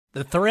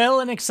The thrill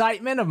and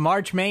excitement of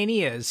March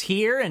Mania is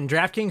here, and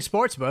DraftKings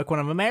Sportsbook, one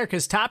of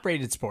America's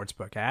top-rated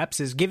sportsbook apps,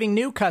 is giving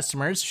new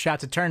customers a shot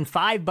to turn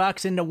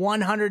 $5 into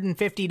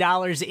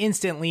 $150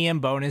 instantly in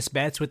bonus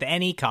bets with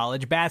any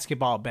college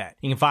basketball bet.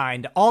 You can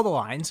find all the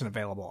lines and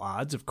available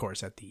odds, of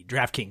course, at the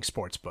DraftKings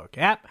Sportsbook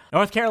app.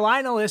 North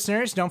Carolina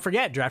listeners, don't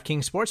forget,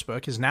 DraftKings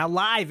Sportsbook is now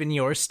live in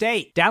your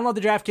state. Download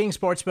the DraftKings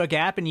Sportsbook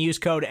app and use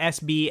code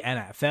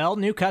SBNFL.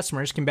 New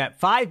customers can bet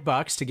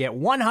 $5 to get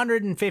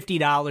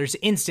 $150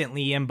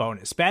 instantly in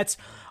bonus bets,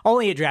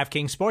 only at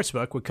DraftKings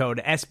Sportsbook with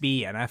code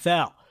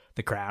SBNFL.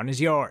 The crown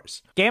is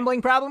yours.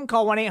 Gambling problem?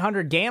 Call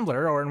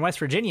 1-800-GAMBLER, or in West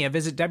Virginia,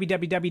 visit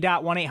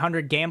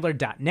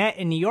www.1800gambler.net.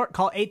 In New York,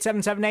 call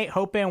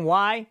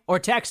 877-8-HOPE-NY or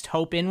text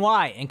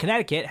HOPE-NY. In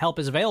Connecticut, help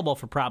is available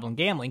for problem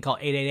gambling. Call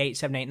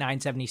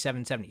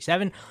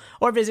 888-789-7777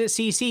 or visit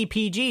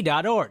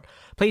ccpg.org.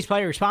 Please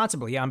play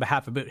responsibly on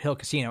behalf of Boot Hill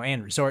Casino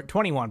and Resort.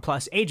 21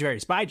 plus, age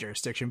varies by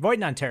jurisdiction. Void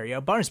in Ontario.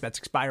 Bonus bets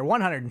expire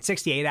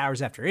 168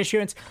 hours after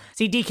issuance.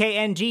 See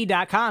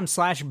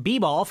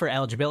dkng.com/bball for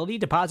eligibility,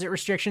 deposit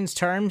restrictions,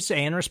 terms,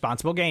 and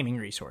responsible gaming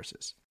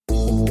resources.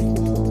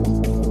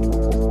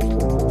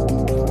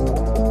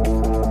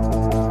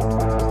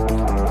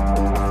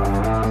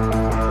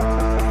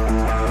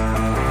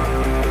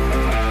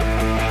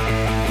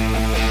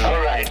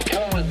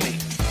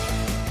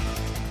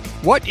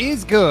 What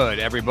is good,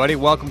 everybody?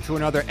 Welcome to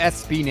another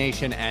SB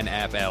Nation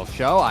NFL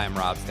show. I am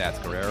Rob Stats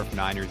Guerrero from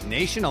Niners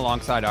Nation,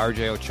 alongside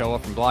RJ Ochoa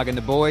from Blogging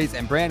the Boys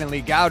and Brandon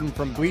Lee Gowden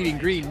from Bleeding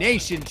Green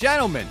Nation.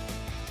 Gentlemen,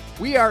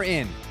 we are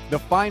in the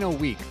final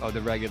week of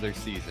the regular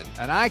season,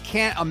 and I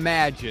can't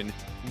imagine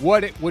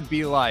what it would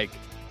be like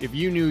if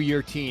you knew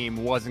your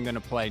team wasn't going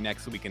to play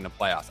next week in the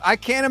playoffs. I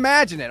can't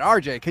imagine it.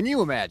 RJ, can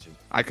you imagine?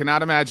 I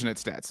cannot imagine it,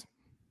 Stats.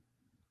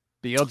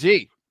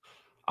 BLG.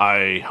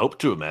 I hope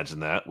to imagine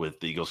that with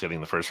the Eagles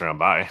getting the first round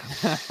bye.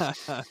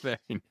 Very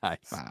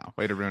nice. Wow,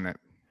 way to ruin it.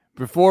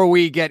 Before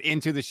we get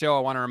into the show, I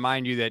want to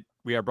remind you that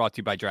we are brought to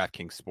you by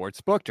DraftKings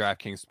Sportsbook.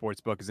 DraftKings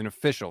Sportsbook is an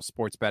official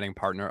sports betting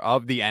partner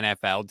of the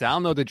NFL.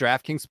 Download the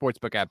DraftKings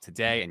Sportsbook app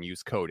today and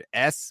use code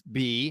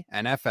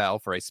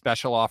SBNFL for a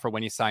special offer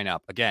when you sign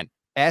up. Again,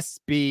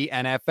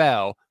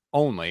 SBNFL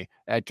only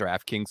at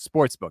DraftKings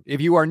Sportsbook. If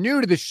you are new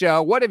to the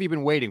show, what have you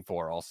been waiting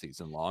for all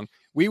season long?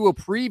 We will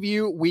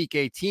preview Week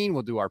 18.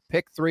 We'll do our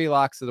pick 3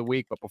 locks of the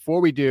week. But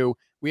before we do,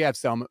 we have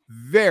some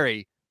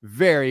very,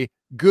 very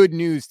good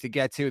news to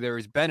get to. There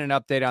has been an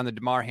update on the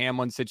Damar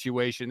Hamlin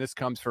situation. This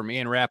comes from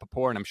Ian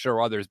Rappaport, and I'm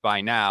sure others by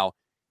now.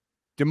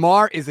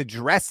 Damar is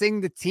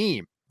addressing the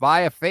team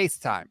via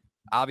FaceTime.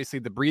 Obviously,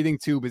 the breathing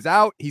tube is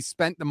out. He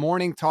spent the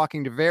morning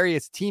talking to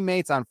various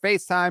teammates on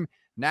FaceTime.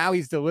 Now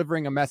he's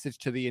delivering a message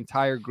to the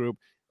entire group.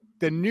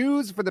 The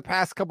news for the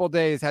past couple of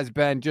days has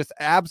been just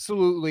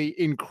absolutely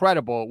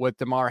incredible with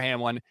Damar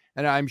Hamlin.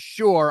 And I'm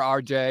sure,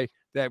 RJ,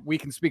 that we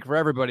can speak for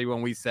everybody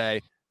when we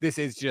say this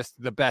is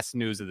just the best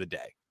news of the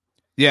day.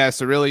 Yeah, it's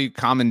a really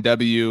common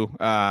W,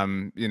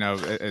 as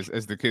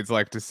the kids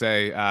like to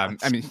say. I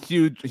mean,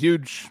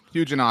 huge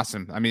and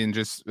awesome. I mean,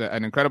 just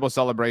an incredible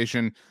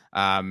celebration.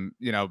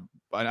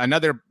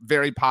 Another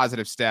very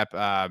positive step.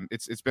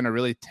 It's been a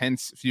really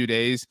tense few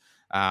days.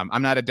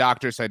 I'm not a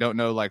doctor, so I don't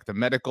know like the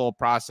medical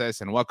process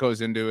and what goes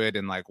into it.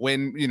 And like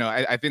when,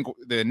 I think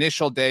the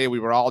initial day we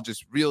were all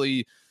just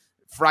really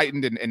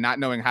frightened and not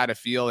knowing how to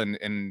feel.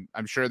 And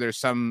I'm sure there's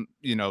some,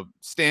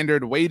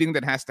 standard waiting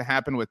that has to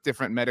happen with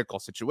different medical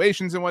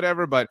situations and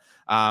whatever. But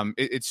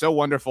it's so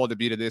wonderful to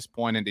be to this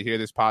point and to hear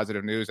this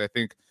positive news. I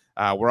think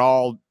we're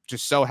all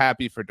just so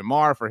happy for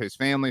Damar, for his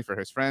family, for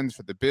his friends,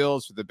 for the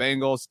Bills, for the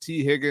Bengals,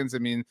 T. Higgins. I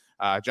mean,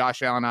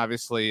 Josh Allen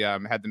obviously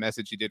had the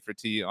message he did for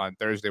T on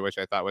Thursday, which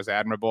I thought was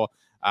admirable.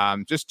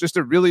 Just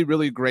a really,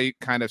 really great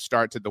kind of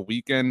start to the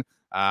weekend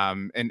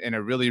and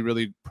a really,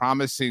 really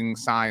promising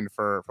sign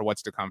for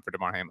what's to come for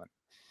Damar Hamlin.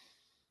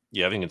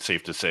 Yeah, I think it's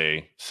safe to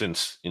say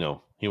since,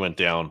 he went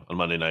down on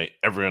Monday night,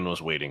 everyone was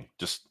waiting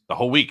just the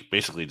whole week,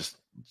 basically just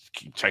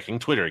keep checking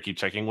Twitter, keep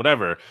checking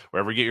wherever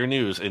you get your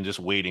news and just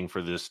waiting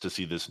for this to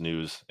see this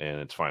news. And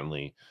it's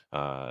finally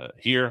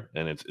here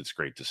and it's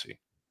great to see.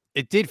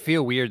 It did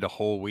feel weird the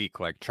whole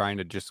week, like trying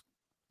to just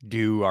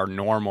do our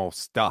normal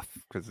stuff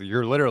because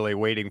you're literally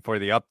waiting for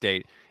the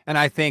update. And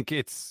I think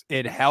it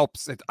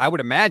helps. I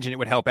would imagine it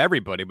would help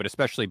everybody, but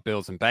especially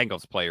Bills and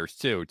Bengals players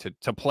too,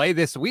 to play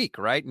this week,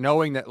 right?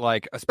 Knowing that,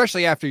 like,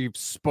 especially after you've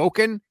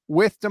spoken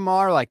with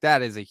Damar, like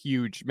that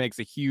makes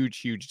a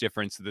huge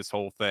difference to this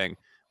whole thing.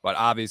 But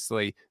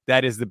obviously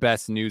that is the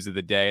best news of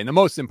the day and the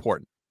most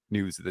important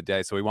news of the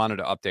day. So we wanted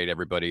to update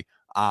everybody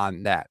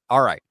on that.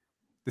 All right.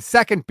 The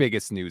second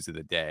biggest news of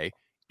the day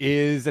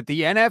is that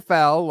the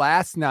NFL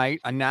last night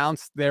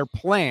announced their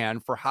plan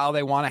for how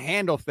they want to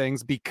handle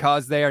things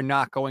because they are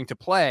not going to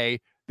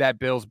play that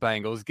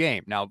Bills-Bengals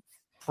game. Now,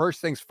 first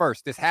things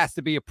first, this has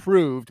to be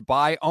approved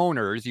by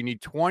owners. You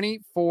need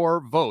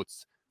 24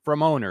 votes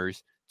from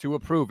owners to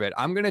approve it.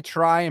 I'm going to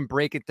try and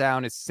break it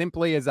down as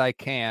simply as I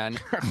can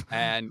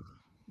and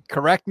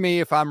correct me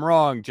if I'm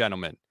wrong,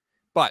 gentlemen.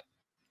 But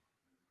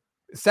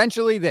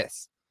essentially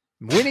this,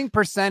 winning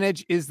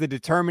percentage is the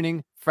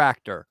determining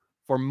factor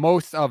for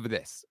most of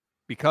this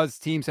because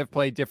teams have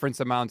played different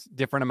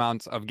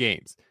amounts of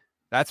games.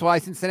 That's why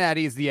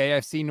Cincinnati is the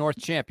AFC North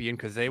champion,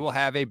 because they will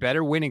have a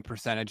better winning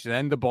percentage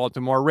than the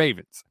Baltimore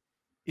Ravens.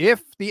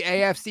 If the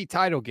AFC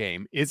title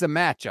game is a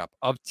matchup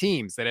of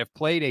teams that have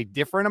played a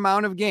different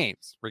amount of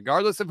games,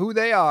 regardless of who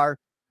they are,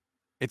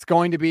 it's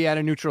going to be at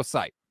a neutral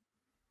site.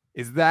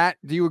 Do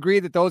you agree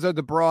that those are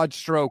the broad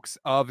strokes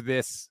of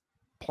this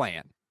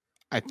plan?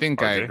 I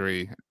think I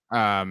agree.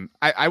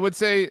 I would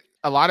say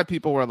a lot of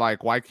people were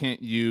like, why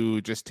can't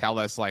you just tell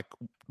us like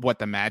what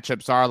the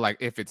matchups are? Like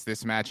if it's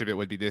this matchup, it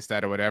would be this,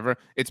 that, or whatever.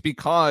 It's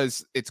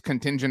because it's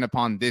contingent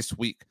upon this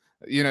week.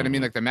 You know what I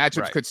mean? Like the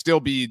matchups could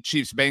still be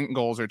Chiefs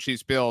Bengals or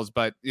Chiefs Bills,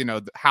 but you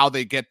know, how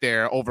they get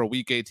there over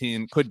week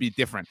 18 could be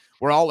different.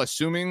 We're all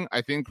assuming,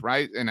 I think,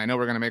 right? And I know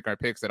we're going to make our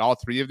picks that all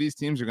three of these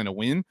teams are going to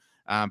win.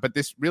 But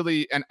this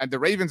really, and the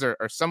Ravens are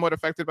somewhat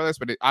affected by this,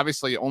 but it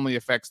obviously only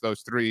affects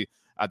those three,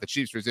 the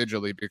Chiefs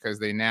residually, because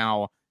they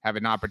now have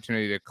an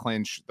opportunity to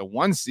clinch the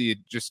 1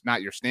 seed, just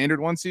not your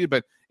standard 1 seed.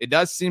 But it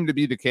does seem to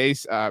be the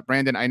case.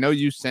 Brandon, I know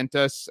you sent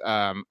us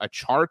a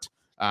chart.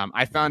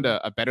 I found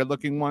a better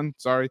looking one.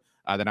 Sorry.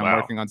 That I'm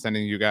working on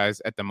sending you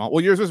guys at the moment.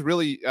 Well, yours was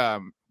really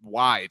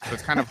wide, so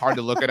it's kind of hard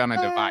to look at on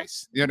a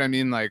device. You know what I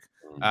mean? Like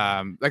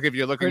if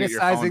you're looking at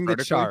your phone the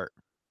chart.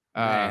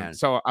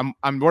 So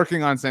I'm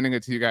working on sending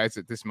it to you guys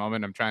at this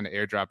moment. I'm trying to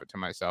airdrop it to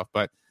myself,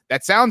 but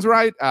that sounds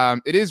right.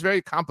 It is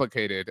very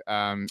complicated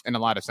in a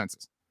lot of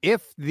senses.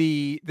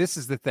 This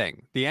is the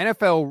thing, the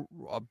NFL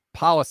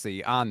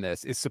policy on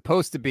this is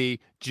supposed to be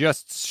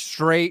just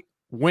straight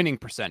winning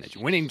percentage.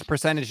 Winning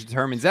percentage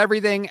determines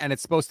everything, and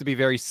it's supposed to be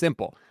very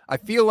simple. I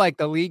feel like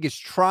the league is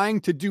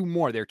trying to do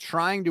more. They're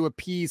trying to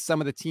appease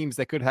some of the teams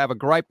that could have a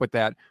gripe with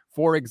that.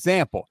 For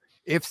example,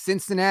 if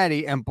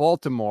Cincinnati and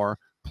Baltimore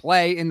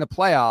play in the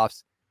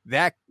playoffs,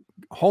 that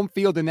home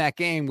field in that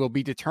game will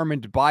be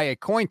determined by a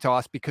coin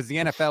toss, because the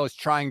NFL is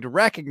trying to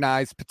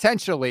recognize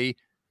potentially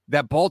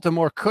that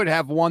Baltimore could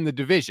have won the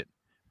division.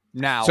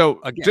 Now, so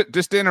again,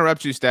 just to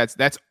interrupt you, Stats,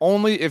 that's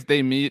only if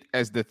they meet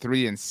as the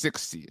 3 and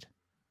 6 seed.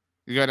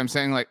 You know what I'm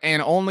saying? Like,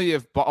 and only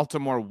if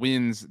Baltimore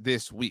wins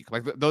this week.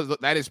 Like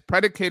that is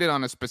predicated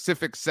on a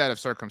specific set of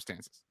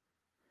circumstances.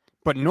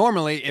 But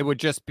normally it would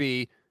just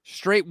be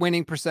straight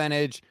winning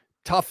percentage,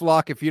 tough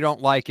luck if you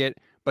don't like it.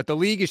 But the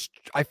league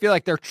I feel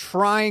like they're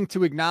trying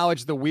to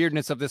acknowledge the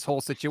weirdness of this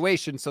whole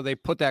situation. So they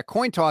put that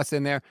coin toss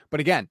in there. But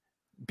again,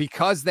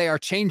 because they are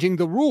changing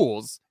the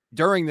rules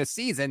during the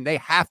season, they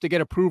have to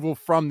get approval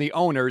from the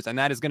owners, and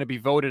that is going to be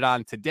voted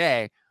on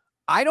today.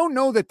 I don't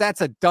know that that's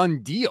a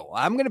done deal.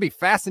 I'm going to be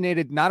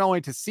fascinated not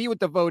only to see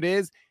what the vote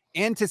is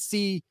and to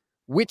see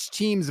which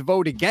teams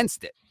vote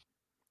against it.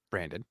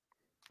 Brandon.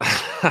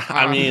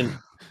 I mean,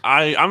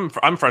 I'm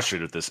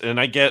frustrated with this, and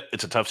I get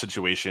it's a tough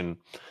situation.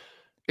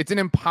 It's an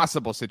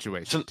impossible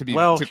situation to be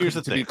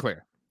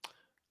clear.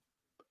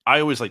 I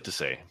always like to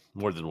say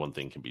more than one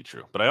thing can be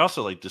true, but I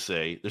also like to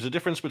say there's a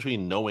difference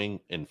between knowing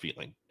and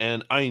feeling.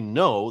 And I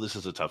know this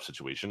is a tough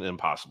situation, an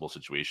impossible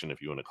situation,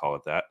 if you want to call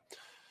it that.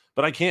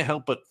 But I can't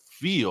help but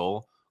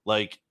feel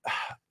like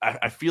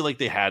I feel like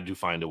they had to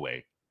find a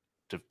way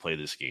to play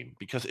this game,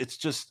 because it's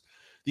just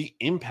the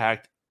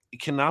impact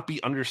cannot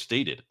be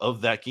understated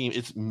of that game.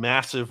 It's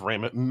massive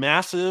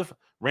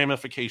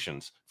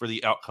ramifications for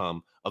the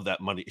outcome of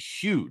that Monday.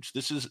 Huge.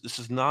 This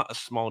is not a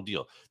small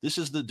deal. This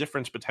is the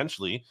difference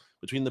potentially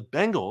between the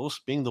Bengals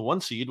being the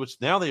 1 seed,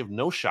 which now they have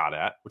no shot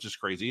at, which is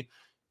crazy.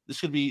 This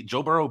could be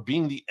Joe Burrow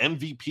being the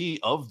MVP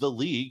of the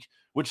league,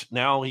 which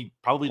now he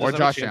probably doesn't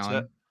have a chance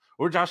at.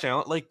 Or Josh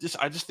Allen. Like this,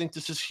 I just think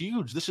this is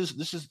huge. This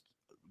is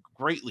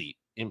greatly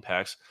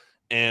impacts.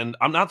 And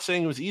I'm not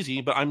saying it was easy,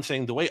 but I'm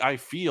saying the way I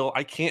feel,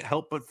 I can't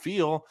help but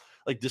feel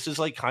like this is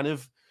like kind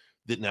of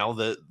that now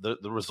the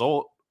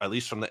result, at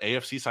least from the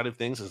AFC side of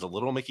things, is a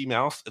little Mickey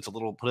Mouse. It's a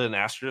little put an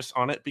asterisk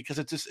on it, because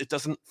it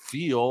doesn't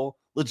feel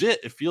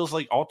legit. It feels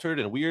like altered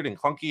and weird and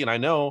clunky. And I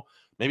know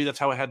maybe that's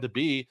how it had to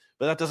be,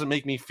 but that doesn't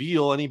make me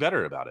feel any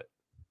better about it.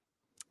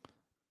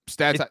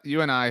 Stats,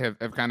 you and I have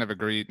kind of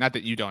agreed, not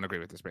that you don't agree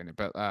with this, Brandon,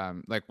 but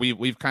like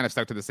we've kind of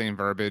stuck to the same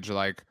verbiage.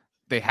 Like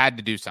they had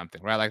to do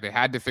something, right? Like they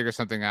had to figure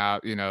something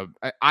out. You know,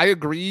 I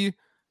agree.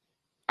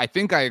 I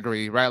think I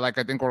agree, right? Like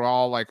I think we're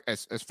all like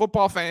as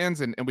football fans,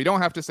 and we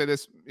don't have to say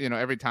this, you know,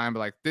 every time, but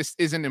like this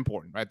isn't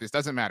important, right? This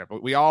doesn't matter,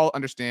 but we all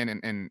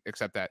understand and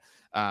accept that.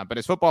 But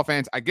as football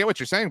fans, I get what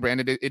you're saying,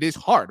 Brandon. It is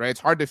hard, right? It's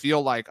hard to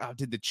feel like, oh,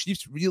 did the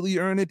Chiefs really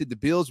earn it? Did the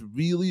Bills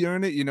really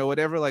earn it? You know,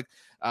 whatever. Like,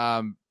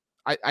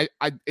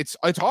 it's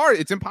hard.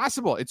 It's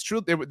impossible. It's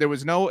true. There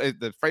was no,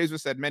 the phrase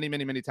was said many,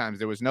 many, many times.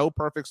 There was no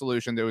perfect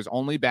solution. There was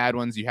only bad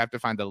ones. You have to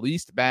find the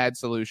least bad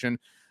solution.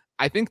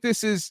 I think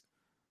this is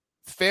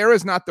fair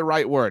is not the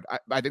right word.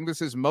 I think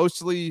this is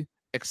mostly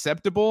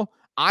acceptable.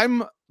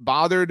 I'm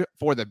bothered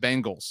for the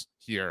Bengals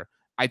here.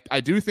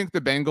 I do think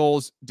the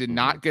Bengals did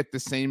not get the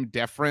same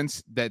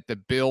deference that the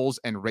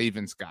Bills and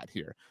Ravens got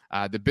here.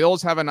 The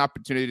Bills have an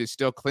opportunity to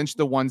still clinch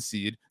the 1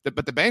 seed,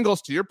 but the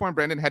Bengals, to your point,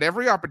 Brandon, had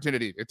every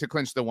opportunity to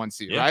clinch the 1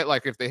 seed, right?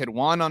 Like if they had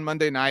won on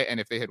Monday night and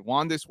if they had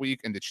won this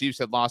week and the Chiefs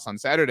had lost on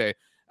Saturday,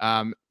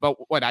 But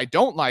what I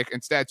don't like,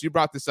 and Stats, you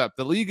brought this up,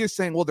 the league is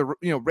saying, well,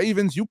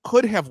 Ravens, you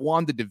could have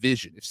won the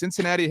division if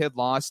Cincinnati had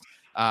lost,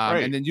 Right.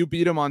 and then you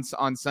beat them on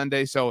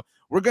Sunday. So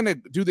we're going to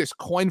do this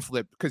coin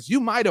flip because you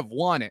might have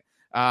won it.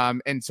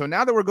 And so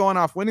now that we're going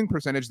off winning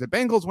percentage, the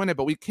Bengals win it,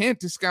 but we can't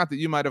discount that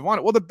you might have won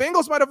it. Well, the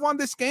Bengals might have won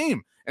this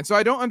game. And so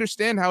I don't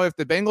understand how, if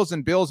the Bengals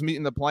and Bills meet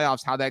in the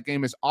playoffs, how that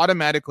game is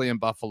automatically in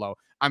Buffalo.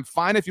 I'm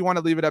fine if you want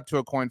to leave it up to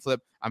a coin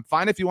flip. I'm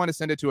fine if you want to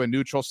send it to a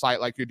neutral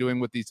site like you're doing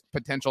with these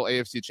potential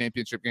AFC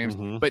championship games.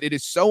 But it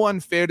is so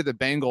unfair to the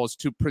Bengals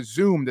to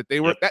presume that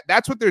they were,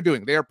 that's what they're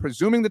doing. They are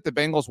presuming that the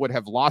Bengals would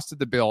have lost to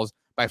the Bills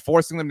by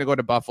forcing them to go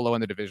to Buffalo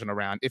in the divisional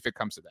round if it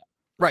comes to that.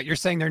 Right. You're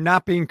saying they're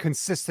not being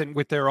consistent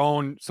with their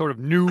own sort of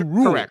new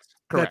rules Correct.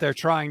 that they're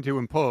trying to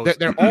impose.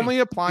 They're only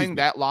applying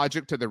that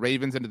logic to the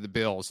Ravens and to the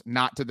Bills,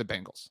 not to the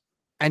Bengals.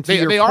 And to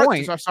your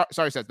point,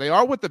 Seth, they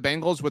are with the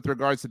Bengals with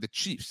regards to the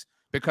Chiefs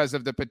because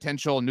of the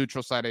potential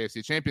neutral site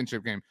AFC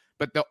championship game.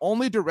 But the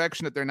only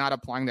direction that they're not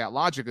applying that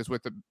logic is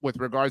with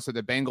regards to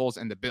the Bengals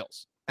and the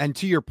Bills. And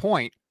to your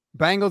point,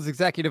 Bengals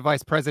Executive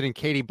Vice President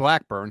Katie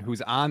Blackburn,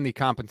 who's on the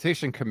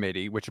competition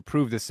committee, which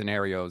approved the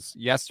scenarios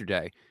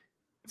yesterday,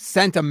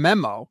 sent a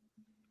memo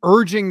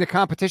urging the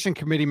competition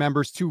committee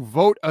members to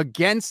vote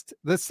against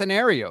the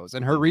scenarios.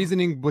 And her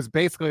reasoning was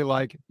basically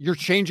like, you're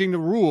changing the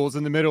rules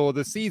in the middle of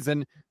the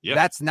season. Yep.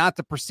 That's not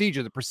the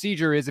procedure. The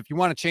procedure is, if you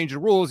want to change the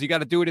rules, you got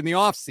to do it in the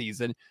off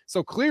season.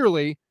 So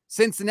clearly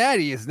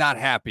Cincinnati is not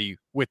happy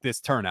with this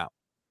turnout.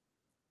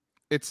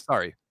 It's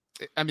hard.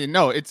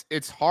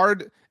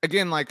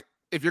 Again, like,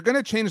 if you're going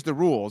to change the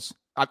rules,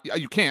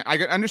 you can't. I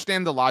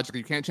understand the logic.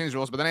 You can't change the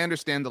rules, but then I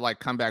understand the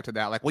come back to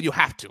that. Like, well, you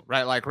have to,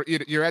 right? Like,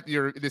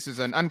 this is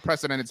an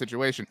unprecedented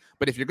situation.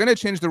 But if you're going to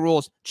change the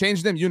rules,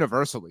 change them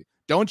universally.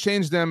 Don't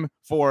change them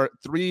for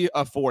 3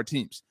 of 4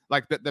 teams.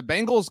 Like, the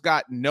Bengals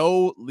got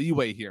no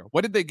leeway here.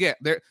 What did they get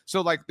there?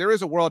 So, like, there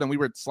is a world, and we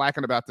were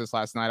slacking about this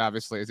last night,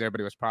 obviously, as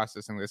everybody was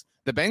processing this.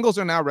 The Bengals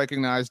are now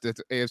recognized as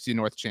AFC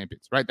North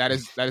champions, right? That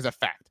is a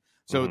fact.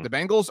 So the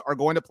Bengals are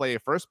going to play a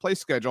first-place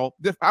schedule.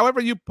 However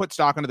you put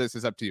stock into this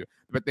is up to you.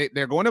 But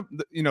they're going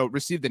to,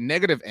 receive the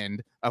negative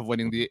end of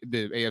winning the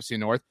AFC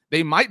North.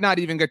 They might not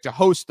even get to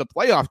host the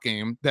playoff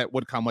game that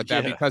would come with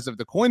that because of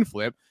the coin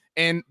flip.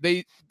 And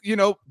they,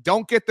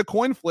 don't get the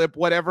coin flip,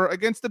 whatever,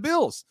 against the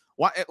Bills.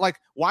 Why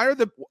are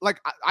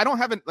I don't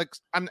have it,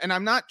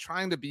 I'm not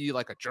trying to be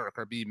like a jerk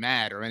or be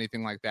mad or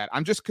anything like that.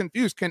 I'm just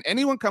confused. Can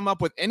anyone come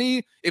up with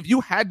if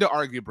you had to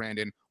argue,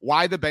 Brandon,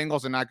 why the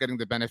Bengals are not getting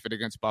the benefit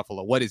against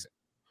Buffalo? What is it?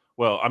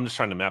 Well, I'm just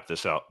trying to map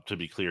this out to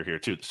be clear here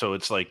too. So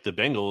it's like the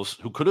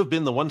Bengals, who could have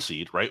been the 1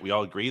 seed, right? We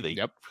all agree they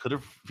could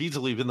have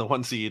feasibly been the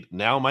 1 seed.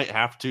 Now might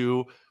have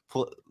to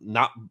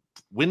not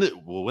win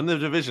it. Will win the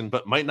division,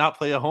 but might not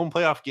play a home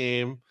playoff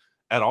game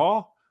at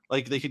all.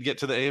 Like, they could get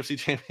to the AFC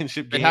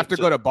Championship game. They have to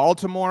go to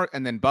Baltimore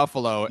and then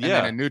Buffalo and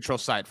then a neutral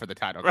site for the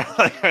title.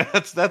 Right.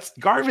 That's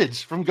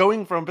garbage from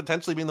going from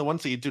potentially being the 1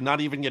 seed to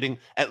not even getting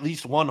at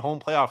least one home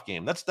playoff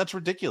game. That's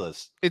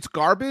ridiculous. It's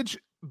garbage,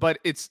 but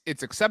it's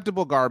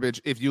acceptable garbage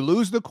if you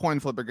lose the coin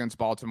flip against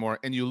Baltimore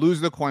and you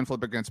lose the coin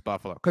flip against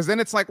Buffalo. Because then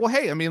it's like, well,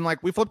 hey, I mean,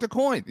 like, we flipped a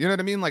coin. You know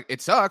what I mean? Like,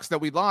 it sucks that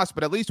we lost,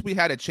 but at least we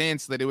had a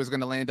chance that it was going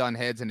to land on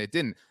heads and it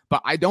didn't.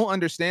 But I don't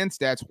understand,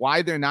 Stats,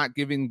 why they're not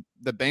giving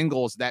the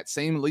Bengals that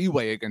same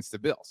leeway against the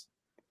Bills.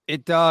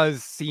 It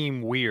does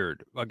seem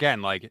weird.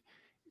 Again, like,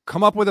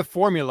 come up with a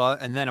formula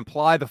and then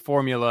apply the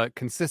formula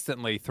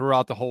consistently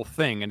throughout the whole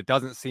thing. And it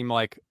doesn't seem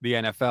like the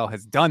NFL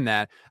has done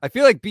that. I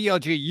feel like,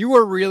 BLG, you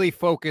are really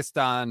focused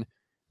on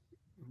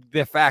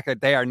the fact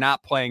that they are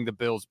not playing the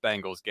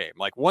Bills-Bengals game.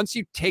 Like, once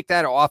you take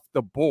that off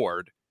the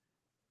board,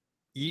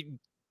 it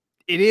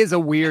is a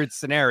weird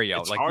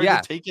scenario. It's like, hard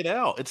to take it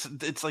out.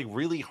 It's like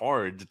really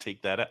hard to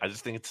take that out. I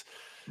just think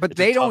but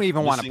they don't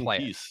even want to play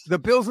it. The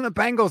Bills and the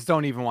Bengals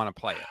don't even want to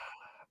play it.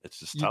 It's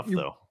just tough,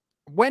 though.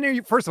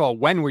 First of all,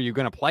 when were you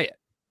going to play it?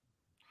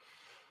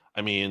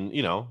 I mean,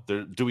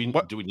 do we need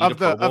of a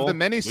Pro Bowl? Of the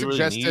many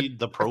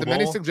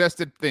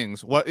suggested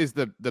things, what is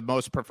the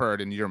most preferred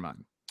in your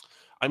mind?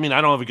 I mean,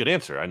 I don't have a good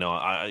answer. I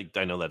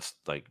know that's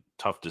like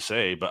tough to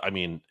say, but I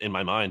mean, in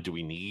my mind, do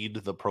we need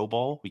the Pro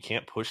Bowl? We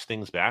can't push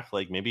things back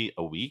like maybe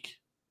a week.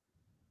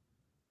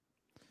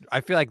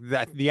 I feel like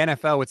that the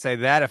NFL would say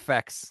that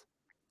affects.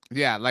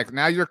 Yeah, like,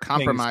 now you're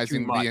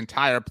compromising the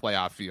entire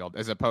playoff field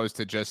as opposed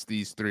to just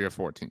these 3 or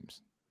 4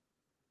 teams.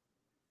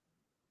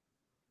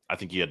 I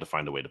think you had to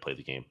find a way to play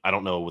the game. I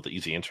don't know what the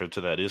easy answer to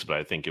that is, but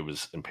I think it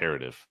was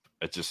imperative.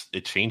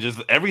 It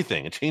changes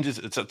everything. It changes.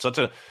 It's such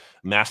a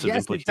massive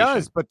implication. It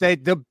does, but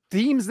the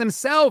teams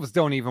themselves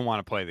don't even want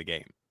to play the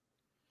game.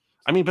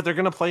 I mean, but they're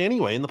going to play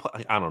anyway in the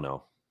play. I don't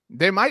know.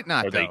 They might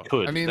not. Or they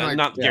could. I mean,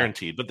 not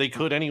guaranteed, but they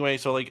could anyway.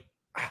 So, like,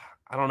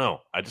 I don't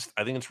know. I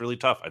think it's really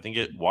tough. I think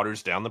it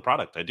waters down the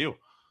product. I do.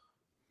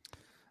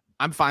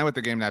 I'm fine with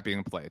the game not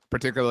being played,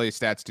 particularly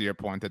stats to your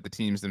point that the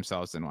teams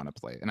themselves didn't want to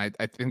play. And I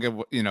think,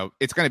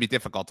 it's going to be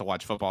difficult to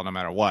watch football no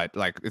matter what.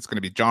 Like, it's going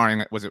to be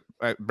jarring. Was it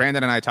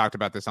Brandon and I talked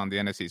about this on the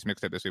NFC's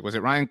mixtape this week? Was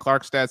it Ryan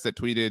Clark stats that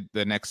tweeted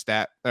the next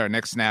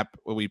snap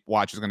we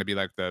watch is going to be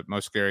like the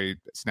most scary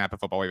snap of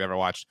football we've ever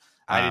watched?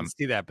 I didn't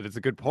see that, but it's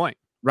a good point.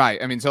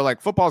 Right. I mean, so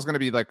like football is going to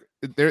be like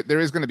there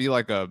is going to be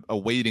like a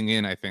wading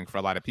in, I think, for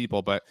a lot of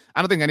people. But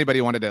I don't think anybody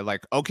wanted to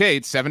like, okay,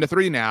 it's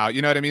 7-3 now.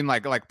 You know what I mean?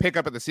 Like pick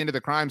up at the scene of the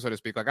crime, so to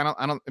speak. Like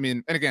I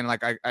mean, and again,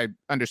 like I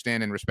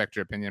understand and respect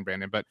your opinion,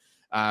 Brandon. But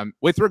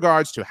with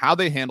regards to how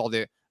they handled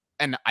it,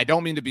 and I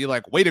don't mean to be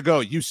like, way to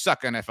go, you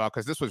suck, NFL,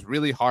 because this was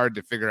really hard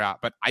to figure out.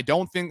 But I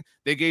don't think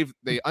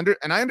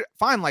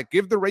fine, like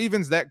give the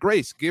Ravens that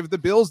grace, give the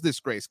Bills this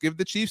grace, give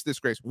the Chiefs this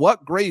grace.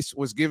 What grace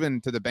was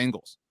given to the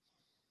Bengals?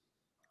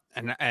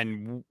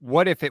 And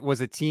what if it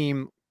was a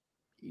team,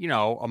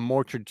 a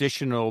more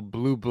traditional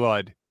blue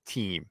blood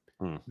team,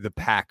 the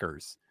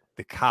Packers,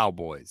 the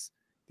Cowboys,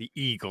 the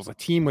Eagles, a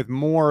team with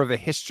more of a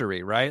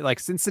history, right? Like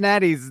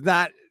Cincinnati's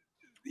not,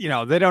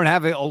 they don't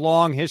have a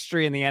long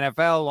history in the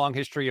NFL, a long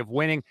history of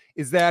winning.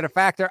 Is that a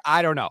factor?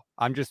 I don't know.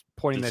 I'm just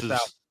pointing this out.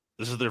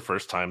 This is their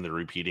first time they're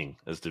repeating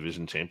as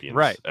division champions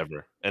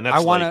ever. And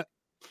that's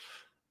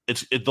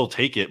they'll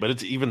take it, but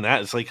it's even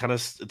that it's like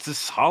it's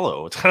just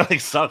hollow. It's kind of like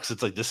sucks.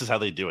 It's like, this is how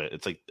they do it.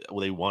 It's like,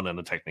 they won on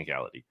a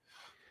technicality.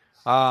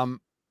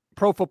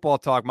 Pro Football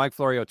Talk, Mike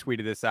Florio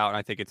tweeted this out, and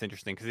I think it's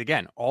interesting because,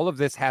 again, all of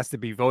this has to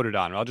be voted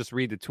on. I'll just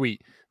read the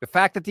tweet. The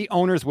fact that the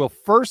owners will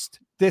first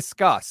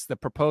discuss the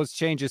proposed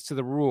changes to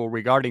the rule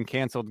regarding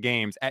canceled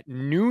games at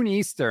noon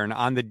Eastern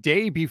on the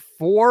day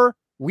before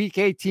Week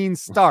 18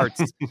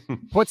 starts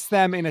puts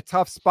them in a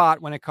tough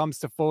spot when it comes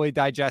to fully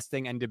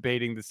digesting and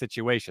debating the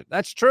situation.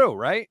 That's true,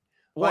 right?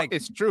 Well,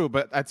 it's true,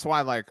 but that's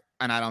why, like,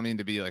 and I don't mean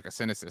to be like a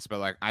cynicist,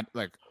 but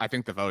I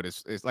think the vote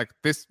is like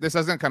this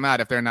doesn't come out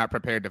if they're not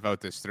prepared to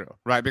vote this through,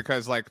 right?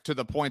 Because like, to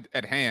the point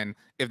at hand,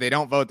 if they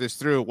don't vote this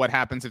through, what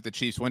happens if the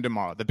Chiefs win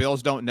tomorrow? The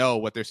Bills don't know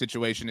what their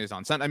situation is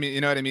on Sunday. I mean,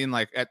 you know what I mean?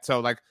 Like,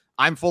 so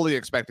I'm fully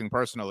expecting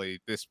personally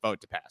this vote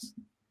to pass.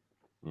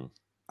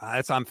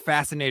 I'm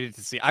fascinated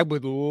to see. I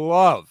would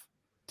love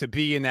to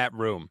be in that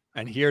room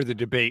and hear the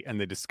debate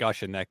and the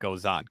discussion that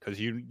goes on, because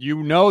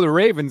the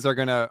Ravens are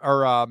gonna,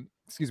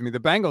 the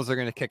Bengals are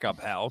gonna kick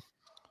up hell.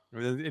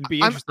 It'd be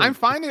interesting.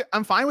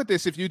 I'm fine with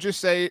this if you just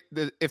say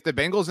that if the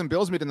Bengals and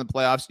Bills meet in the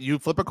playoffs, you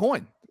flip a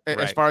coin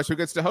as far as who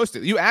gets to host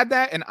it. You add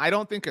that, and I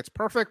don't think it's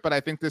perfect, but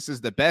I think this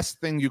is the best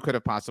thing you could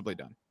have possibly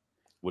done.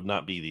 Would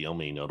not be the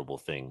only notable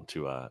thing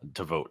to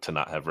vote to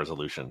not have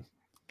resolution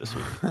this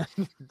week.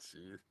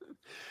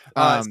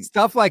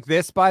 Stuff like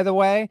this, by the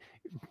way,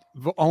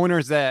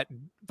 owners that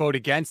vote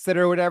against it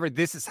or whatever,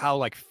 this is how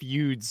like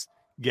feuds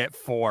get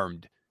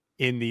formed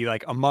in the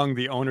among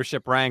the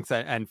ownership ranks,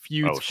 and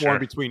feuds form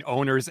between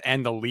owners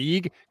and the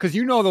league, because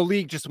the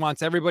league just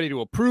wants everybody to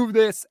approve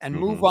this and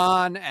move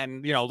on,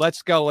 and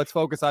let's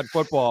focus on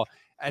football.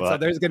 And so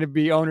there's going to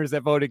be owners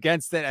that vote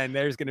against it, and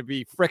there's going to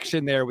be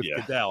friction there with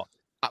Goodell.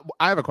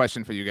 I have a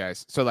question for you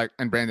guys. So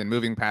and Brandon,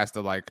 moving past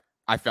the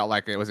I felt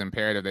like it was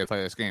imperative they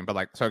play this game,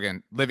 but so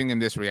again, living in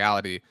this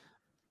reality,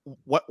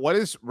 what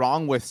is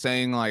wrong with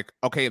saying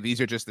okay,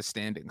 these are just the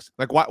standings?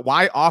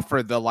 Why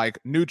offer the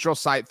neutral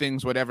site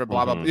things, whatever,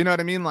 blah blah, blah. You know what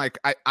I mean?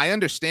 I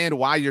understand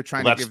why you're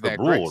trying to give that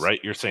rule, grace. Right?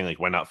 You're saying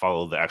why not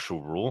follow the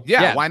actual rule?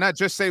 Yeah, why not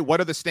just say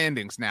what are the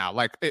standings now?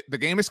 The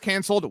game is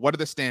canceled, what are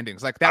the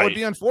standings? That would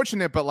be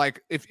unfortunate, but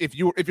if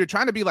you're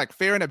trying to be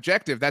fair and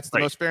objective, that's the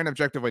most fair and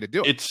objective way to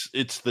do it.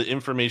 It's the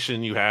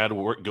information you had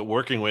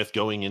working with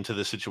going into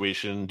the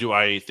situation. Do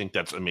I think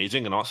that's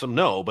amazing and awesome?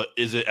 No, but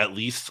is it at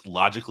least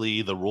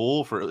logically the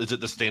rule is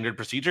it the standard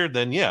procedure?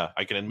 Then yeah,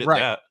 I can admit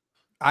that.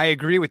 I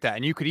agree with that.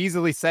 And you could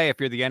easily say, if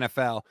you're the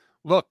NFL,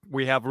 look,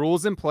 we have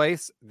rules in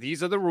place.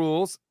 These are the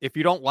rules. If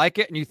you don't like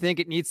it and you think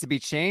it needs to be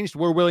changed,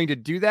 we're willing to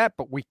do that,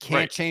 but we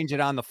can't change it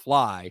on the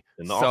fly.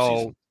 In the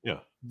offseason. Yeah.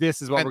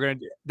 This is what we're going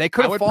to do. They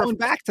could have fallen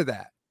back to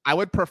that. I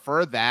would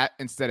prefer that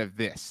instead of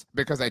this,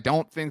 because I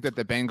don't think that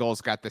the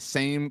Bengals got the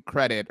same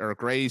credit or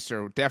grace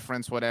or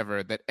deference,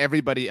 whatever, that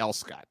everybody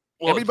else got.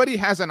 Well, everybody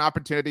has an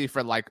opportunity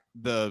for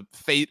the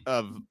fate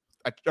of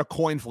a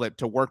coin flip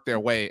to work their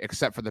way,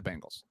 except for the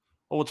Bengals.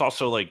 Well, it's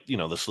also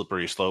the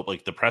slippery slope,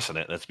 the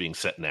precedent that's being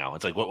set now.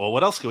 It's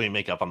what else can we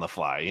make up on the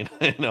fly?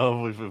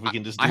 If we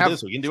can just do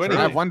this, we can do anything.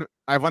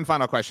 I have one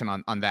final question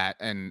on that,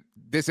 and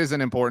this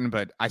isn't important,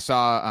 but I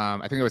saw,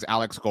 I think it was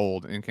Alex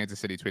Gold in Kansas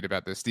City tweet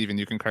about this. Steven,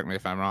 you can correct me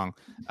if I'm wrong.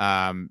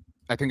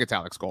 I think it's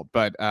Alex Gold,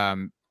 but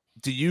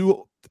do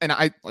you, and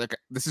I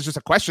this is just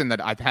a question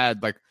that I've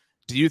had,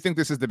 do you think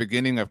this is the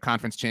beginning of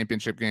conference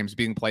championship games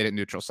being played at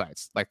neutral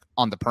sites,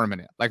 on the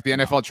permanent, the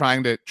NFL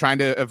trying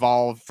to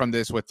evolve from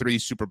this with 3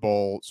 Super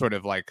Bowl sort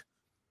of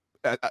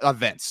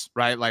events,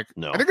 right?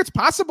 No, I think it's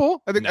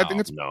possible. I think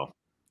it's no.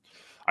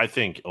 I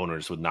think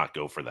owners would not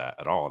go for that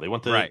at all. They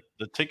want the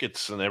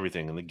tickets and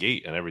everything and the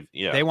gate and everything.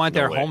 Yeah, they want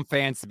their home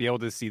fans to be able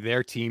to see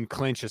their team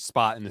clinch a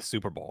spot in the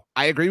Super Bowl.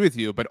 I agree with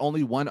you, but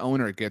only one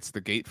owner gets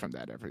the gate from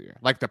that every year,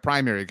 the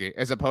primary gate,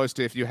 as opposed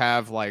to if you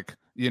have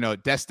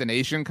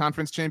destination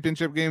conference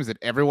championship games that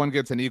everyone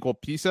gets an equal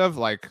piece of,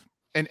 like,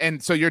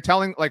 and so you're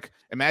telling, like,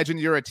 imagine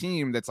you're a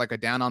team that's like a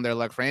down on their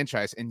luck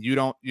franchise, and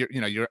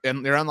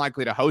they're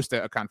unlikely to host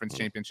a conference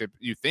championship.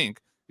 You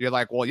think you're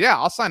like, well, yeah,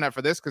 I'll sign up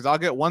for this because I'll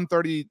get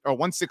 1/30 or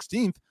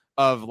 1/16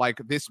 of like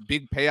this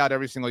big payout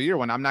every single year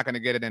when I'm not going to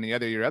get it any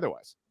other year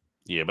otherwise.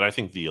 Yeah, but I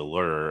think the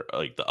allure,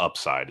 like the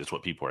upside, is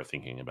what people are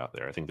thinking about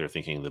there. I think they're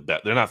thinking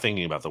they're not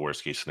thinking about the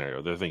worst case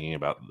scenario. They're thinking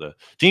about the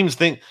teams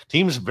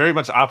very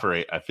much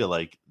operate, I feel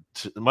like,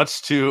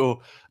 much to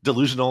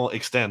delusional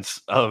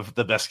extents of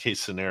the best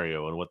case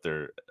scenario and what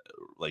they're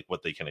like,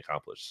 what they can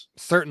accomplish.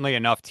 Certainly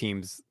enough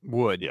teams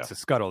would to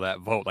scuttle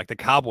that vote. Like the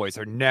Cowboys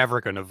are never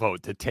going to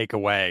vote to take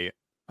away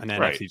an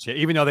NFC,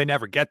 even though they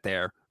never get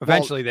there.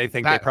 Eventually, they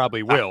think they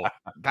probably will.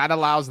 That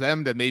allows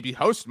them to maybe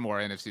host more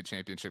NFC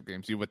championship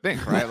games, you would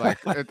think, right?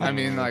 Like,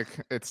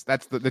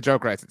 that's the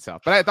joke writes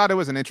itself. But I thought it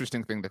was an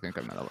interesting thing to think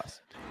of nonetheless.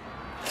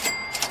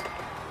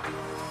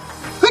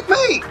 Pick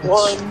me!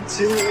 1,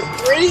 2,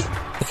 3.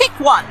 Pick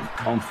one.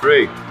 On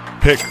 3.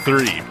 Pick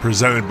 3,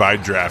 presented by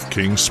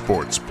DraftKings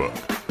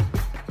Sportsbook.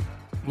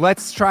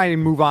 Let's try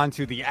and move on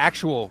to the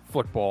actual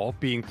football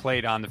being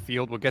played on the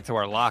field. We'll get to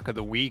our lock of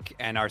the week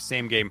and our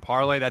same game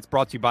parlay. That's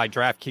brought to you by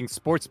DraftKings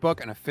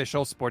Sportsbook, an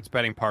official sports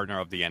betting partner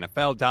of the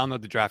NFL.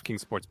 Download the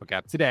DraftKings Sportsbook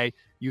app today.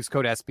 Use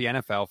code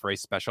SBNFL for a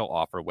special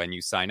offer when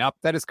you sign up.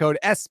 That is code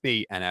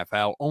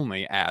SBNFL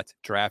only at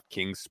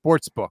DraftKings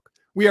Sportsbook.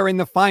 We are in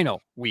the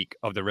final week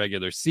of the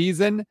regular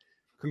season.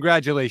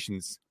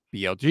 Congratulations,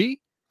 BLG.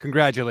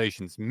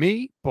 Congratulations,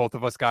 me. Both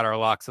of us got our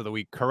locks of the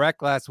week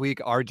correct last week.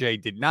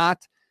 RJ did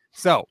not.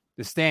 So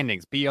the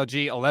standings: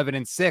 BLG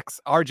 11-6,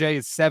 RJ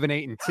is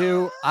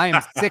 7-8-2. I am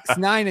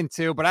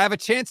 6-9-2, but I have a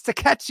chance to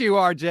catch you,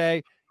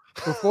 RJ,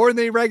 before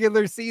the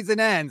regular season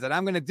ends, and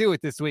I'm going to do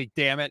it this week.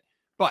 Damn it!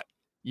 But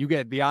you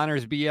get the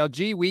honors,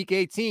 BLG. Week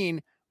 18.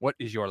 What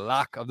is your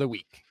lock of the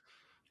week?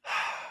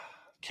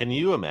 Can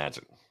you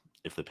imagine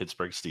if the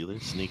Pittsburgh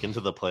Steelers sneak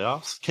into the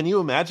playoffs? Can you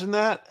imagine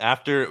that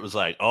after it was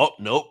like, oh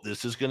nope,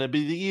 this is going to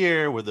be the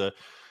year where the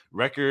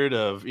record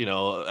of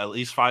at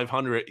least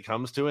 500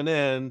 comes to an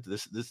end.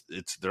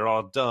 They're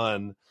all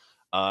done.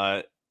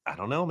 I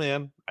don't know,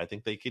 man. I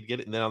think they could get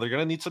it. Now they're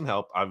going to need some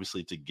help,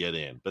 obviously, to get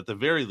in. But at the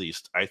very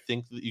least, I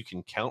think that you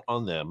can count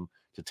on them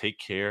to take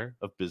care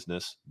of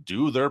business,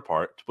 do their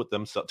part,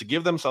 to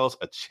give themselves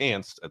a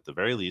chance, at the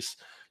very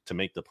least, to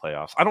make the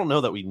playoffs. I don't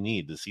know that we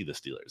need to see the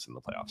Steelers in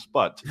the playoffs,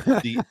 but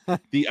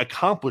the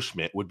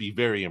accomplishment would be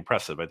very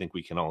impressive. I think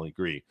we can all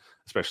agree,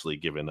 especially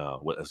given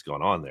what has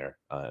gone on there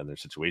and their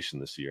situation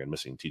this year and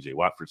missing TJ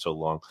Watt for so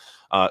long.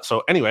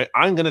 So anyway,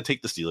 I'm going to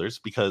take the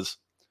Steelers because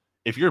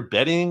if you're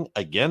betting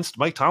against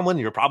Mike Tomlin,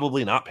 you're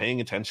probably not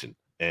paying attention.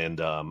 And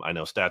I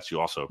know Stats,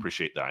 you also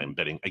appreciate that I'm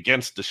betting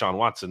against Deshaun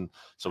Watson.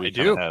 So we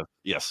do have,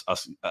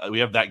 we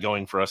have that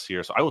going for us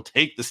here. So I will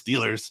take the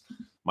Steelers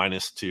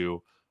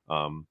 -2.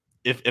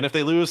 If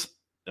they lose,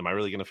 am I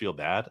really going to feel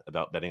bad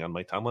about betting on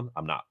Mike Tomlin?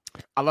 I'm not.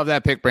 I love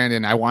that pick,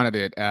 Brandon. I wanted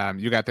it.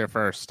 You got there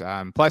first.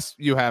 Plus,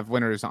 you have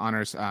winners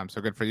honors.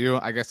 So good for you.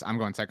 I guess I'm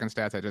going second,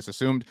 Stats. I just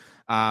assumed.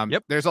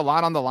 Yep. There's a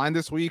lot on the line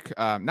this week.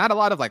 Not a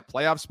lot of like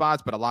playoff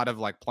spots, but a lot of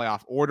like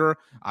playoff order.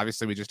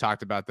 Obviously, we just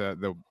talked about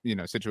the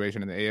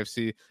situation in the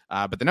AFC.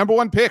 But the number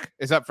one pick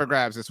is up for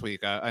grabs this week.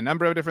 A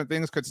number of different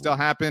things could still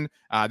happen.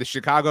 The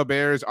Chicago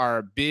Bears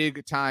are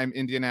big time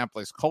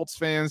Indianapolis Colts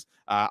fans.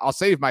 I'll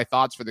save my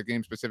thoughts for the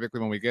game specifically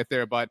when we get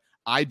there, but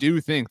I do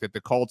think that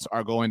the Colts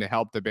are going to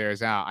help the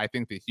Bears out. I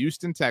think the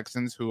Houston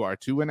Texans, who are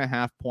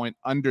 2.5-point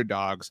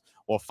underdogs,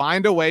 will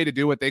find a way to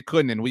do what they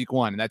couldn't in week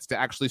 1. And that's to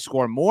actually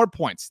score more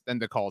points than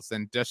the Colts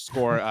and just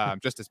score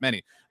just as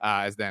many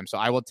as them. So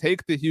I will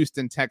take the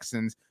Houston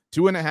Texans,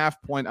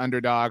 2.5-point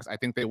underdogs. I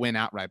think they win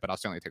outright, but I'll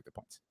certainly take the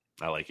points.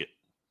 I like it.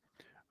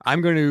 I'm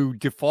going to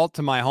default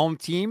to my home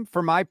team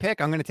for my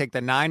pick. I'm going to take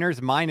the Niners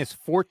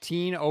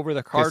 -14 over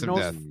the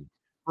Cardinals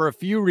for a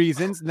few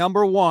reasons.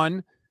 Number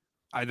one,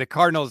 the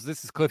Cardinals,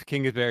 this is Cliff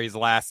Kingsbury's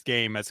last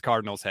game as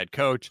Cardinals head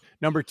coach.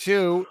 Number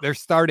 2, they're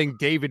starting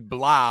David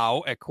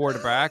Blau at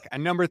quarterback.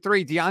 And number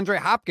 3, DeAndre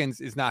Hopkins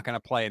is not going to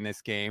play in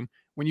this game.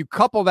 When you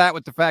couple that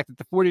with the fact that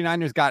the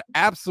 49ers got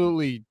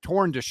absolutely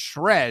torn to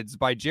shreds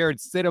by Jared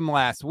Stidham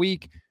last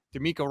week,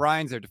 D'Amico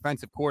Ryans, their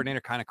defensive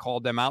coordinator, kind of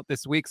called them out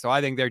this week. So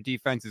I think their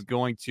defense is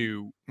going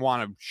to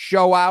want to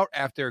show out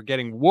after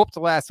getting whooped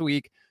last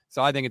week.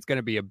 So I think it's going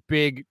to be a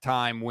big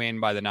time win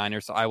by the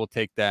Niners. So I will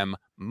take them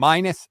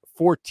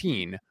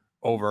 -14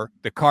 over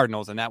the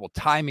Cardinals, and that will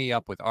tie me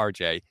up with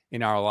RJ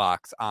in our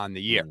locks on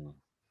the year.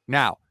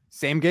 Now,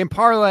 same game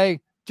parlay,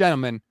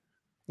 gentlemen,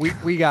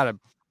 we got to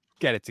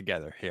get it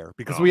together here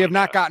because we have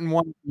not gotten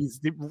one of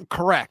these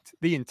correct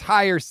the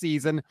entire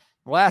season.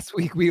 Last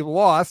week, we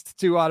lost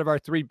 2 out of our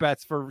 3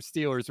 bets for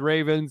Steelers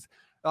Ravens.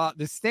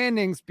 The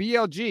standings,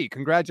 BLG,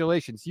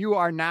 congratulations. You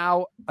are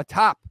now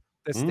atop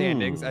the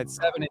standings at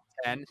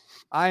 7-10.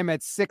 I'm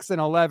at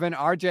 6-11.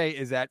 RJ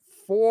is at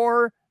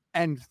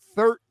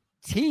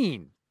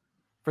 4-13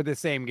 for the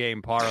same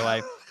game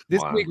parlay.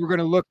 This week, we're going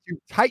to look to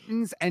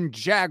Titans and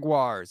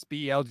Jaguars.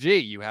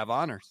 BLG, you have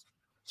honors.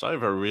 So I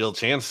have a real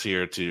chance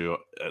here to,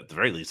 at the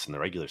very least in the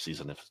regular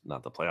season, if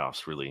not the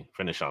playoffs, really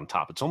finish on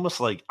top. It's almost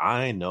like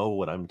I know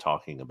what I'm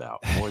talking about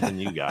more than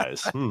you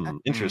guys.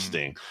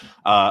 Interesting.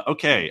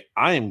 Okay,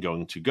 I am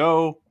going to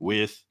go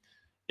with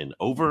an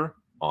over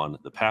on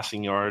the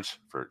passing yards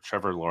for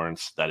Trevor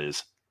Lawrence. That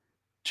is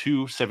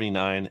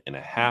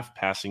 279.5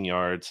 passing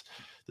yards.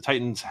 The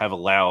Titans have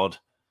allowed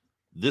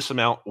this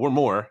amount or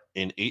more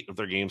in 8 of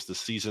their games this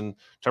season.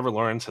 Trevor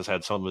Lawrence has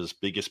had some of his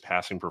biggest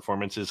passing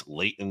performances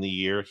late in the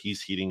year.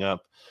 He's heating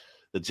up.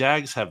 The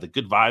Jags have the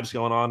good vibes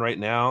going on right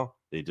now.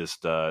 They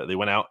just they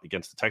went out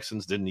against the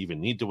Texans, didn't even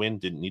need to win,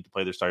 didn't need to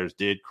play their starters,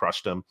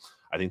 crushed them.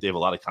 I think they have a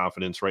lot of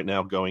confidence right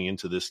now going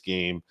into this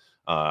game.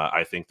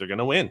 I think they're going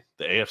to win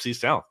the AFC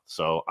South.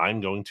 So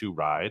I'm going to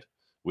ride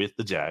with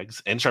the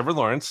Jags and Trevor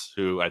Lawrence,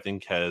 who I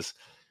think had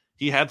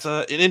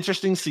an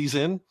interesting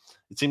season.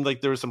 It seemed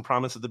like there was some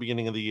promise at the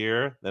beginning of the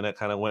year. Then it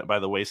kind of went by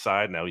the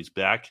wayside. Now he's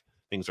back.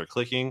 Things are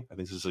clicking. I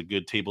think this is a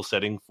good table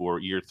setting for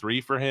year 3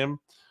 for him.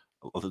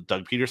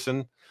 Doug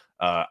Peterson.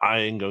 I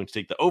am going to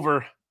take the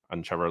over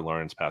on Trevor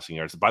Lawrence passing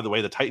yards. By the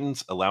way, the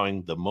Titans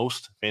allowing the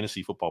most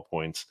fantasy football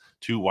points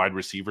to wide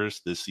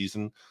receivers this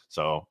season.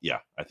 So, yeah,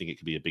 I think it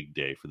could be a big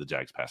day for the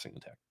Jags passing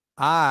attack.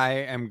 I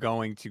am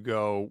going to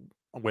go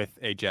with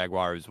a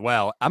Jaguar as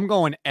well. I'm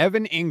going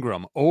Evan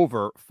Ingram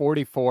over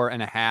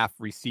 44.5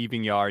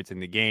 receiving yards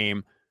in the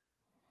game.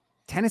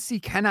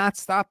 Tennessee cannot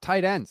stop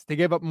tight ends. They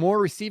give up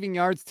more receiving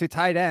yards to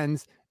tight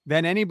ends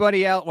than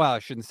anybody else. Well, I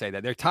shouldn't say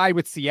that. They're tied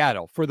with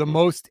Seattle for the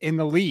most in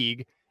the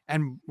league.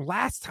 And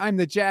last time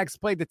the Jags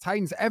played the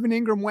Titans, Evan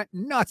Ingram went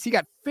nuts. He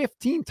got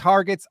 15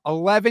 targets,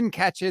 11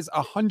 catches,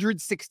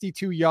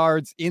 162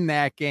 yards in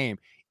that game.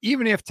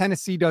 Even if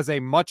Tennessee does a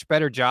much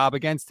better job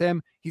against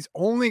him, he's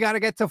only got to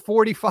get to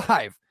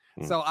 45.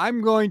 So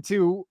I'm going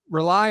to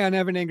rely on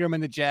Evan Ingram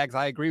and the Jags.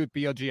 I agree with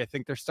BLG. I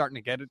think they're starting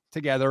to get it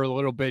together a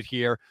little bit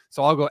here.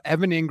 So I'll go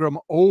Evan Ingram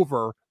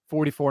over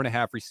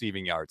 44.5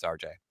 receiving yards,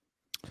 RJ.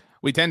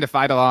 We tend to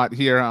fight a lot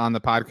here on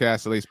the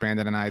podcast, at least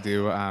Brandon and I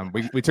do.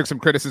 We took some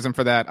criticism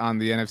for that on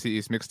the NFC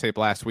East mixtape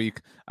last week,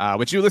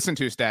 which you listened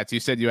to, Stats. You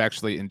said you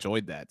actually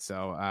enjoyed that.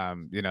 So,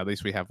 at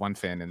least we have one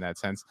fan in that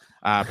sense.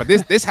 But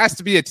this has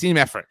to be a team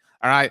effort.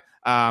 All right.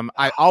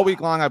 All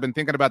week long, I've been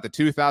thinking about the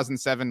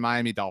 2007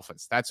 Miami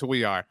Dolphins. That's who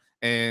we are.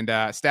 And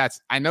Stats,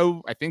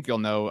 I think you'll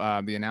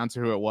know the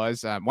announcer who it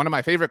was. One of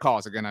my favorite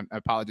calls. Again,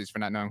 apologies for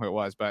not knowing who it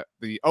was. But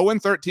the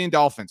 0-13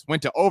 Dolphins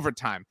went to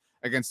overtime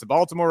against the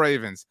Baltimore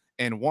Ravens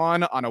and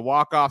won on a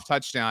walk-off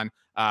touchdown.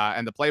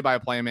 And the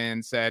play-by-play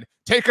man said,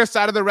 take us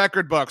out of the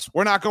record books.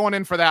 We're not going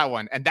in for that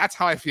one. And that's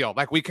how I feel.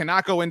 Like, we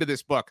cannot go into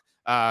this book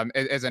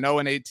as an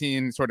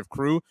 0-18 sort of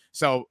crew.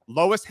 So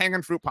lowest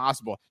hanging fruit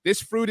possible.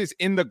 This fruit is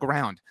in the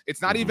ground.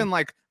 It's not even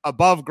like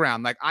above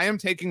ground. Like, I am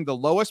taking the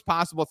lowest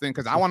possible thing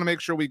because I want to make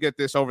sure we get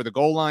this over the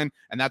goal line.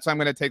 And that's why I'm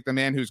going to take the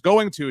man who's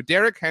going to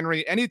Derrick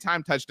Henry,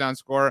 anytime touchdown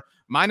scorer,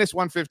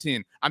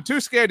 -115. I'm too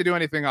scared to do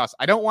anything else.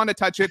 I don't want to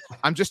touch it.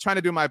 I'm just trying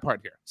to do my part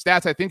here.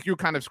 Stats, I think you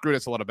kind of screwed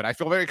us a little bit. I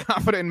feel very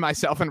confident in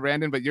myself and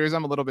Brandon, but yours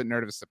I'm a little bit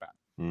nervous about.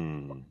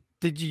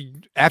 Did you,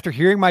 after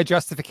hearing my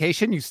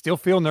justification, you still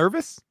feel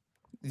nervous?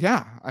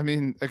 Yeah, I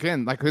mean,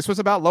 again, like, this was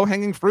about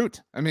low-hanging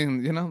fruit. I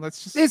mean,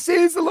 let's just... This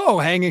is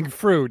low-hanging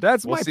fruit.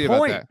 That's my point.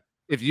 About that.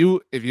 If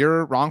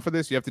you're wrong for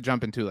this, you have to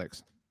jump in 2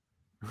 legs.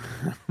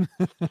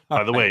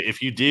 By the way,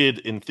 if you did,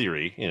 in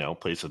theory,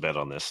 place a bet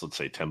on this, let's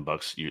say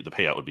 $10, the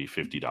payout would be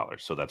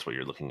 $50. So that's what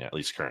you're looking at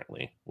least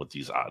currently with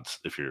these odds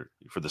if you're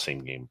for the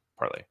same game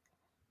parlay.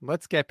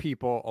 Let's get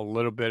people a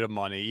little bit of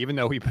money, even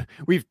though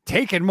we've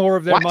taken more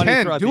of their money.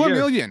 10, do $1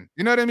 million.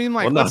 You know what I mean?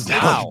 Like, well, do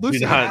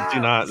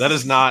not. That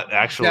is not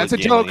actually. Yeah, it's a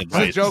joke. It's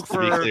a joke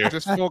for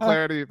just full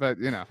clarity, but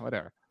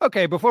whatever.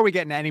 Okay, before we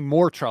get into any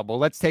more trouble,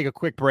 let's take a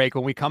quick break.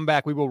 When we come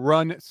back, we will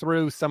run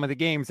through some of the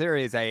games. There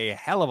is a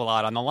hell of a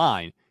lot on the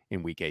line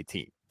in Week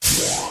 18.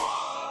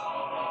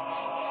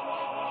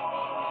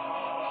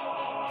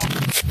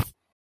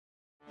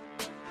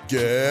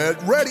 Get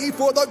ready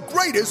for the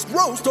greatest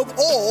roast of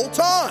all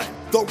time,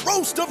 the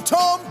Roast of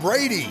Tom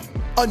Brady,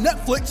 a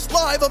Netflix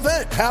live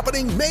event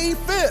happening May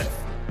 5th.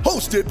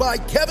 Hosted by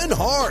Kevin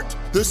Hart,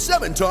 the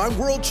 7-time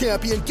world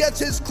champion gets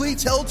his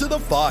cleats held to the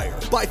fire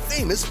by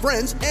famous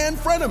friends and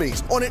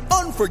frenemies on an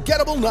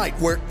unforgettable night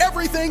where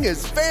everything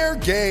is fair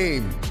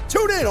game.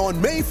 Tune in on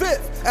May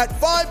 5th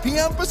at 5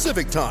 p.m.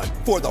 Pacific time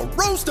for the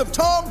Roast of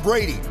Tom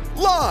Brady,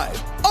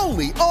 live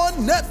only on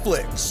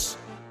Netflix.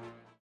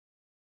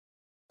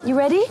 You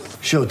ready?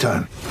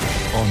 Showtime.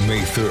 On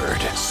May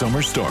 3rd,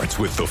 summer starts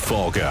with The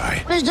Fall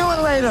Guy. Let's do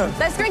it later.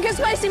 Let's drink a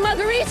spicy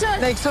margarita.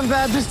 Make some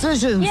bad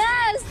decisions.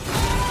 Yes!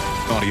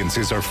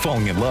 Audiences are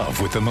falling in love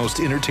with the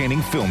most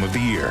entertaining film of the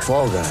year.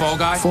 Fall Guy. Fall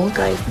Guy? Fall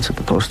Guy. That's what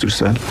the poster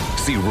said.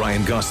 See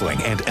Ryan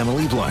Gosling and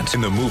Emily Blunt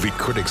in the movie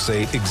critics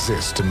say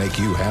exists to make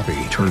you happy.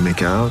 Trying to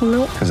make it out?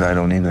 Nope. Because I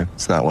don't either.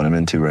 It's not what I'm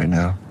into right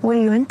now. What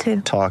are you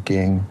into?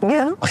 Talking.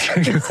 Yeah.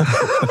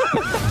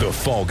 The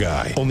Fall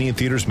Guy. Only in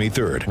theaters May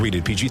 3rd.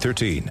 Rated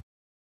PG-13.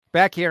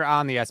 Back here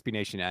on the SB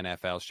Nation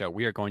NFL show,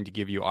 we are going to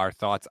give you our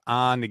thoughts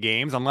on the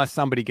games, unless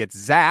somebody gets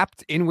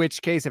zapped, in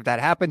which case, if that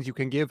happens, you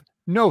can give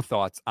no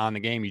thoughts on the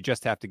game. You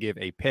just have to give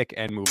a pick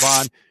and move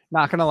on.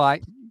 Not going to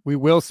lie, we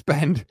will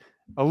spend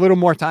a little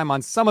more time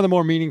on some of the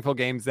more meaningful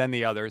games than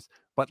the others,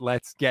 but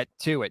let's get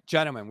to it.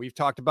 Gentlemen, we've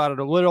talked about it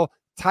a little.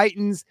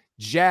 Titans,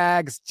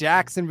 Jags,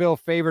 Jacksonville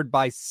favored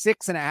by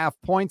 6.5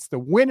 points. The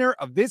winner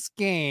of this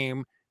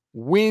game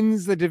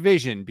wins the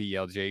division,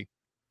 BLG.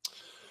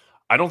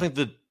 I don't think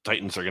the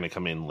Titans are going to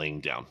come in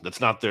laying down. That's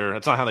not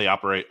how they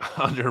operate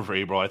under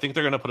Vrabel. I think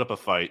they're going to put up a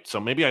fight. So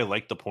maybe I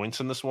like the points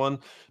in this one,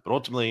 but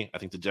ultimately I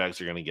think the Jags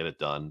are going to get it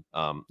done.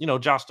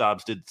 Josh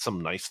Dobbs did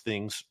some nice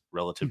things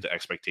relative to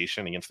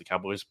expectation against the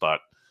Cowboys, but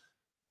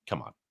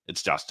come on,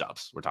 it's Josh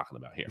Dobbs we're talking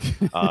about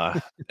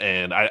here.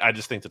 And I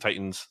just think the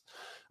Titans,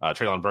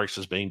 Treylon Burks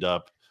is banged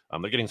up.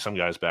 They're getting some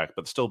guys back,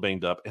 but still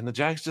banged up. And the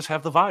Jags just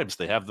have the vibes.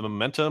 They have the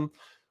momentum.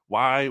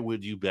 Why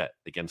would you bet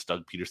against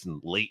Doug Peterson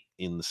late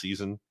in the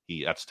season?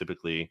 That's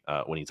typically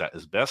when he's at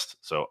his best.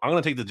 So I'm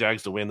going to take the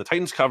Jags to win. The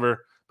Titans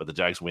cover, but the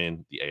Jags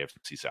win the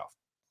AFC South.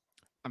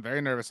 I'm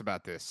very nervous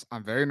about this.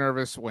 I'm very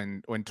nervous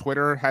when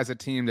Twitter has a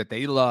team that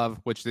they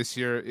love, which this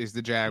year is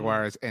the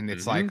Jaguars, and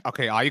it's like,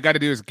 okay, all you got to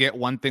do is get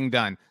one thing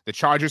done. The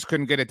Chargers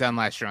couldn't get it done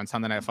last year on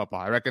Sunday Night Football.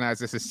 I recognize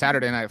this is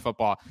Saturday Night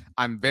Football.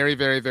 I'm very,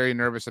 very, very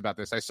nervous about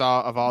this. I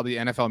saw of all the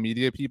NFL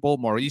media people,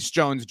 Maurice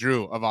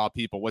Jones-Drew, of all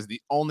people, was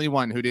the only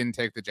one who didn't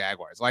take the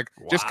Jaguars. Like,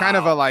 just kind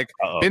of a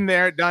been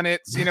there, done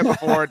it, seen it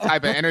before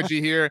type of energy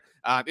here.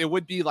 It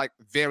would be like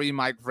very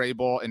Mike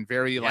Vrabel and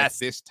very like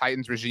this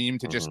Titans regime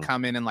to just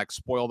come in and like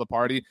spoil the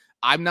party.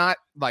 I'm not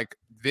like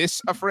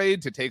this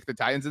afraid to take the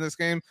Titans in this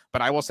game,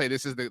 but I will say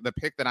this is the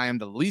pick that I am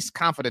the least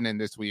confident in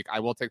this week. I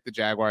will take the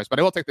Jaguars, but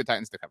I will take the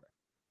Titans to cover.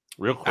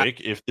 Real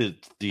quick, if the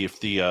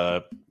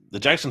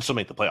Jags can still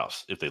make the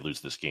playoffs if they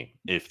lose this game.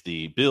 If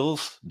the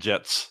Bills,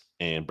 Jets,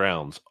 and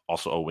Browns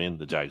also win,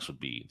 the Jags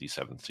would be the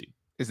 7th seed.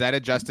 Is that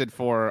adjusted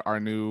for our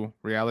new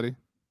reality?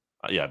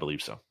 Yeah, I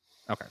believe so.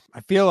 Okay.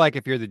 I feel like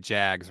if you're the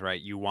Jags,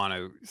 right, you want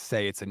to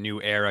say it's a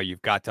new era.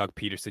 You've got Doug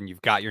Peterson.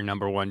 You've got your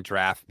number 1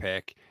 draft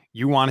pick.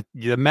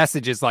 The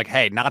message is like,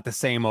 hey, not the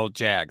same old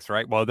Jags,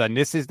 right? Well, then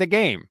this is the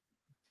game.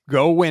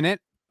 Go win it.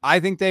 I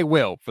think they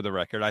will, for the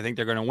record. I think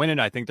they're going to win it.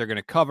 I think they're going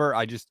to cover.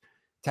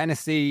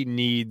 Tennessee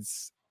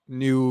needs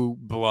new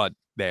blood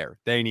there.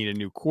 They need a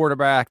new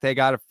quarterback. They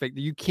got to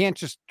you can't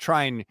just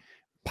try and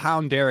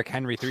pound Derrick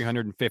Henry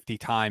 350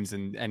 times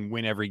and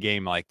win every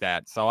game like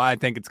that. So I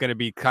think it's going to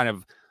be kind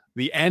of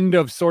the end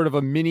of sort of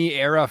a mini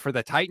era for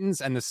the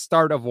Titans and the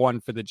start of one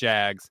for the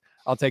Jags.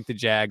 I'll take the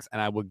Jags,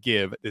 and I will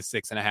give the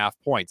 6.5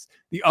 points.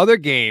 The other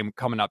game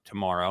coming up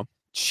tomorrow,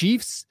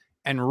 Chiefs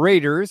and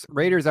Raiders.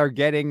 Raiders are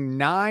getting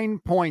 9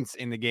 points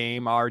in the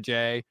game,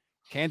 RJ.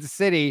 Kansas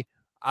City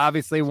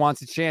obviously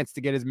wants a chance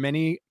to get as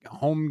many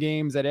home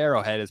games at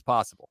Arrowhead as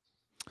possible.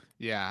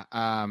 Yeah,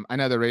 I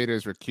know the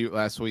Raiders were cute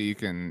last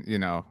week and,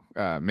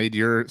 made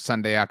your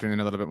Sunday afternoon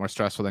a little bit more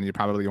stressful than you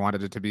probably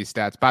wanted it to be.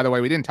 Stats. By the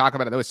way, we didn't talk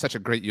about it. That was such a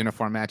great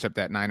uniform matchup,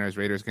 that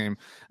Niners-Raiders game.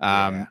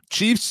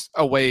 Chiefs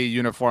away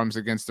uniforms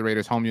against the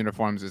Raiders home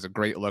uniforms is a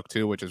great look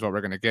too, which is what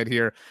we're going to get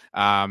here.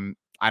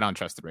 I don't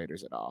trust the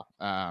Raiders at all.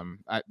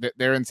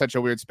 They're in such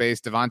a weird space.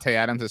 Devontae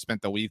Adams has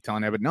spent the week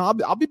telling everybody, no,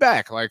 I'll be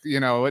back. Like,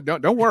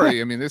 don't worry.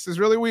 I mean, this is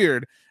really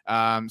weird.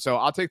 So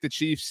I'll take the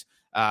Chiefs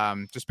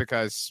just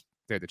because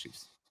they're the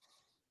Chiefs.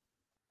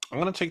 I'm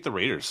going to take the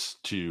Raiders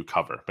to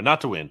cover, but not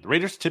to win. The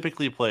Raiders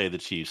typically play the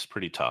Chiefs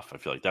pretty tough. I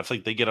feel like that's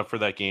like they get up for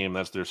that game.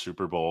 That's their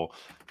Super Bowl.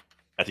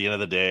 At the end of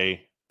the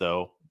day,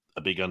 though,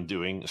 a big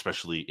undoing,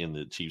 especially in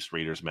the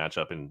Chiefs-Raiders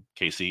matchup in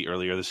KC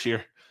earlier this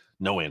year.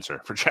 No answer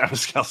for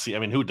Travis Kelce. I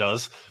mean, who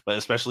does? But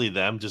especially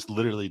them, just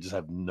literally just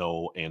have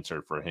no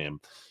answer for him.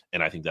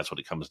 And I think that's what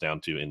it comes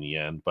down to in the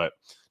end. But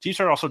Chiefs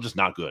are also just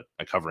not good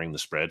at covering the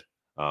spread.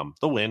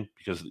 They'll win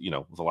because,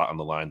 with a lot on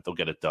the line, they'll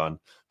get it done.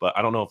 But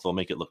I don't know if they'll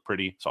make it look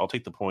pretty. So I'll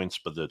take the points,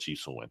 but the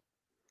Chiefs will win.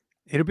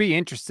 It'll be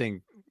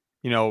interesting.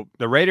 The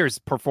Raiders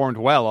performed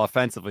well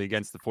offensively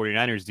against the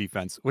 49ers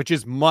defense, which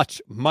is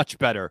much, much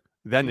better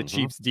than the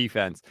Chiefs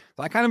defense.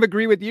 So I kind of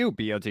agree with you,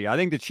 BLT. I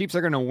think the Chiefs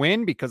are going to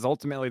win because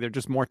ultimately they're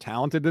just more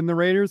talented than the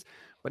Raiders.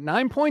 But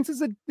 9 points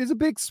is a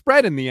big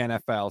spread in the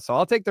NFL. So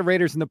I'll take the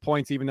Raiders and the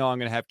points, even though I'm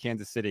going to have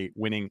Kansas City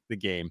winning the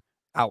game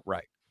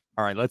outright.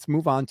 All right, let's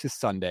move on to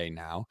Sunday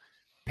now.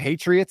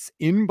 Patriots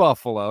in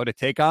Buffalo to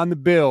take on the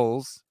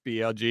Bills.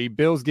 BLG.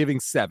 Bills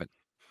giving 7.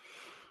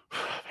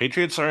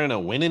 Patriots are in a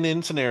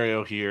win-in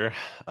scenario here.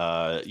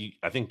 I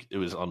think it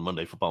was on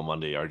Monday, Football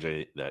Monday,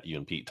 RJ, that you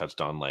and Pete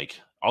touched on,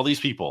 like, all these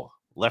people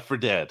left for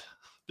dead.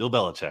 Bill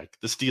Belichick,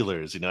 the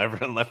Steelers,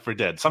 everyone left for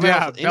dead.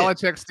 Somehow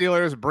Belichick,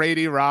 Steelers,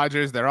 Brady,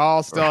 Rodgers, they're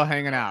all still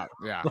hanging out.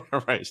 Yeah.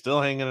 Right,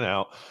 still hanging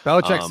out.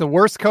 Belichick's the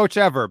worst coach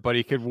ever, but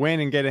he could win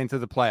and get into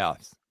the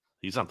playoffs.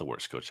 He's not the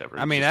worst coach ever.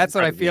 I mean, that's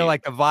what I feel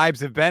like the vibes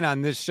have been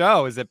on this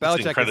show, is that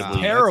Belichick is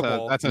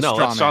terrible. That's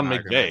That's Sean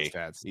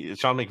McVay.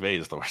 Sean McVay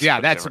is the worst.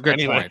 Yeah, that's a good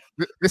point.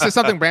 This is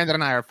something Brandon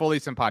and I are fully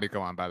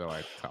simpatico on, by the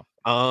way. So.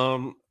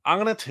 I'm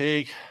gonna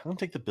take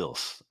the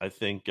Bills. I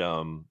think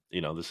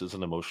this is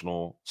an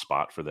emotional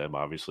spot for them,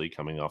 obviously,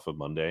 coming off of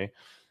Monday.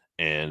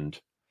 And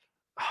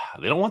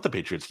they don't want the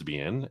Patriots to be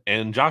in.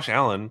 And Josh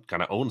Allen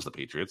kind of owns the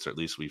Patriots, or at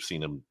least we've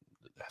seen him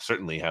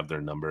certainly have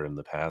their number in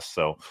the past.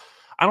 So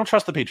I don't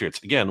trust the Patriots.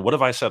 Again, what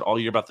have I said all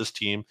year about this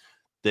team?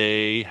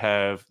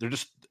 They're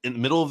just in the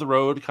middle of the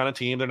road kind of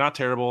team. They're not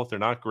terrible. They're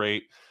not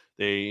great.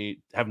 They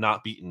have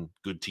not beaten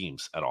good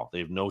teams at all. They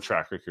have no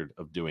track record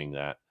of doing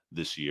that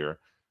this year.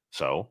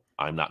 So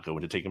I'm not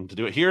going to take them to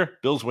do it here.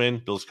 Bills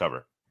win. Bills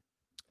cover.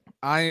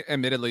 I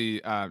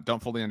admittedly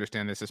don't fully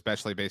understand this,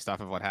 especially based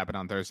off of what happened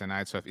on Thursday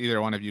night. So if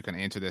either one of you can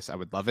answer this, I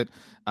would love it.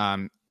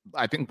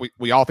 I think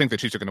we all think the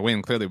Chiefs are going to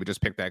win. Clearly, we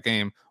just picked that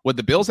game. Would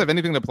the Bills have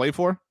anything to play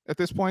for at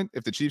this point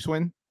if the Chiefs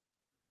win?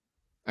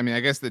 I mean, I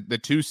guess the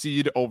 2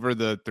 seed over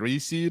the 3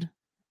 seed,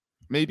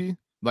 maybe.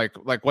 Like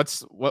what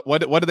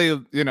do they?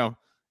 You know,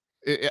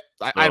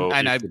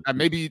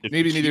 maybe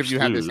neither of you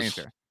have this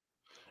answer.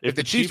 If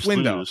the Chiefs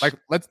win, though, like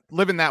let's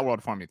live in that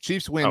world for me.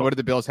 Chiefs win. What do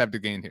the Bills have to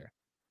gain here?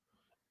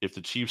 If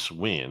the Chiefs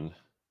win,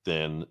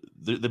 then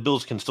the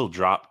Bills can still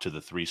drop to the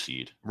 3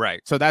 seed.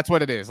 Right. So that's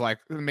what it is, like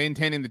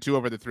maintaining the 2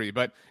 over the 3.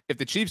 But if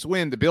the Chiefs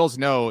win, the Bills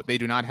know they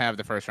do not have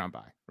the first round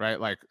bye,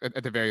 right? Like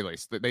at the very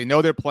least, they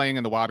know they're playing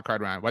in the wild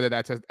card round, whether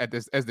that's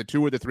as the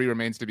 2 or the 3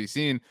 remains to be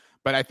seen.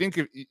 But I think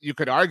you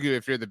could argue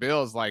if you're the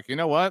Bills, like, you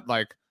know what,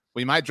 like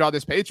we might draw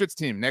this Patriots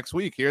team next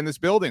week here in this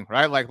building,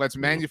 right? Like let's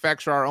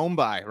manufacture our own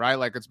bye, right?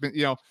 Like it's been,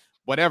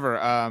 whatever.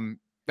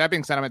 That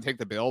being said, I'm going to take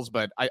the Bills,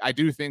 but I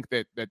do think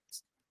that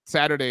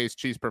Saturday's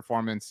Chiefs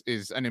performance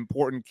is an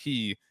important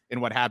key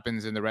in what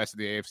happens in the rest of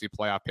the AFC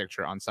playoff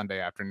picture on Sunday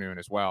afternoon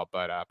as well.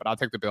 But I'll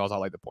take the Bills. I'll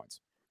lay the points.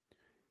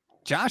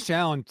 Josh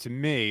Allen, to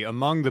me,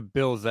 among the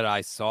Bills that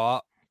I saw,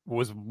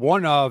 was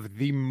one of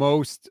the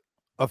most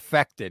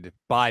affected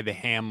by the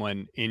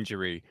Hamlin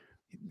injury.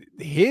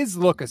 His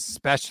look,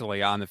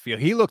 especially on the field,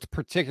 he looked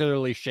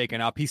particularly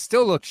shaken up. He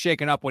still looked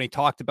shaken up when he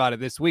talked about it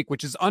this week,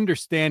 which is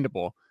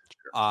understandable.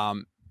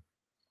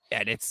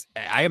 And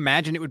I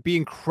imagine it would be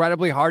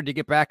incredibly hard to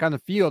get back on the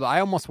field. I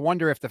almost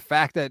wonder if the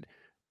fact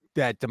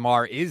that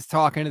Damar is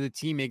talking to the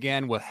team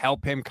again will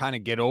help him kind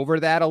of get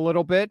over that a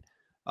little bit.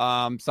 So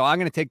I'm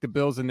going to take the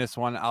Bills in this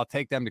one. I'll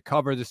take them to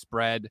cover the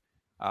spread.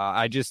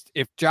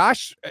 If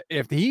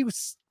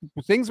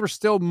things were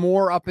still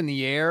more up in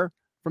the air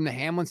from the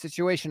Hamlin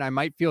situation, I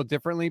might feel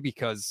differently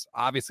because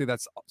obviously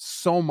that's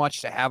so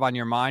much to have on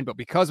your mind. But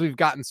because we've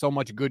gotten so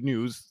much good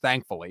news,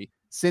 thankfully,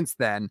 since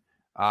then,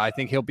 I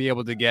think he'll be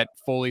able to get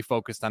fully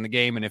focused on the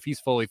game. And if he's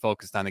fully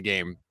focused on the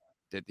game,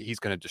 he's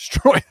going to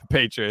destroy the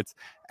Patriots,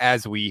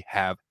 as we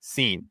have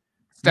seen.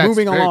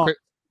 Moving along.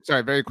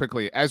 Very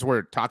quickly. As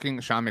we're talking,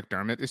 Sean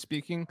McDermott is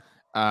speaking.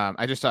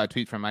 I just saw a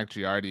tweet from Mike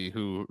Giardi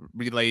who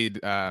relayed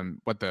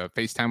what the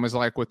FaceTime was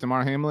like with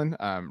Damar Hamlin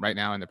right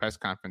now in the press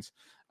conference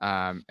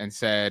and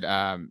said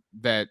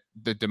that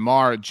the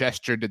Damar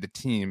gestured to the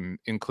team,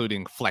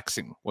 including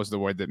flexing was the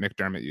word that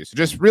McDermott used. So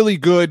just really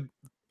good,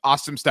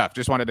 awesome stuff.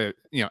 Just wanted to,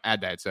 add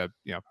that. It's a,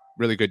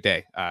 really good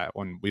day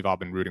when we've all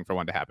been rooting for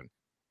one to happen.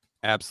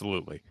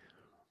 Absolutely.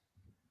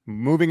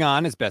 Moving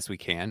on as best we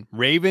can.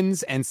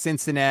 Ravens and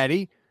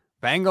Cincinnati.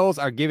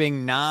 Bengals are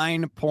giving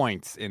 9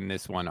 points in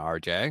this one,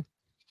 RJ.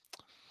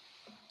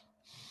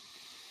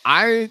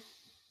 I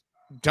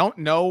don't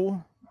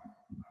know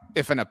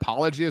if an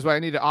apology is what I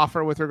need to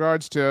offer with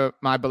regards to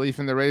my belief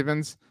in the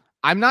Ravens.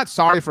 I'm not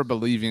sorry for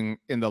believing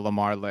in the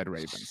Lamar-led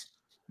Ravens,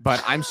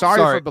 but I'm sorry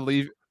for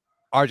believing.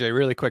 RJ,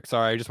 really quick.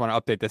 Sorry. I just want to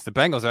update this. The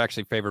Bengals are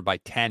actually favored by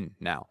 10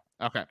 now.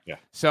 Okay. Yeah.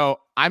 So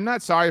I'm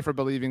not sorry for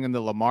believing in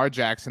the Lamar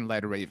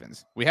Jackson-led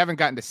Ravens. We haven't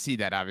gotten to see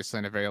that, obviously,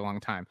 in a very long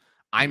time.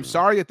 I'm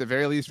sorry at the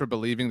very least for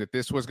believing that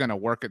this was going to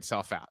work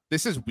itself out.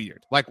 This is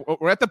weird. Like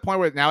we're at the point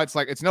where now it's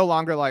like, it's no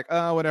longer like,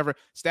 whatever.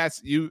 Stats,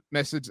 you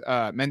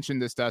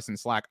mentioned this to us in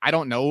Slack. I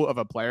don't know of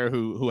a player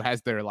who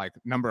has their like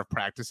number of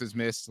practices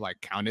missed, like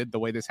counted the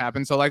way this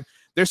happened. So like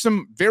there's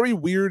some very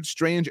weird,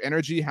 strange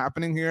energy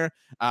happening here.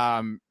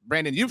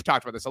 Brandon, you've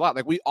talked about this a lot.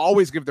 Like we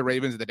always give the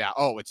Ravens the doubt.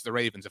 Oh, it's the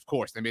Ravens, of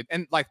course.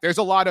 And like there's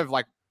a lot of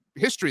like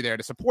history there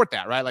to support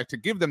that, right? Like to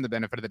give them the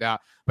benefit of the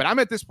doubt. But I'm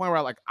at this point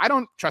where I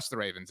don't trust the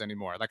Ravens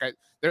anymore. Like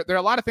there are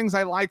a lot of things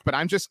I like, but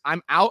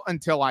I'm out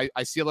until I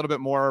see a little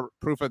bit more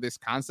proof of this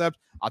concept.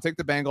 I'll take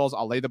the Bengals.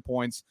 I'll lay the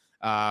points.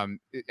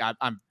 I'm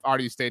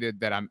already stated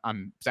that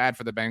I'm sad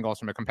for the Bengals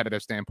from a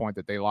competitive standpoint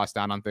that they lost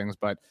down on things,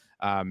 but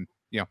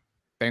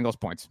Bengals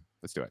points.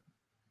 Let's do it.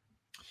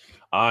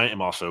 I am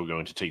also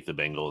going to take the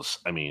Bengals.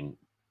 I mean,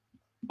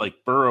 like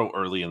Burrow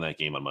early in that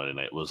game on Monday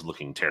night was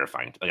looking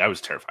terrifying. Like I was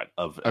terrified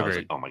of. I was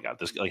like, oh my god,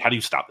 this like how do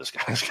you stop this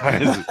guy? This guy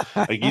is,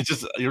 like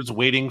you're just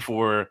waiting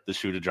for the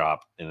shoe to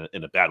drop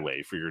in a bad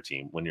way for your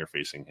team when you're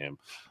facing him.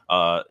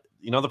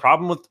 The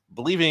problem with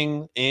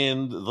believing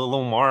in the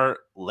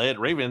Lamar-led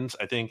Ravens,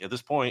 I think at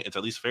this point it's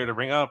at least fair to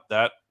bring up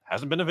that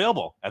hasn't been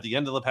available at the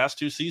end of the past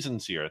 2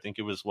 seasons here. I think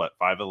it was 5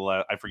 of the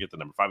last, I forget the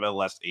number, 5 of the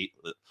last 8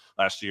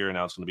 last year. And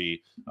now it's going to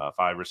be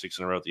 5 or 6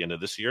 in a row at the end of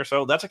this year.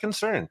 So that's a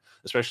concern,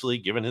 especially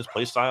given his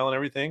play style and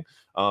everything.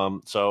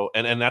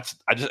 That's,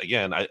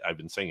 I've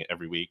been saying it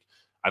every week.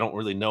 I don't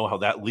really know how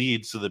that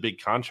leads to the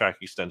big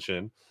contract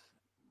extension.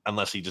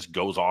 unless he just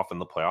goes off in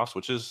the playoffs,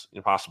 which is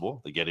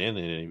impossible. They get in,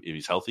 and if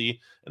he's healthy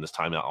and this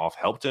time off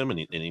helped him, and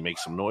he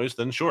makes some noise,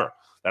 then sure,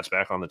 that's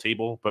back on the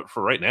table. But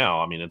for right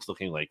now, I mean, it's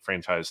looking like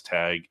franchise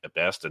tag at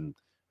best, and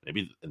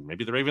maybe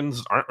the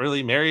Ravens aren't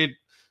really married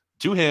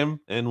to him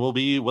and will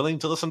be willing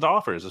to listen to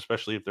offers,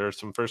 especially if there are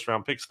some first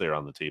round picks there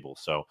on the table.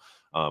 So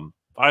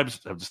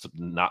vibes have just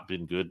not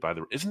been good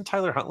isn't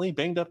Tyler Huntley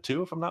banged up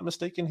too, if I'm not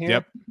mistaken here?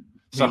 Yep.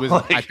 So he was,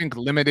 I think,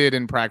 limited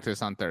in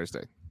practice on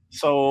Thursday.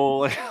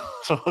 So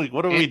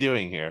what are we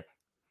doing here?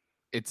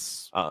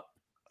 It's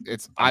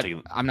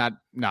I'm not.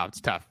 No, it's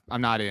tough.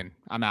 I'm not in.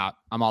 I'm out.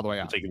 I'm all the way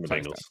out. I'm taking the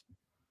Bengals.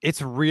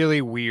 It's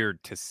really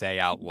weird to say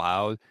out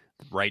loud.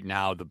 Right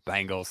now, the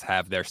Bengals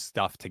have their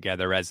stuff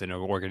together as an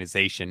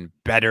organization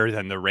better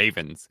than the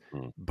Ravens.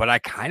 But I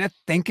kind of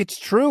think it's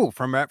true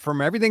from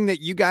everything that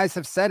you guys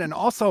have said. And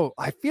also,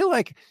 I feel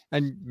like,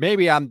 and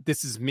maybe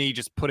this is me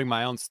just putting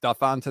my own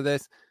stuff onto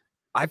this.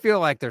 I feel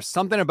like there's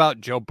something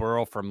about Joe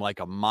Burrow from like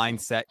a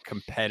mindset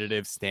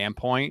competitive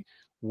standpoint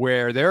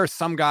where there are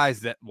some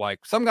guys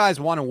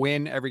want to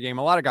win every game.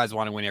 A lot of guys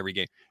want to win every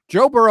game.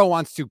 Joe Burrow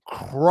wants to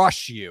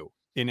crush you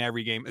in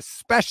every game,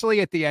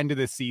 especially at the end of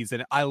the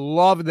season. I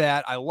love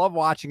that. I love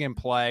watching him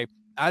play.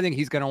 I think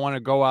he's going to want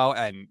to go out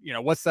and,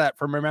 what's that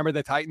from Remember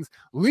the Titans?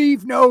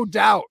 Leave no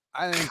doubt.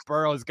 I think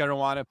Burrow is going to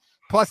want to.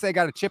 Plus, they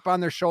got a chip on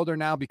their shoulder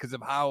now because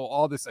of how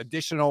all this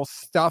additional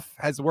stuff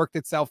has worked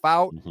itself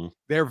out. Mm-hmm.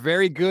 They're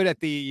very good at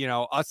the,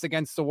 us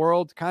against the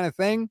world kind of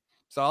thing.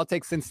 So I'll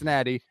take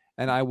Cincinnati,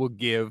 and I will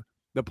give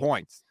the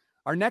points.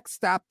 Our next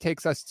stop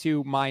takes us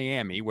to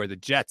Miami, where the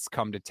Jets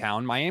come to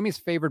town. Miami's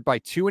favored by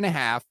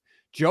 2.5.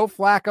 Joe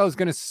Flacco is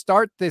going to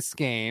start this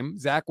game.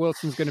 Zach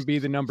Wilson's going to be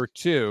the number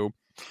 2.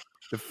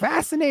 The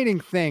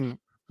fascinating thing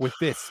with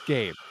this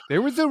game,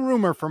 there was a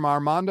rumor from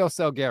Armando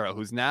Salguero,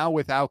 who's now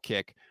with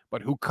Outkick,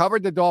 but who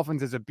covered the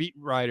Dolphins as a beat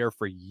writer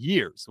for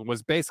years and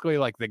was basically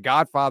like the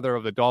godfather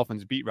of the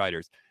Dolphins beat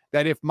writers,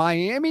 that if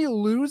Miami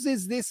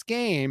loses this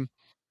game,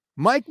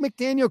 Mike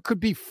McDaniel could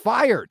be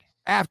fired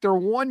after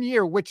 1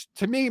 year, which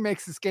to me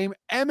makes this game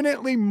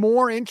eminently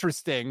more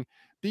interesting.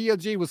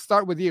 BLG, we'll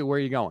start with you. Where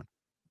are you going?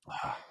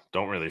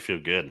 Don't really feel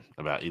good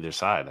about either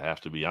side. I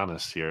have to be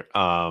honest here.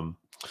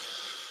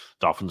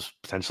 Dolphins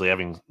potentially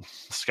having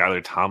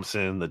Skylar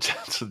Thompson, the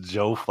Jets,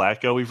 Joe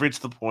Flacco. We've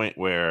reached the point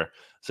where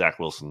Zach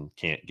Wilson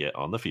can't get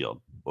on the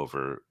field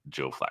over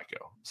Joe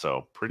Flacco.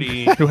 So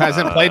pretty who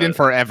hasn't played in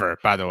forever,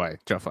 by the way,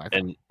 Joe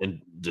Flacco.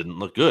 And didn't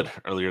look good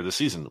earlier this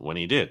season when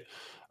he did.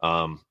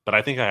 But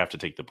I think I have to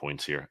take the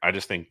points here. I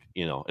just think,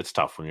 it's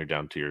tough when you're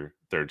down to your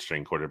third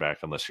string quarterback,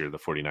 unless you're the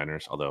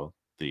 49ers, although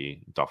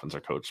the Dolphins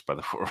are coached by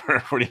the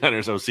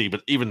 49ers OC.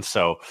 But even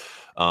so,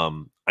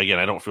 again,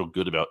 I don't feel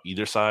good about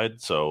either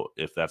side. So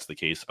if that's the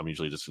case, I'm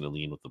usually just going to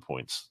lean with the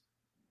points.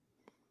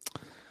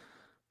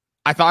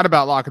 I thought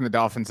about locking the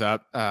Dolphins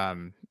up.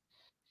 And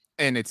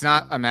it's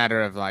not a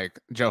matter of like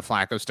Joe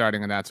Flacco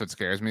starting and that's what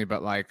scares me,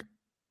 but like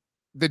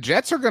the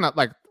Jets are going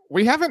to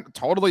we haven't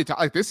totally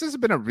this has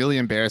been a really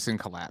embarrassing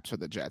collapse for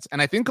the Jets.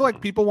 And I think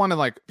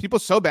people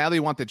so badly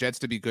want the Jets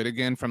to be good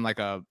again from like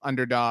a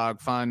underdog,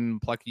 fun,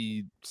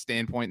 plucky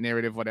standpoint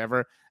narrative,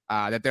 whatever,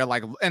 that they're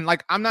like, and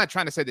like, I'm not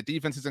trying to say the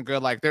defense isn't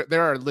good. Like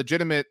there are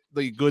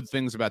legitimately good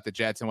things about the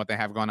Jets and what they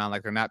have going on.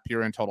 Like they're not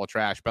pure and total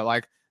trash, but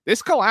like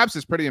this collapse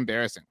is pretty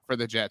embarrassing for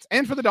the Jets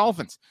and for the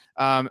Dolphins.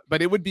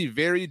 But it would be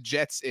very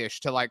Jets-ish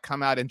to like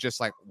come out and just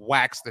like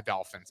wax the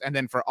Dolphins. And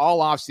then for all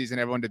offseason,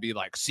 everyone to be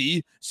like,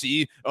 see,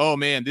 oh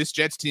man, this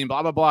Jets team,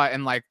 blah, blah, blah.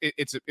 And like,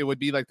 it would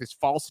be like this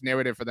false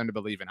narrative for them to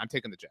believe in. I'm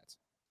taking the Jets.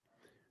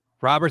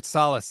 Robert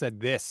Saleh said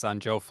this on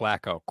Joe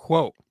Flacco,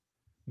 quote,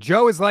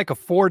 Joe is like a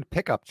Ford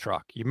pickup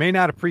truck. You may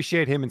not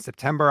appreciate him in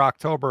September,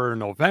 October, or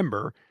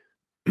November,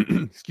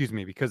 excuse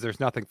me, because there's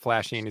nothing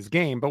flashy in his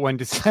game. But when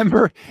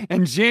December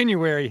and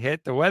January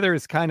hit, the weather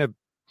is kind of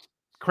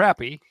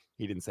crappy.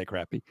 He didn't say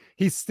crappy.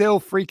 He's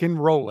still freaking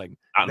rolling.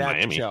 That's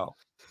Miami. Joe.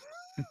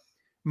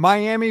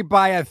 Miami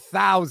by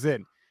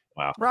 1,000.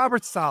 Wow.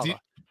 Robert Saleh,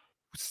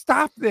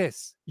 stop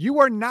this. You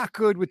are not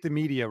good with the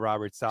media,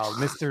 Robert Saleh.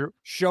 Mr.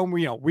 Show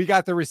me, we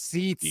got the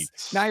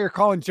receipts. Now you're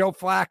calling Joe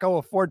Flacco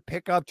a Ford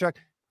pickup truck.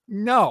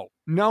 No.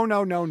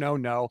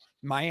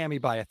 Miami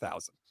by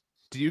 1,000.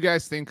 Do you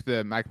guys think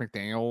the Mike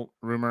McDaniel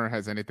rumor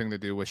has anything to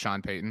do with Sean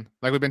Payton?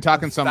 Like we've been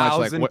talking so much,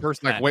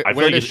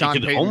 where does Sean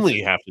Payton only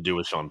have to do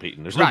with Sean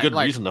Payton? There's no good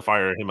reason to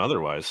fire him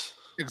otherwise.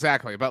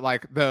 Exactly, but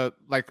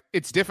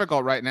it's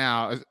difficult right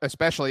now,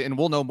 especially, and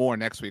we'll know more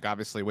next week,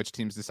 obviously, which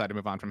teams decide to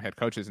move on from head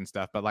coaches and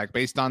stuff. But like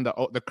based on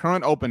the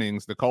current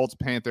openings, the Colts,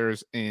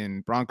 Panthers,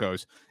 and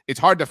Broncos, it's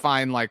hard to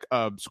find like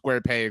a square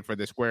peg for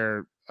the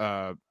square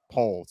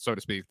hole, so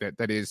to speak,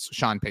 that is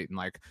Sean Payton.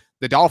 Like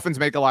the Dolphins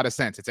make a lot of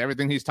sense. It's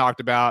everything he's talked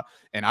about,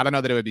 and I don't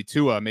know that it would be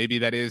Tua. Maybe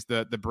that is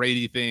the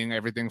Brady thing,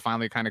 everything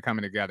finally kind of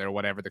coming together,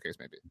 whatever the case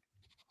may be.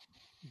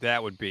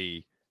 That would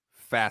be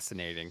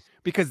fascinating,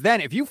 because then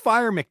if you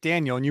fire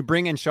McDaniel and you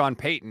bring in Sean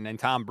Payton and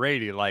Tom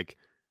Brady, like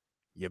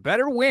you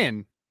better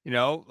win,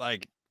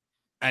 like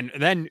And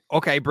then,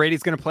 okay,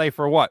 Brady's going to play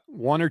for what,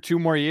 1 or 2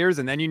 more years,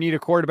 and then you need a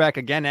quarterback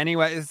again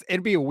anyway.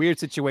 It'd be a weird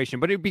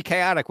situation, but it'd be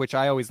chaotic, which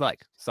I always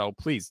like. So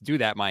please do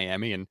that,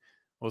 Miami, and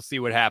we'll see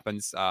what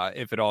happens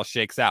if it all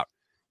shakes out.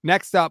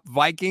 Next up,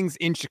 Vikings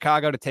in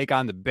Chicago to take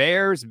on the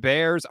Bears.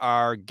 Bears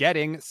are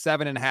getting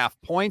 7.5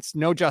 points.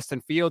 No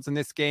Justin Fields in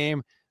this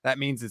game. That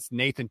means it's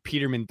Nathan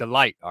Peterman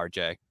delight,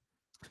 RJ.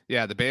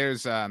 Yeah, the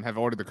Bears have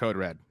ordered the code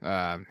red.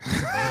 I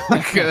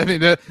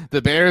mean,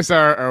 the Bears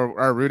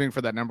are rooting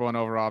for that number 1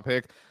 overall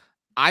pick.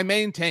 I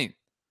maintain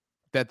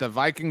that the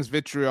Vikings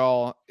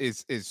vitriol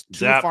is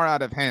too far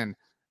out of hand.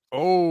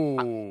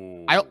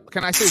 Oh,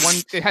 can I say one?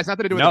 It has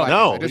nothing to do with no,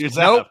 the Vikings. you're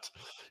zapped.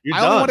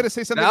 I only wanted to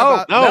say something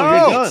about. No,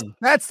 you're done.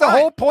 That's the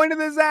whole point of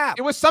the zap.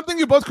 It was something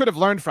you both could have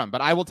learned from,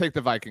 but I will take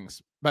the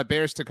Vikings. But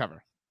Bears to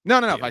cover. No,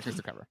 Vikings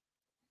to cover.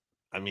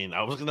 I mean,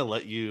 I was going to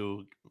let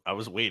you. I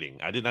was waiting.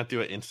 I did not do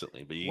it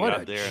instantly, but you what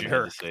got there and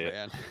had to say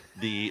it.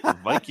 The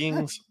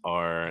Vikings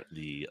are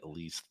the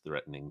least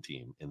threatening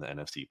team in the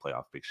NFC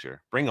playoff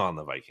picture. Bring on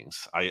the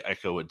Vikings. I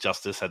echo what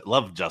Justice had.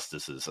 Love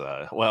Justice's.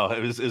 It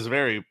was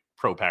very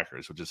pro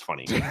Packers, which is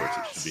funny. Of course,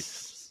 it should be.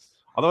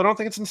 Although I don't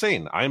think it's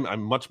insane.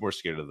 I'm much more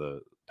scared of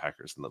the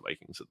Packers than the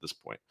Vikings at this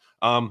point.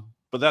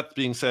 But that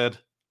being said,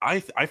 I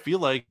feel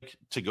like,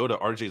 to go to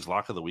RJ's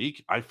lock of the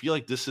week, I feel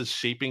like this is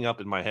shaping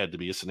up in my head to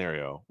be a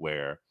scenario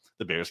where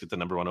the Bears get the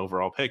number 1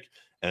 overall pick.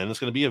 And it's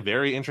going to be a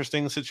very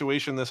interesting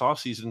situation this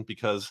offseason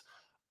because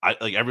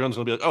everyone's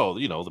going to be like, oh,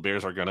 the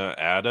Bears are going to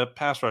add a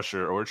pass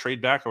rusher or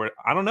trade back, or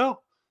I don't know.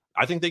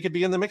 I think they could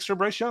be in the mix for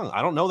Bryce Young.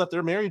 I don't know that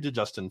they're married to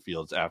Justin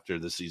Fields after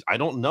this season. I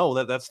don't know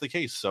that that's the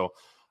case. So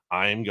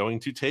I'm going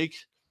to take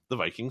the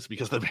Vikings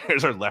because the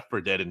Bears are left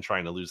for dead and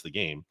trying to lose the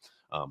game.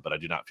 But I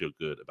do not feel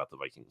good about the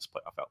Vikings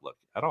playoff outlook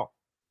at all.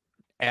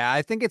 Yeah,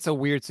 I think it's a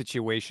weird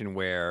situation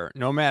where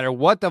no matter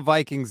what the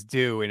Vikings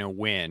do in a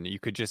win, you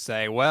could just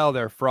say, well,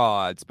 they're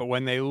frauds. But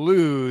when they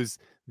lose,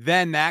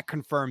 then that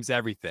confirms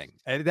everything.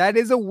 And that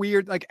is a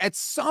weird, at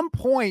some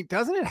point,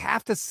 doesn't it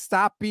have to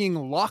stop being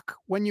luck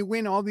when you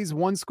win all these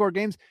 1-score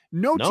games?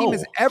 No team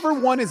has ever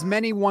won as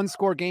many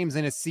 1-score games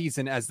in a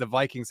season as the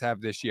Vikings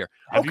have this year.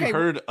 Have you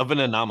heard of an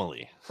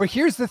anomaly? But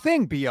here's the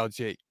thing,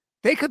 BLG.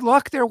 They could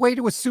luck their way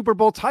to a Super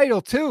Bowl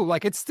title too.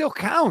 It still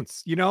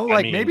counts,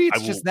 maybe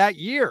it's just that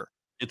year.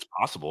 It's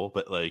possible,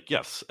 but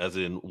yes, as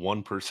in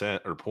 1%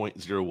 or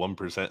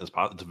 0.01% is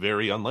possible. It's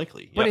very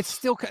unlikely. But it's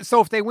still,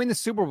 so if they win the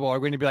Super Bowl, we're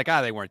going to be like,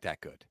 they weren't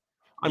that good.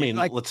 I mean,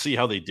 let's see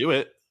how they do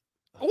it.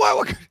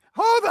 What?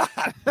 Hold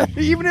on.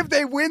 Even if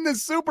they win the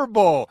Super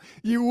Bowl,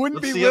 you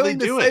wouldn't be willing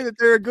to say that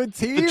they're a good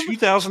team? The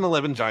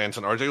 2011 Giants,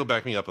 and RJ will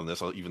back me up on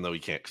this, even though he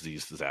can't because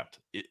he's zapped.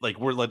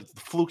 We're the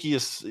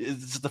flukiest.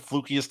 It's the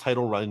flukiest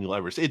title run you'll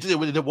ever see.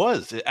 It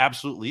was. It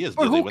absolutely is.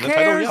 But who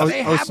cares? The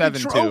they have the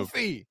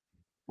trophy. Too.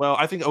 Well,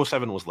 I think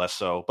 07 was less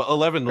so, but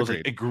 11 was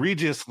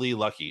egregiously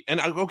lucky. And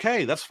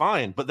okay, that's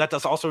fine. But that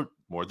does also,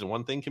 more than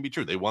one thing can be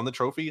true. They won the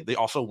trophy. They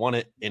also won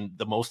it in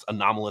the most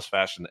anomalous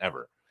fashion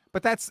ever.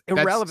 But that's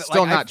irrelevant. That's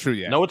still not true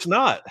yet. No, it's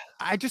not.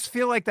 I just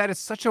feel like that is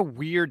such a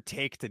weird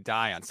take to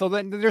die on. So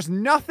then there's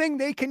nothing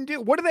they can do.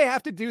 What do they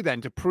have to do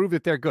then to prove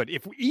that they're good?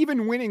 If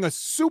even winning a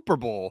Super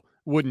Bowl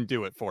wouldn't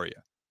do it for you.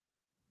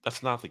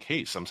 That's not the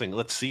case. I'm saying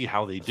let's see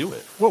how they do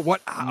it. Well,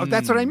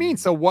 that's what I mean.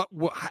 So what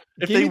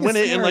if they win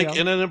it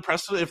in an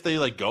impressive? If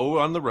they go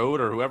on the road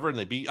or whoever and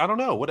they beat, I don't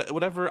know,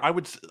 whatever.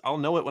 I'll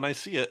know it when I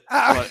see it.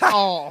 But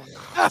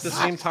at the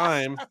same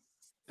time,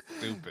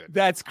 stupid.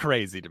 That's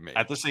crazy to me.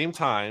 At the same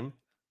time,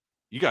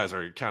 you guys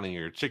are counting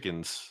your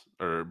chickens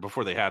or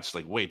before they hatch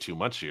way too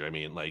much here. I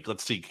mean,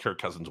 let's see Kirk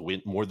Cousins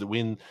win more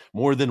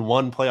than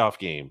one playoff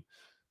game.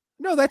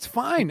 No, that's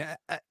fine.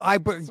 I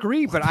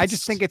agree, but I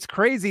just think it's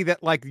crazy that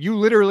you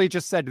literally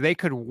just said they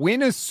could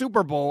win a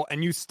Super Bowl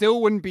and you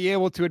still wouldn't be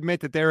able to admit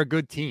that they're a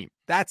good team.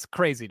 That's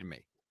crazy to me.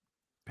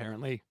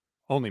 Apparently,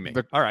 only me.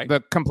 All right.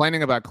 The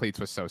complaining about cleats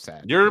was so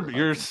sad.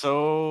 You're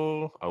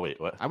so. Oh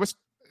wait, what?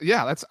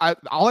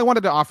 All I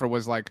wanted to offer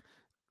was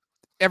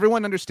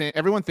everyone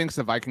thinks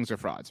the Vikings are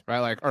frauds,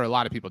 right? Or a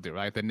lot of people do,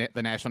 right?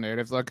 The national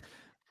narratives. Look,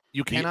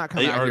 you cannot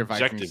come out here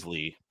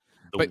objectively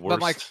Vikings.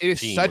 But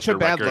it is such a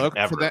bad look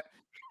for that.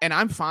 And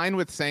I'm fine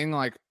with saying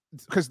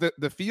because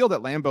the field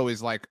at Lambeau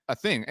is a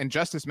thing. And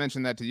Justice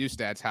mentioned that to you,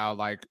 Stats, how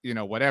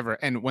whatever.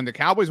 And when the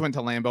Cowboys went to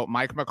Lambeau,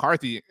 Mike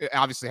McCarthy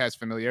obviously has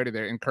familiarity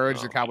there,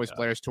 encouraged the Cowboys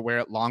players to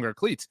wear longer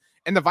cleats.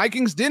 And the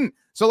Vikings didn't.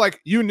 So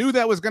you knew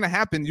that was going to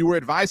happen. You were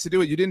advised to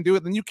do it. You didn't do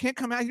it. Then you can't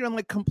come out here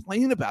and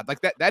complain about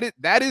it.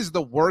 That is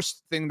the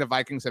worst thing the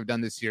Vikings have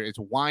done this year is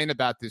whine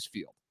about this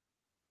field.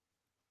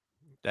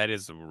 That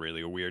is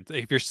really a weird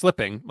thing. If you're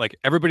slipping,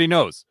 everybody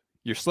knows.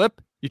 You slip,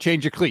 you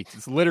change your cleats.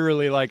 It's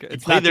literally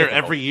it's play not there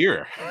difficult. every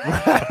year.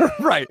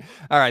 Right.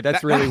 All right.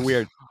 That's really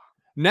weird.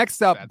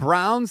 Next up,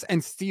 Browns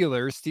and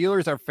Steelers.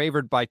 Steelers are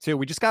favored by 2.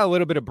 We just got a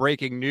little bit of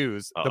breaking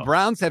news. The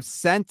Browns have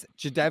sent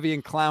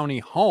Jadeveon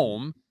Clowney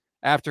home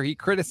after he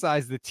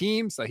criticized the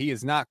team, so he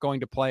is not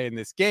going to play in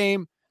this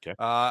game. Okay.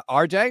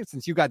 RJ,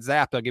 since you got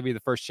zapped, I'll give you the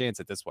first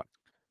chance at this one.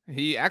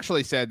 He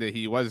actually said that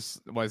he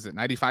was it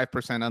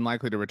 95%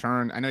 unlikely to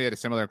return. I know he had a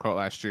similar quote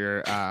last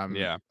year.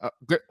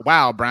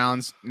 Wow,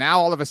 Browns. Now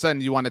all of a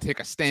sudden you want to take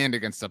a stand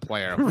against a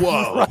player.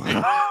 Whoa.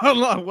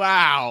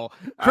 Wow.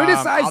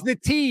 Criticize the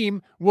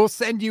team, we'll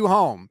send you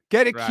home.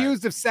 Get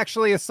accused of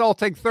sexually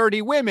assaulting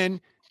 30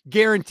 women,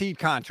 guaranteed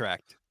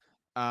contract.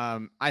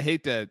 I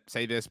hate to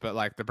say this, but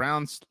like the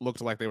Browns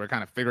looked like they were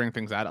kind of figuring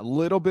things out a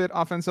little bit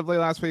offensively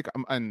last week.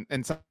 And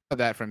some of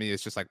that for me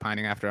is just like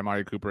pining after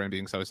Amari Cooper and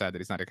being so sad that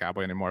he's not a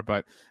Cowboy anymore.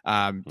 But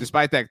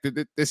despite that,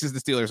 this is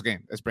the Steelers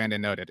game, as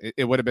Brandon noted.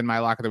 It would have been my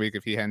lock of the week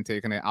if he hadn't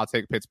taken it. I'll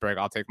take Pittsburgh.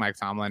 I'll take Mike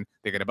Tomlin.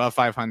 They get above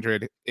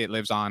 500. It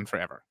lives on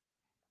forever.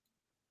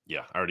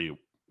 Yeah, I already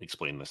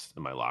explained this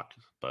in my lock,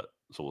 but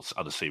so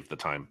I'll just save the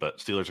time. But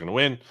Steelers are going to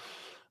win.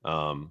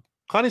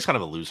 Clowney's kind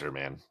of a loser,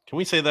 man. Can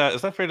we say that?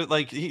 Is that fair to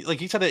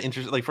he's had an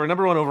interest, like for a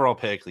number one overall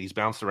pick, he's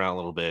bounced around a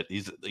little bit.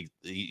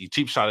 He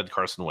cheap shotted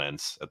Carson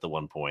Wentz at the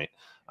one point.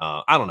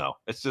 I don't know.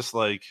 It's just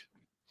like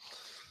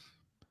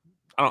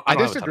I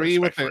disagree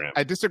with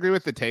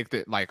the take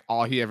that like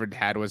all he ever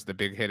had was the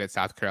big hit at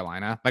South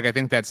Carolina. Like I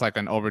think that's like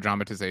an over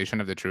dramatization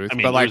of the truth. I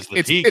mean, but like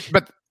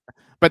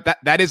but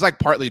that is like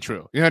partly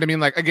true. You know what I mean?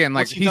 Like again,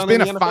 like he's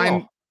been a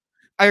fine.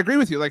 I agree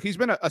with you. Like he's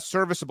been a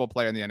serviceable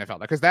player in the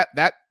NFL because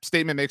that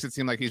statement makes it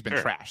seem like he's been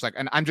trash. Like,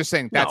 and I'm just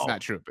saying that's not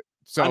true. But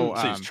so I didn't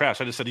say he's trash.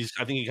 I just said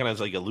I think he kind of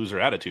has like a loser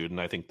attitude, and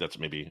I think that's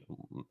maybe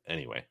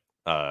anyway.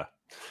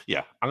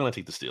 Yeah, I'm gonna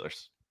take the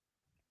Steelers.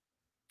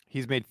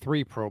 He's made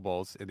 3 Pro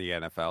Bowls in the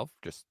NFL.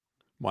 Just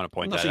want to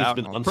point that He's out.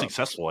 been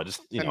unsuccessful. I just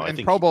I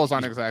think Pro Bowls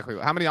aren't exactly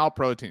how many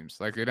All-Pro teams.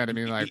 Like you know what I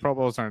mean? Like Pro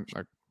Bowls aren't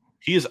like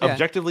he is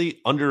objectively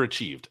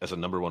underachieved as a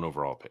number one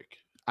overall pick.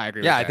 I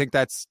agree. Yeah, I think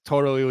that's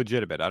totally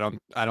legitimate. I don't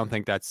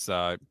think that's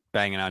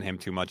banging on him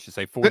too much to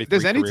say 43.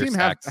 Does any team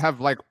have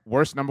like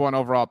worst number one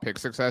overall pick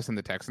success in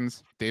the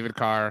Texans? David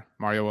Carr,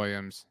 Mario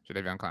Williams,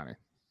 Jadeveon Clowney.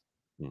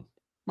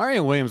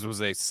 Mario Williams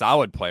was a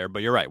solid player,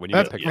 but you're right. When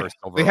you pick first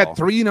overall, they had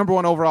 3 number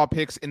one overall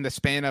picks in the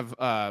span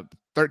of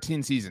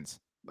 13 seasons,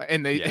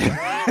 and they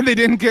and they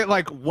didn't get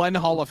like one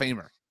Hall of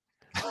Famer.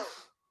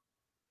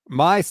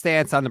 My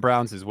stance on the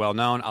Browns is well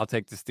known. I'll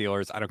take the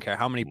Steelers. I don't care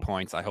how many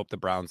points. I hope the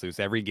Browns lose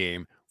every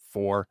game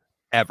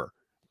forever.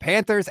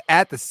 Panthers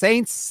at the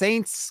Saints.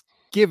 Saints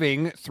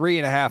giving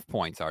 3.5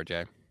 points,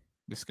 RJ.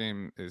 This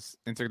game is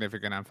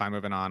insignificant. I'm fine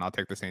moving on. I'll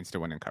take the Saints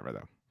to win and cover,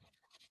 though.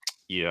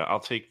 Yeah, I'll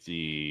take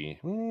the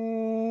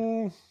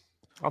Eagles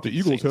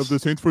Saints. Have the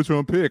Saints first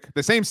round pick.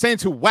 The same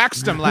Saints who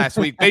waxed them last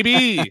week,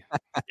 baby.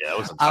 Yeah, it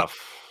was a tough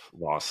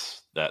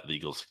loss that the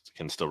Eagles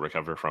can still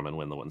recover from and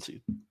win the 1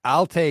 seed.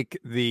 I'll take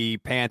the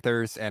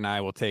Panthers, and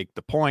I will take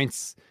the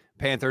points.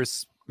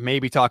 Panthers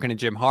maybe talking to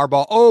Jim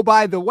Harbaugh. Oh,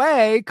 by the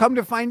way, come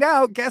to find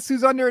out, guess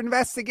who's under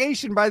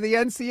investigation by the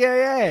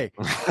NCAA?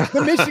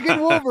 The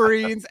Michigan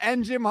Wolverines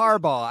and Jim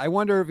Harbaugh. I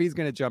wonder if he's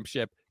going to jump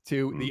ship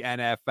to the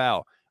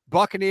NFL.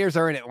 Buccaneers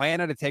are in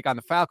Atlanta to take on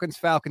the Falcons.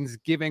 Falcons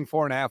giving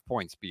 4.5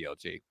 points,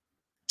 BLG.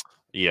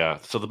 Yeah,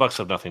 so the Bucs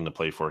have nothing to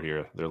play for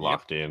here. They're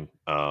locked in.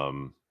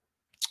 But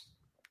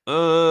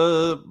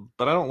I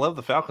don't love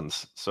the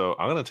Falcons, so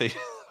I'm gonna take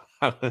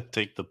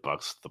the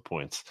Bucs, the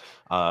points.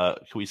 Can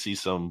we see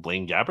some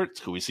Blaine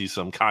Gabbert? Can we see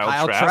some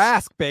Kyle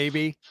Trask,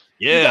 baby?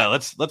 Yeah,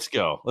 let's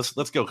go.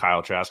 Let's go,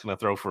 Kyle Trask. Gonna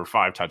throw for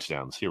 5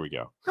 touchdowns. Here we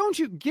go. Don't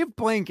you give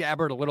Blaine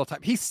Gabbert a little time?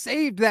 He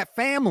saved that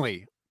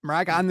family,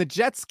 right? On the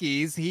jet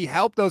skis, he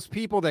helped those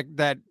people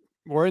that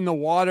were in the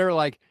water.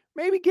 Like,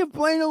 maybe give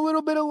Blaine a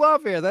little bit of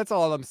love here. That's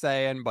all I'm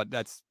saying, but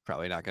that's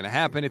probably not going to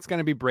happen. It's going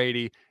to be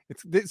Brady.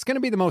 It's going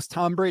to be the most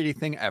Tom Brady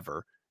thing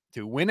ever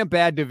to win a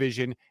bad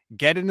division,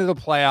 get into the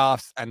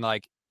playoffs, and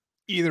like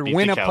either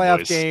win a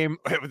playoff game.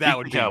 That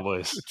would be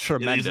Cowboys.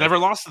 Tremendous. He's never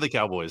lost to the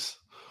Cowboys.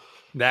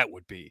 That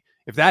would be,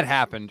 if that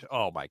happened,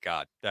 oh my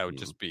God, that would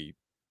just be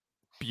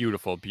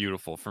beautiful,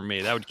 beautiful for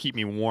me. That would keep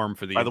me warm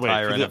for the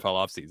entire NFL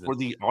offseason. For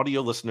the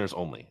audio listeners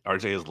only,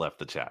 RJ has left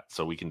the chat,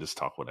 so we can just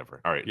talk whatever.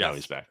 All right, now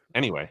he's back.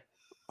 Anyway.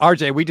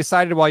 RJ, we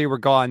decided while you were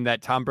gone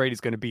that Tom Brady's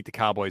going to beat the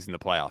Cowboys in the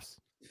playoffs.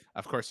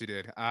 Of course you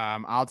did.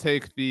 I'll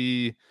take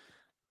the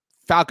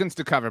Falcons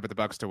to cover, but the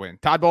Bucs to win.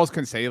 Todd Bowles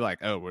can say like,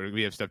 "Oh,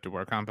 we have stuff to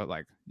work on," but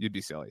like, you'd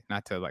be silly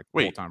not to like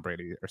pull Tom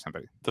Brady or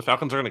somebody. The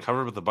Falcons are going to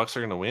cover, but the Bucs are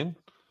going to win.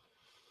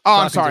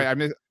 Oh, I'm sorry. I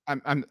think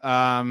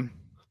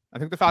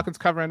the Falcons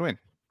cover and win.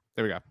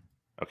 There we go.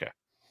 Okay.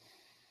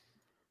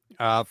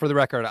 For the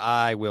record,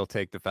 I will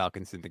take the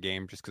Falcons in the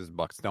game just because the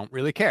Bucs don't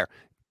really care.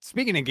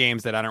 Speaking of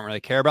games that I don't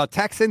really care about,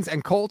 Texans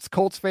and Colts.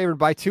 Colts favored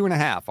by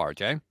 2.5,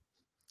 RJ.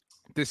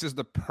 This is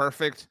the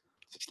perfect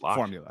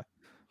formula.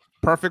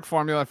 Perfect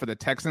formula for the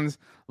Texans,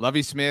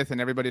 Lovie Smith,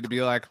 and everybody to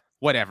be like,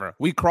 whatever.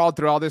 We crawled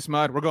through all this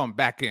mud. We're going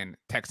back in,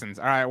 Texans.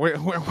 All right,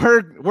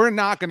 we're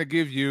not going to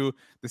give you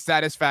the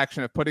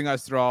satisfaction of putting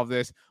us through all of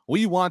this.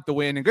 We want the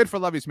win, and good for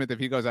Lovie Smith if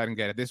he goes out and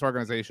get it. This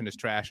organization is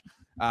trash.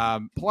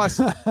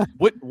 Plus,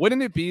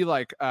 wouldn't it be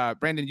like,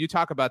 Brandon? You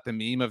talk about the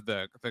meme of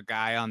the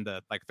guy on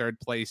the like third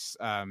place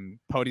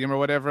podium or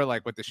whatever,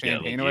 like with the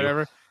champagne or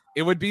whatever.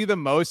 it would be the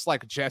most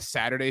like Jeff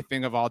Saturday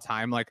thing of all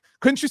time. Like,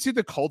 couldn't you see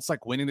the Colts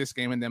like winning this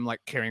game and them like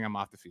carrying him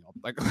off the field?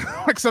 Like,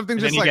 like something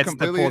And just then he like gets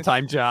completely the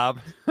full-time job.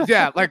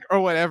 yeah, like or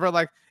whatever.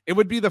 Like, it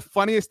would be the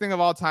funniest thing of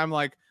all time.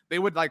 Like, they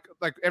would like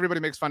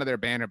everybody makes fun of their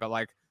banner, but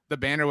like the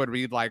banner would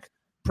read like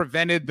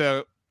prevented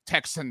the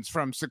Texans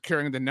from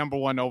securing the number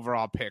 1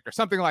 overall pick or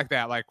something like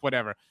that. Like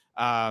whatever.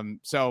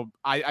 So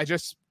I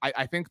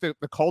think that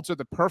the Colts are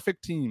the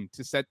perfect team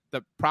to set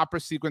the proper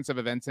sequence of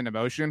events in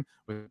motion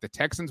with the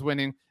Texans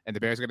winning and the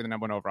Bears getting the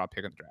number 1 overall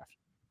pick in the draft.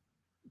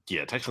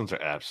 Yeah, Texans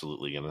are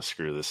absolutely going to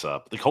screw this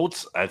up. The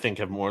Colts, I think,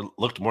 have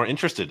looked more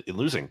interested in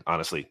losing,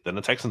 honestly, than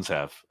the Texans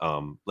have,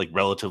 like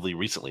relatively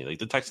recently. Like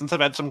the Texans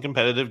have had some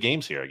competitive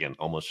games here. Again,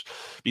 almost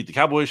beat the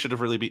Cowboys, should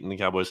have really beaten the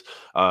Cowboys.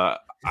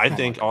 I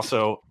think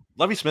also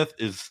Lovie Smith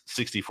is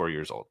 64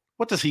 years old.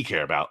 What does he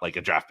care about? Like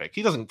a draft pick?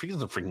 He doesn't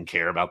freaking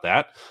care about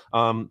that.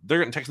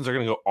 Texans are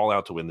going to go all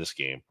out to win this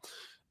game,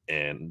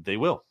 and they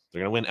will.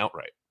 They're going to win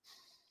outright.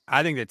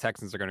 I think the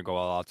Texans are going to go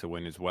all out to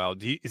win as well.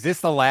 Is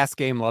this the last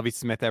game Lovie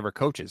Smith ever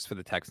coaches for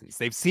the Texans?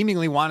 They've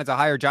seemingly wanted to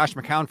hire Josh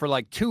McCown for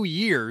like 2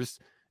 years.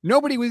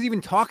 Nobody was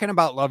even talking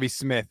about Lovie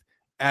Smith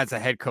as a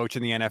head coach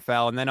in the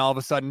NFL. And then all of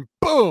a sudden,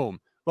 boom,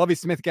 Lovie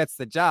Smith gets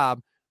the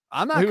job.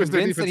 I'm not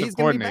convinced that he's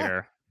going to be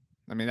back.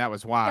 I mean, that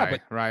was why,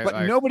 right? But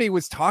like, nobody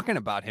was talking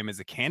about him as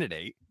a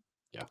candidate.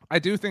 Yeah, I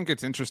do think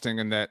it's interesting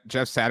in that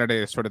Jeff Saturday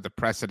is sort of the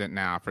precedent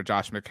now for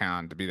Josh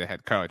McCown to be the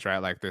head coach, right?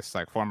 Like this,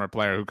 like former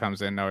player who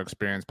comes in, no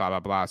experience, blah,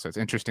 blah, blah. So it's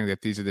interesting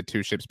that these are the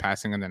two ships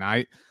passing in the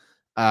night.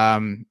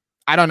 I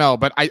don't know,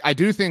 but I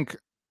do think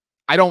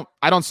I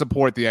don't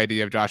support the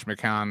idea of Josh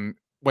McCown.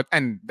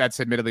 And that's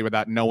admittedly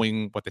without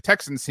knowing what the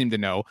Texans seem to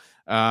know.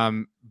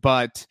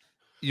 But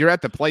you're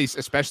at the place,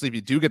 especially if you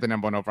do get the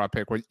number 1 overall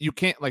pick, where you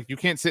can't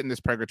sit in this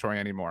purgatory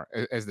anymore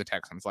as the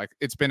Texans. Like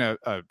it's been a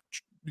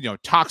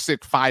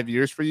toxic 5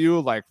 years for you,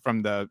 like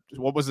from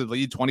what was the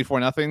lead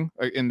 24-0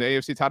 in the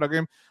AFC title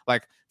game?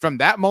 Like from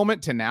that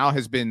moment to now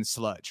has been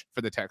sludge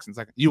for the Texans.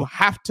 Like you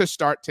have to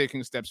start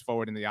taking steps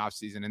forward in the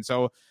offseason. And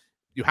so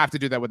you have to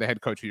do that with the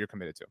head coach who you're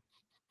committed to.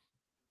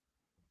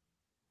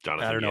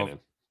 Jonathan,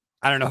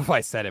 I don't know if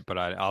I said it, but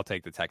I'll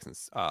take the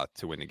Texans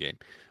to win the game.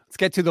 Let's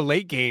get to the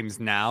late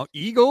games now.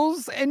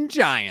 Eagles and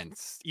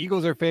Giants.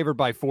 Eagles are favored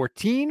by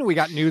 14. We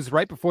got news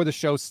right before the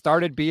show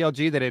started,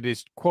 BLG, that it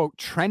is, quote,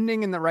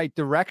 trending in the right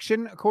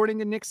direction, according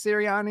to Nick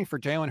Sirianni, for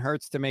Jalen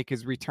Hurts to make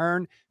his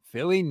return.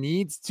 Philly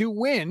needs to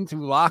win to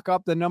lock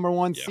up the number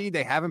 1 seed.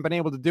 They haven't been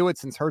able to do it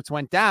since Hurts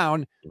went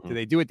down. Do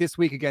they do it this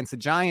week against the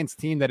Giants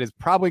team that is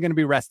probably going to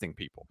be resting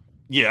people?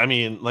 Yeah, I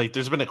mean, like,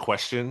 there's been a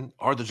question: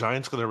 are the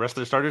Giants going to rest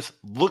their starters?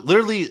 Look,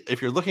 literally,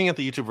 if you're looking at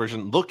the YouTube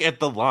version, look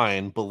at the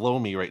line below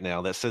me right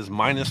now that says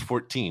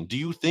 -14. Do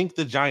you think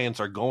the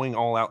Giants are going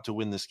all out to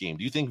win this game?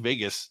 Do you think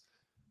Vegas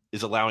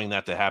is allowing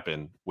that to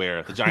happen,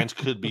 where the Giants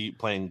could be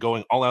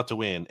going all out to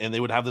win, and they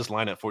would have this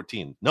line at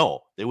 14?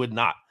 No, they would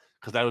not,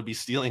 because that would be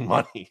stealing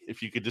money.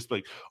 If you could just be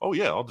like, oh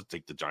yeah, I'll just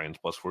take the Giants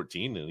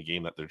 +14 in a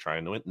game that they're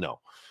trying to win. No,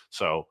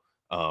 so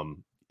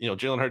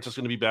Jalen Hurts is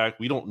going to be back.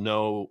 We don't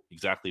know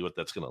exactly what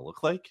that's going to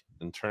look like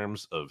in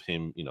terms of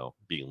him,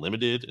 being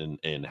limited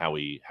and how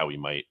he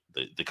might,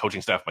 the coaching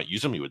staff might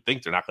use him. You would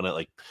think they're not going to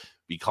like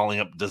be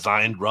calling up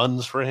designed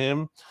runs for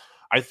him.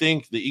 I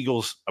think the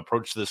Eagles'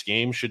 approach to this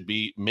game should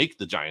be make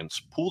the Giants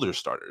pull their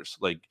starters,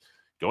 like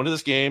go into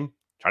this game,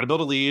 try to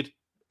build a lead.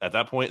 At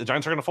that point, the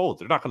Giants are going to fold.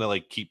 They're not going to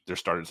like keep their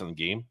starters in the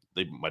game.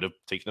 They might have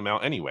taken them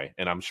out anyway.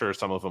 And I'm sure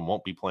some of them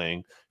won't be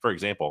playing. For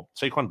example,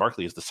 Saquon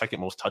Barkley is the second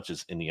most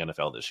touches in the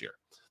NFL this year.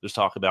 There's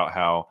talk about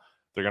how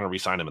they're going to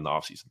re-sign him in the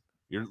offseason.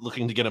 You're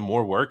looking to get him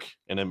more work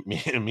in a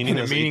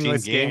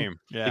meaningless game.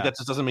 Yeah. Like that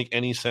just doesn't make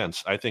any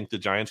sense. I think the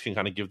Giants can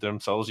kind of give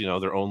themselves,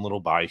 their own little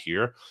bye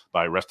here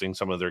by resting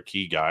some of their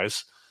key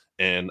guys.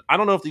 And I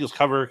don't know if the Eagles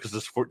cover because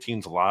this 14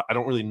 is a lot. I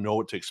don't really know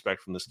what to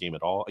expect from this game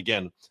at all.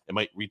 Again, it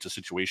might reach a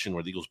situation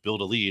where the Eagles build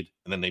a lead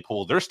and then they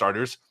pull their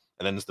starters,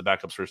 and then it's the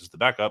backups versus the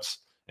backups,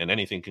 and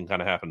anything can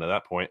kind of happen at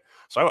that point.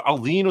 So I'll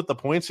lean with the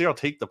points here. I'll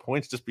take the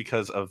points just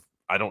because of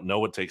I don't know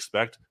what to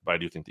expect, but I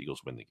do think the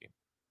Eagles win the game.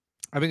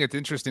 I think it's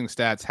interesting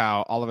stats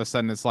how all of a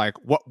sudden it's like,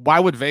 why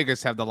would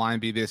Vegas have the line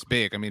be this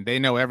big? I mean, they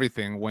know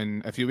everything,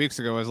 when a few weeks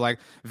ago it was like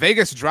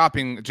Vegas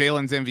dropping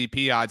Jalen's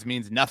MVP odds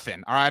means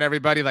nothing. All right,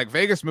 everybody, like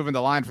Vegas moving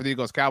the line for the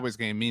Eagles-Cowboys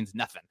game means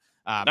nothing.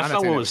 That's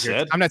not what was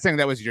said. I'm not saying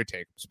that was your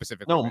take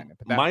specifically. No,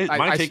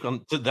 my take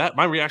on that,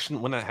 my reaction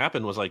when that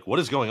happened was like, what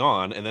is going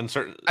on? And then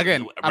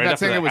I'm not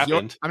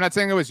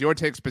saying it was your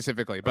take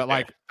specifically, but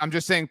like I'm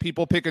just saying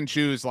people pick and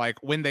choose like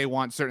when they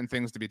want certain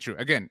things to be true.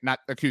 Again, not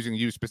accusing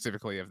you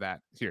specifically of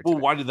that here. Well,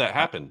 why did that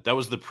happen? That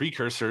was the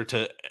precursor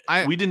to.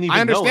 We didn't even.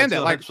 I understand know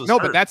that. Like, no,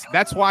 but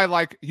that's why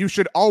like you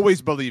should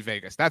always believe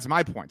Vegas. That's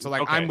my point. So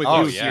like I'm with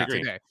you here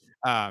today.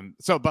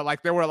 But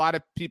like there were a lot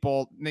of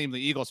people, namely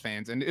Eagles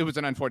fans, and it was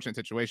an unfortunate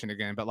situation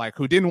again, but like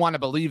who didn't want to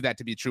believe that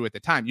to be true at the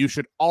time. You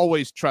should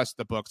always trust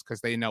the books because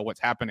they know what's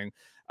happening.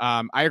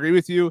 I agree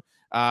with you.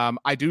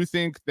 I do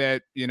think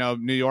that,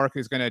 New York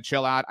is going to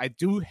chill out. I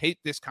do hate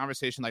this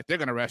conversation. Like they're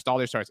going to rest all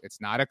their stars. It's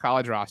not a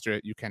college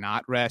roster. You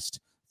cannot rest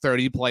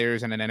 30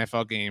 players in an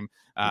NFL game.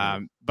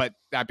 But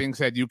that being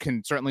said, you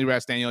can certainly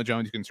rest Daniel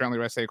Jones. You can certainly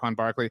rest Saquon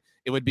Barkley.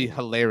 It would be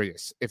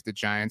hilarious if the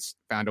Giants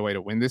found a way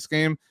to win this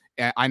game.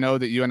 And I know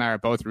that you and I are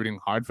both rooting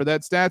hard for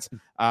that stats.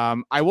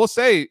 I will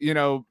say,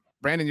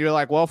 Brandon, you're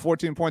like, well,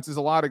 14 points is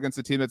a lot against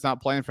a team that's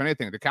not playing for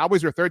anything. The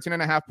Cowboys were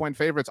 13.5-point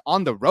favorites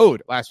on the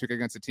road last week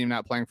against a team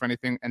not playing for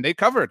anything, and they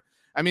covered.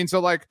 I mean, so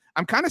like,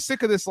 I'm kind of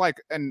sick of this,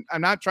 like, and I'm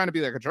not trying to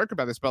be like a jerk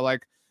about this, but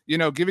like,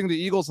 giving the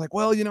Eagles like,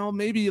 well,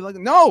 maybe like,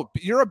 no,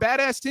 you're a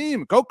badass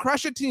team. Go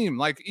crush a team.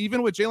 Like,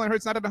 even with Jalen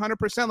Hurts not at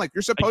 100%, like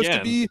you're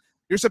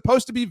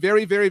supposed to be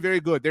very, very,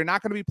 very good. They're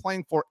not going to be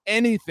playing for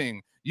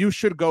anything. You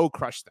should go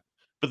crush them.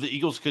 But the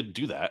Eagles could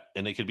do that,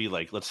 and it could be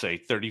like, let's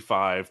say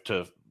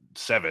 35-7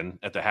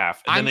 at the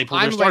half, and then they pull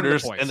their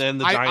starters, and then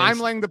the Giants. I'm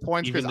laying the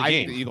points because I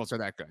think the Eagles are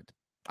that good.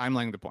 I'm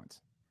laying the points.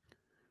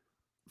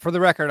 For the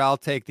record, I'll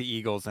take the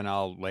Eagles and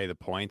I'll lay the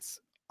points.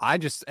 I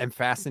just am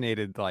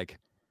fascinated, like,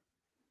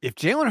 if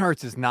Jalen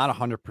Hurts is not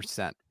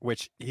 100%,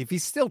 which if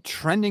he's still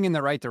trending in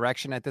the right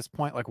direction at this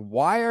point, like,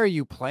 why are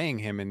you playing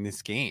him in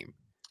this game?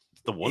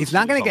 He's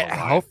not going to get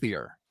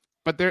healthier.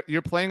 But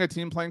you're playing a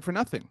team playing for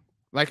nothing.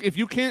 Like, if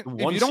you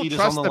don't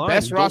trust the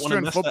best roster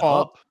in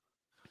football,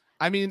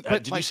 I mean,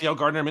 did you see how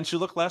Gardner Minshew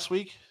looked last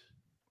week?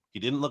 He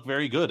didn't look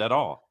very good at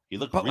all. He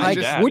looked really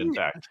bad, in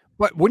fact.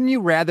 But wouldn't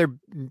you rather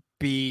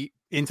be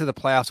into the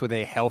playoffs with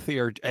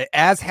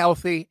as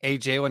healthy a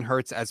Jalen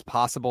Hurts as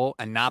possible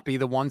and not be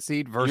the 1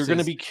 seed versus? You're going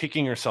to be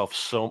kicking yourself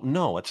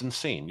no, it's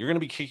insane. You're going to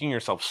be kicking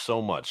yourself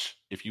so much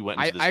if you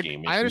went into this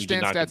game. I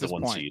understand Stats'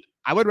 point. Seed.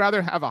 I would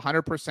rather have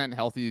 100%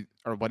 healthy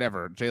or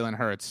whatever Jalen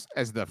Hurts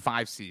as the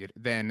 5 seed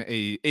than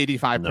a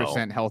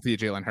 85% healthy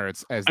Jalen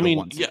Hurts as the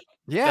 1 seed.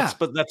 Yeah.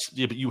 But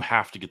you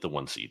have to get the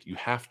 1 seed. You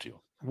have to.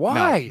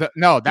 Why?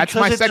 No, that's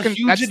because my it's second. A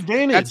huge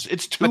advantage.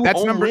 It's 2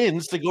 home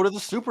wins to go to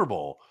the Super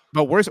Bowl.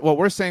 But what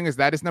we're saying is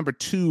that is number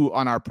 2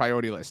 on our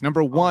priority list.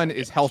 Number 1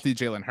 is healthy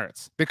Jalen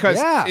Hurts, because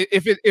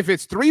if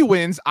it's 3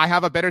 wins, I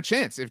have a better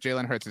chance if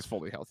Jalen Hurts is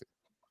fully healthy.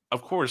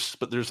 Of course,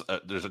 but there's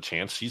a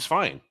chance he's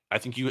fine. I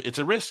think it's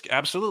a risk,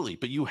 absolutely.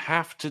 But you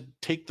have to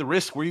take the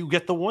risk where you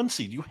get the 1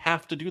 seed. You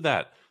have to do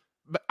that.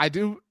 But I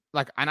do.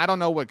 Like, and I don't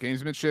know what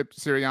gamesmanship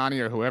Sirianni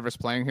or whoever's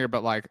playing here,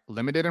 but like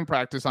limited in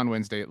practice on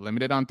Wednesday,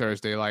 limited on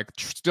Thursday, like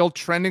still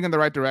trending in the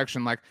right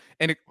direction. Like,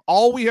 and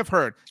all we have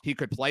heard, he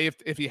could play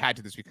if he had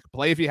to this week, he could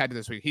play if he had to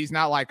this week. He's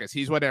not like us.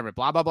 He's whatever,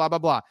 blah, blah, blah, blah,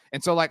 blah.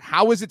 And so like,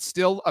 how is it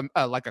still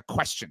like a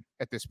question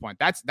at this point?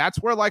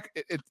 That's where like,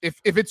 if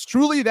it's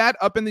truly that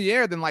up in the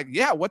air, then like,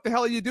 yeah, what the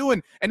hell are you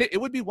doing? And it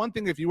would be one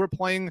thing if you were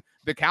playing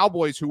the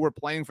Cowboys who were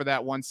playing for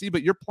that 1 seed,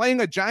 but you're playing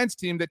a Giants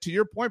team that, to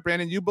your point,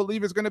 Brandon, you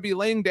believe is going to be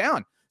laying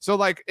down. So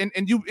like, and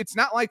you, it's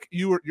not like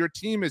your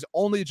team is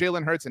only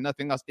Jalen Hurts and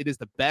nothing else. It is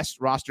the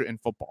best roster in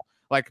football.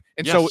 Like,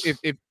 and yes. So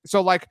if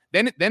so, like,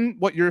 then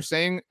what you're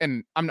saying,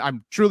 and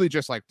I'm truly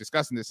just like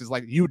discussing this, is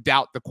like you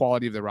doubt the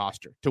quality of the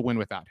roster to win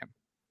without him.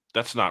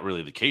 That's not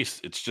really the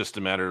case. It's just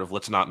a matter of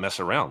let's not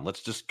mess around.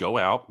 Let's just go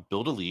out,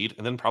 build a lead,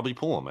 and then probably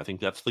pull them. I think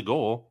that's the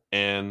goal.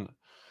 And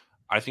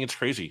I think it's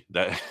crazy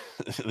that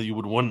you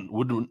would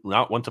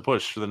not want to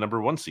push for the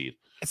number 1 seed.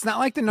 It's not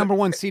like the number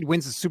 1 seed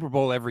wins the Super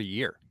Bowl every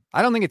year.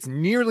 I don't think it's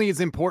nearly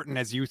as important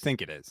as you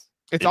think it is.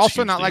 It's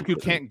also not like you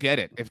can't get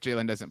it if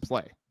Jalen doesn't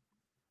play.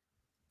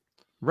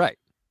 Right.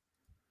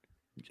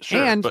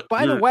 Sure, and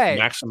by the way,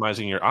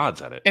 maximizing your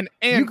odds at it.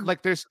 And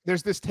like there's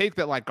this take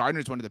that like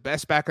Gardner's one of the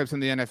best backups in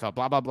the NFL,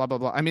 blah, blah, blah, blah,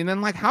 blah. I mean,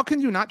 then like how can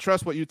you not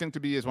trust what you think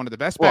to be is one of the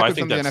best backups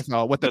in the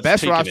NFL with the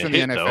best roster in the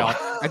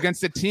NFL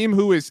against a team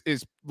who is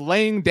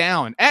laying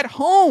down at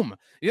home?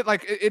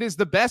 It is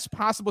the best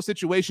possible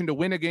situation to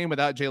win a game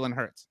without Jalen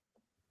Hurts.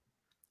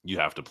 You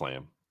have to play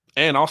him.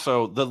 And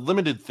also, the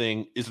limited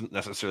thing isn't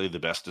necessarily the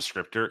best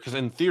descriptor, because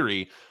in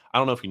theory, I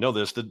don't know if you know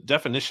this, the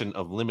definition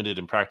of limited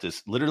in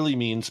practice literally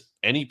means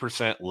any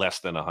percent less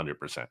than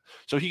 100%.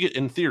 So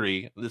in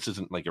theory, this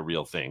isn't like a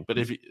real thing, but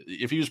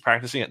if he was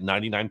practicing at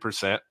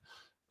 99%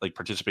 like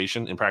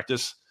participation in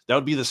practice, that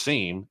would be the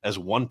same as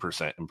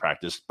 1% in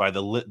practice by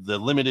the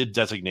limited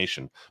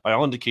designation. By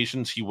all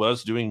indications, he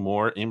was doing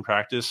more in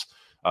practice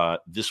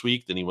this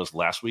week than he was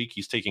last week.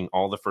 He's taking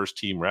all the first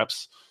team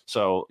reps.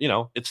 So,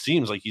 it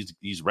seems like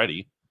he's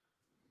ready.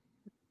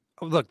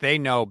 Look, they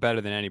know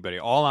better than anybody.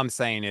 All I'm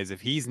saying is if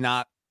he's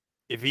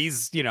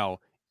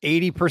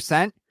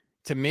 80%,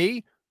 to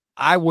me,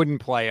 I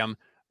wouldn't play him.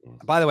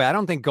 By the way, I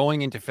don't think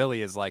going into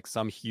Philly is like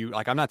some huge,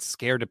 like I'm not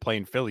scared to play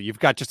in Philly. You've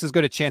got just as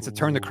good a chance to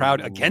turn the crowd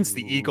against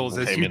the Eagles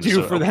as you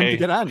do for them to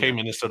get on. Okay,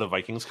 Minnesota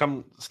Vikings,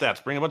 come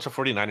Stats, bring a bunch of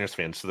 49ers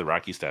fans to the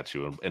Rocky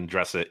statue and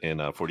dress it in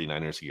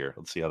 49ers gear.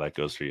 Let's see how that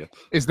goes for you.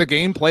 Is the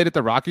game played at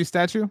the Rocky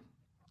statue?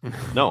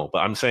 No, but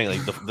I'm saying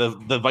like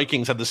the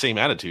Vikings had the same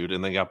attitude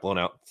and they got blown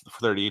out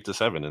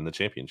 38-7 in the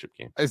championship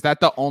game. Is that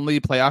the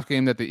only playoff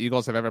game that the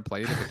Eagles have ever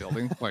played at the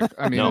building? Like,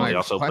 I mean, no, they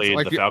also played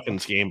the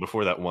Falcons game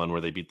before that one where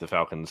they beat the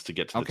Falcons to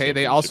get to the championship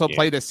they also game.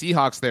 played the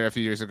Seahawks there a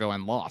few years ago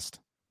and lost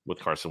with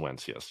Carson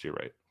Wentz. Yes, you're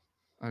right.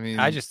 I mean,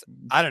 I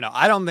don't know.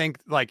 I don't think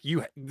like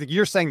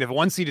you're saying that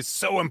 1 seed is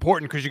so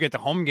important because you get the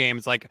home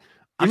games. Like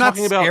I'm You're not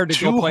talking about scared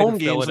to go 2 play home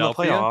games in the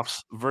Philadelphia.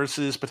 playoffs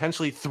versus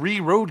potentially 3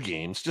 road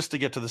games just to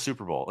get to the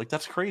Super Bowl. Like,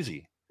 that's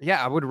crazy.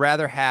 Yeah, I would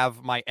rather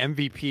have my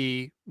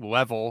MVP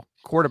level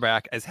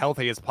quarterback as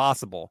healthy as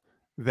possible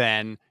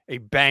than a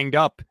banged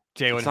up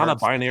Jalen Hurts. It's not a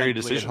binary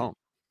potentially decision. at home.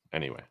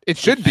 Anyway, It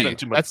should be.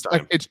 Too much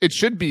time. It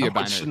should be a It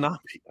binary. should not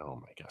be. Oh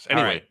my gosh. All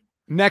Anyway, right.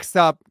 Next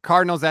up,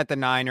 Cardinals at the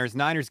Niners.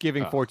 Niners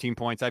giving 14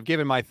 points. I've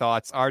given my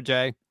thoughts.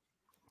 RJ.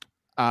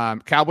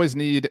 Cowboys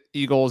need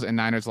Eagles and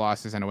Niners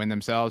losses and a win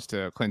themselves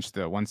to clinch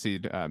the 1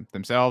 seed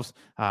themselves.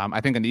 I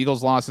think an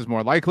Eagles loss is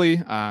more likely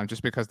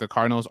just because the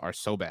Cardinals are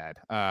so bad.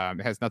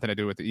 It has nothing to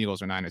do with the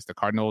Eagles or Niners. The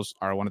Cardinals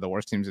are one of the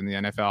worst teams in the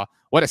NFL.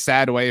 What a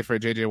sad way for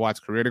JJ Watt's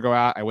career to go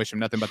out. I wish him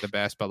nothing but the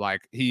best, but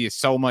like he is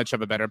so much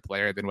of a better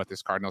player than what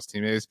this Cardinals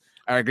team is.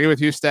 I agree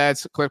with you,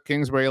 Stats. Cliff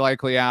Kingsbury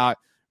likely out.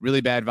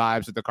 Really bad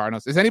vibes with the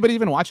Cardinals. Is anybody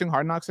even watching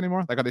Hard Knocks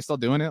anymore? Like, are they still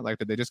doing it? Like,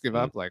 did they just give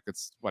up? Like,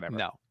 it's whatever.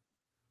 No.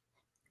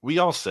 we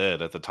all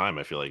said at the time,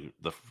 I feel like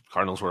the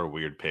Cardinals were a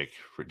weird pick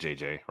for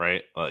JJ,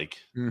 right? Like,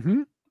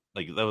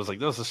 like that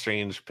was a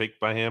strange pick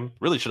by him.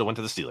 Really should have went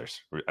to the Steelers.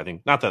 I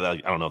think not that I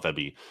don't know if that'd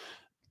be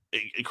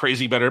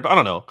crazy better, but I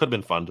don't know. Could have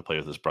been fun to play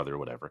with his brother or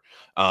whatever.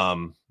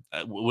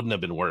 It wouldn't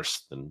have been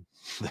worse than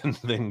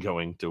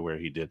going to where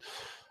he did.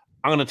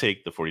 I'm going to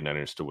take the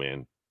 49ers to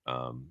win.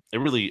 It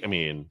really, I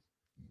mean,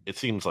 it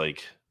seems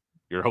like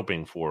you're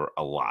hoping for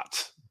a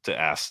lot to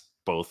ask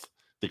both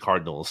the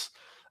Cardinals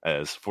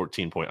as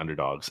 14-point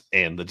underdogs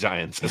and the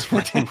Giants as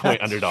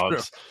 14-point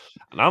underdogs.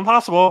 Not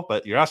impossible,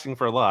 but you're asking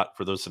for a lot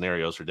for those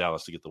scenarios for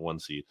Dallas to get the 1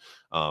 seed.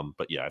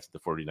 But yeah, I think the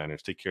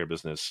 49ers take care of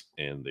business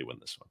and they win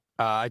this one.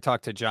 I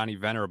talked to Johnny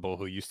Venerable,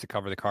 who used to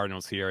cover the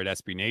Cardinals here at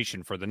SB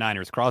Nation for the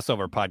Niners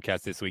crossover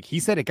podcast this week. He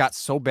said it got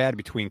so bad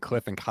between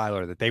Cliff and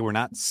Kyler that they were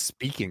not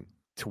speaking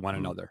to one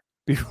another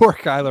before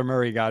Kyler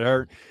Murray got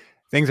hurt.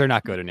 Things are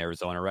not good in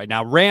Arizona right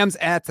now. Rams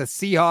at the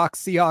Seahawks.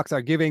 Seahawks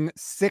are giving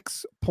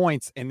 6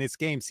 points in this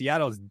game.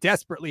 Seattle is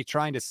desperately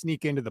trying to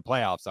sneak into the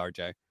playoffs,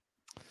 RJ.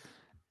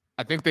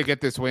 I think they get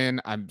this win.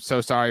 I'm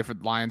so sorry for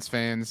Lions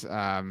fans.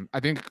 I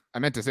think I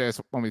meant to say this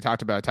when we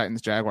talked about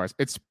Titans Jaguars.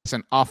 It's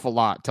an awful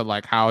lot to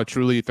like how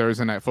truly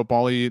Thursday Night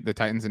Football-y the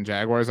Titans and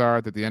Jaguars are,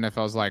 that the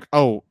NFL's like,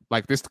 oh,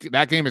 like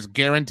that game is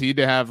guaranteed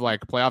to have like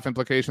playoff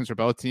implications for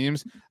both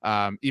teams.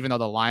 Even though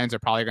the Lions are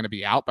probably going to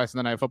be out by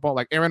Sunday Night Football.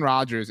 Like Aaron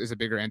Rodgers is a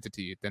bigger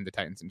entity than the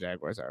Titans and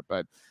Jaguars are.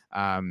 But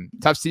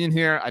tough scene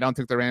here. I don't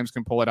think the Rams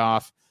can pull it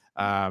off.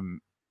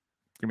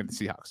 Give me the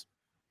Seahawks.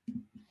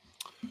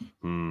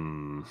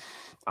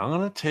 I'm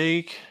going to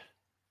take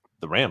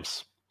the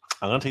Rams.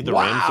 I'm going to take the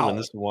Rams to win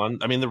this one.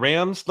 I mean, the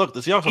Rams, look, the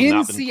Seahawks have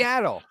not been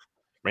Seattle.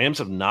 Rams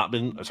have not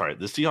been, sorry,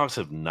 the Seahawks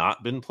have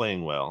not been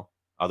playing well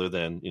other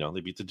than, you know, they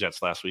beat the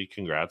Jets last week.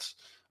 Congrats.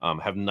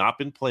 Have not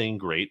been playing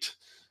great.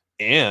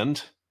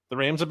 And the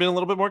Rams have been a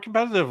little bit more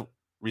competitive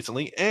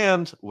recently.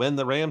 And when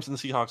the Rams and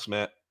the Seahawks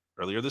met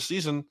earlier this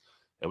season,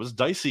 it was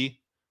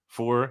dicey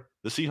for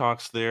the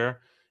Seahawks there,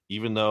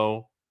 even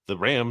though the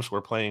Rams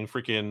were playing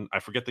freaking, I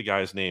forget the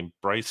guy's name,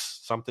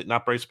 Bryce something,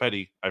 not Bryce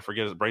Petty. I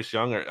forget it, Bryce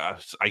Young, or I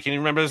can't even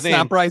remember his name.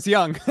 Not Bryce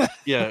Young.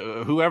 Yeah,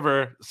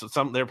 whoever. So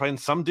they're playing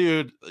some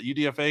dude,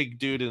 UDFA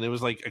dude, and it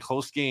was like a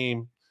close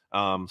game.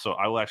 So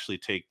I will actually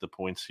take the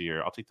points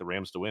here. I'll take the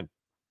Rams to win.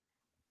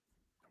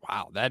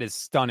 Wow, that is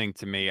stunning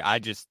to me. I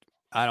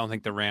don't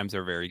think the Rams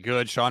are very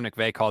good. Sean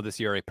McVay called this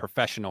year a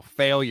professional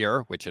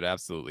failure, which it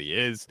absolutely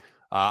is.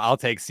 I'll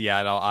take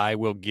Seattle. I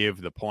will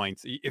give the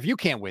points. If you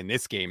can't win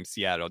this game,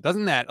 Seattle,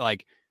 doesn't that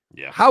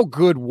how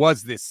good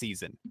was this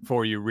season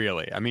for you,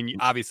 really? I mean,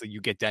 obviously you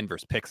get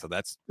Denver's pick, so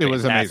it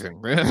was amazing.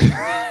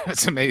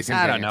 It's amazing.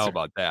 I don't know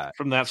about that.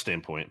 From that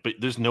standpoint, but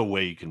there's no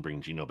way you can bring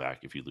Geno back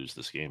if you lose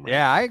this game. Right?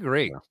 Yeah, I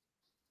agree.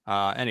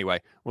 Yeah. Anyway,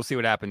 we'll see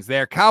what happens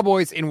there.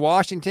 Cowboys in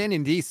Washington,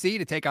 in D.C.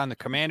 to take on the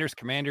Commanders.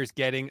 Commanders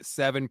getting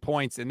 7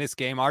 points in this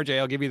game. RJ,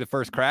 I'll give you the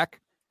first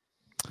crack.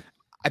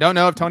 I don't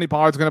know if Tony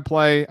Pollard's going to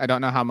play. I don't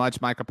know how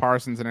much Micah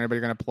Parsons and everybody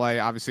are going to play.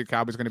 Obviously,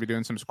 Cowboys going to be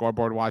doing some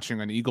scoreboard watching.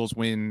 An Eagles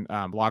win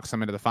locks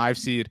them into the 5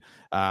 seed.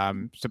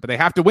 But they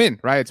have to win,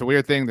 right? It's a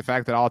weird thing, the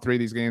fact that all 3 of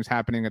these games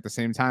happening at the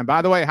same time.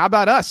 By the way, how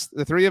about us?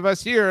 The 3 of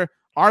us here,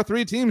 our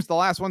 3 teams, the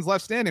last ones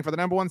left standing for the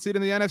number 1 seed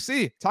in the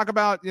NFC. Talk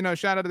about,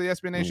 shout out to the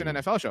SB Nation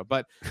NFL show.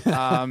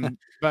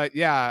 But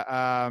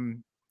yeah,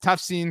 tough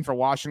scene for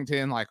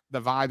Washington. Like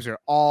the vibes are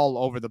all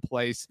over the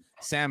place.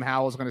 Sam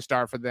Howell's going to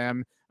start for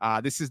them.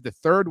 This is the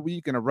 3rd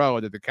week in a row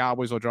that the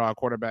Cowboys will draw a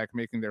quarterback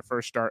making their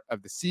first start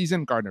of the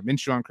season, Gardner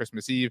Minshew on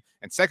Christmas Eve,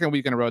 and 2nd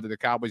week in a row that the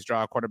Cowboys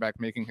draw a quarterback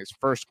making his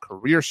first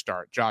career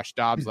start, Josh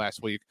Dobbs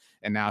last week,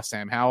 and now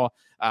Sam Howell.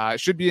 It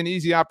should be an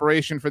easy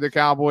operation for the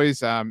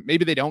Cowboys.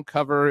 Maybe they don't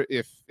cover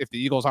if the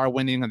Eagles are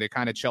winning and they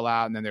kind of chill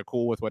out and then they're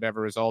cool with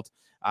whatever result.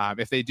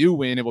 If they do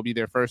win, it will be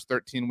their first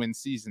 13-win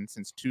season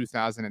since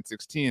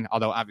 2016,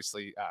 although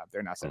obviously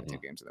they're not 17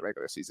 games in the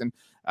regular season.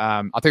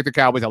 I'll take the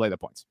Cowboys. I'll lay the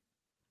points.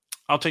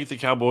 I'll take the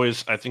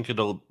Cowboys. I think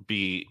it'll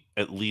be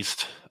at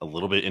least a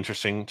little bit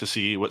interesting to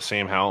see what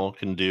Sam Howell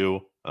can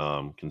do,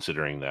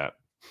 considering that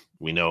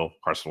We know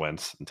Carson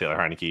Wentz and Taylor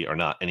Heineke are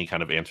not any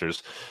kind of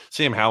answers.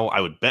 Sam Howell,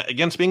 I would bet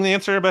against being the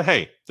answer, but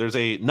hey, there's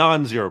a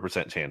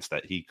non-0% chance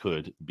that he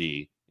could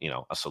be,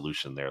 a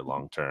solution there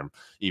long term,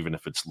 even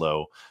if it's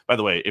low. By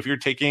the way, if you're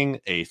taking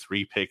a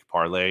 3-pick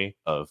parlay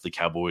of the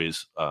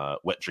Cowboys'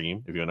 wet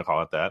dream, if you want to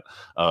call it that,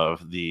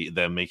 of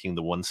them making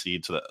the 1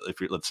 seed, so that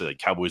if you're, let's say, like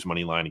Cowboys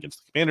money line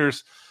against the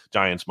Commanders,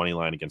 Giants money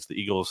line against the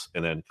Eagles,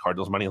 and then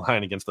Cardinals money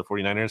line against the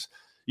 49ers,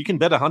 you can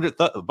bet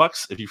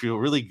 $100 if you feel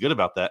really good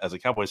about that as a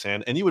Cowboys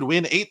fan, and you would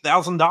win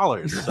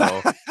 $8,000.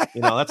 So,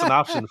 that's an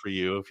option for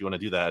you if you want to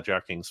do that at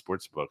DraftKings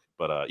Sportsbook.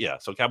 But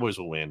so Cowboys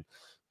will win,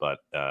 but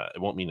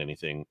it won't mean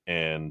anything,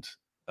 and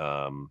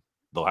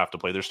they'll have to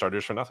play their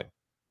starters for nothing.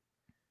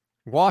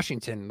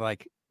 Washington,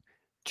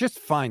 just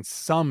find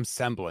some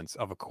semblance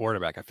of a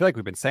quarterback. I feel like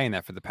we've been saying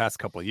that for the past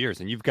couple of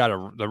years, and you've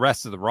got the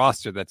rest of the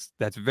roster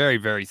that's very,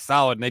 very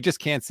solid, and they just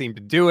can't seem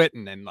to do it.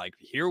 And then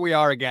here we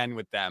are again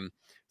with them.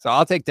 So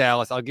I'll take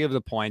Dallas. I'll give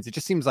the points. It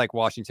just seems like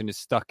Washington is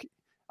stuck.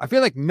 I feel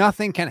like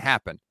nothing can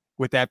happen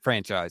with that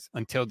franchise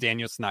until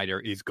Daniel Snyder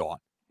is gone.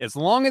 As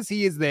long as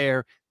he is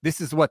there, this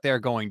is what they're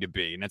going to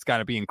be. And it's got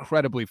to be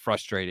incredibly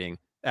frustrating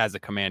as a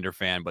Commander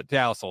fan, but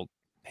Dallas will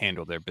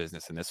handle their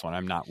business in this one.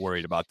 I'm not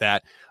worried about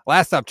that.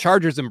 Last up,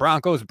 Chargers and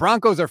Broncos.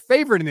 Broncos are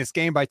favored in this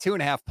game by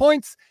 2.5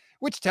 points,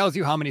 which tells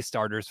you how many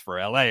starters for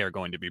LA are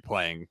going to be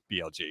playing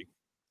BLG.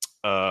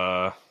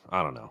 I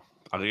don't know.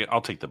 I'll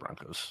take the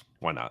Broncos.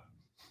 Why not?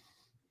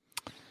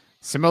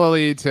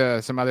 Similarly to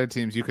some other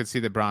teams, you could see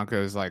the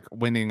Broncos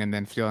winning and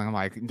then feeling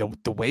like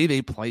the way they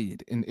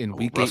played in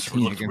week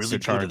 18 against the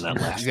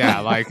Chargers.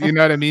 Yeah, you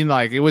know what I mean?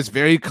 It was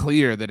very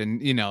clear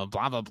that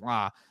blah, blah,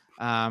 blah.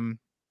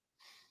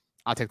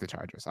 I'll take the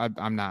Chargers.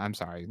 I'm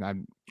sorry.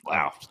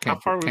 Wow. How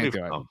far would we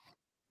come?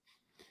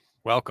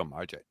 Welcome,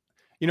 RJ.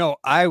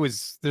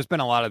 There's been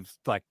a lot of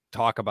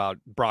talk about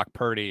Brock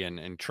Purdy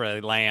and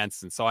Trey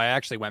Lance. And so I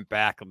actually went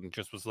back and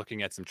just was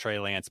looking at some Trey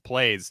Lance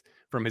plays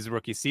from his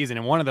rookie season.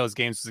 And one of those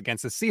games was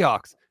against the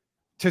Seahawks.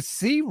 To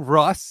see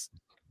Russ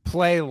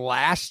play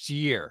last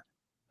year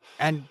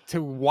and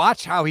to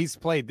watch how he's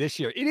played this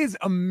year, it is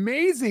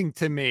amazing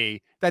to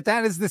me that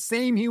is the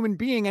same human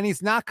being and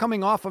he's not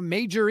coming off a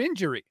major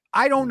injury.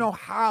 I don't know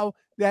how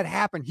that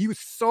happened. He was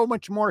so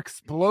much more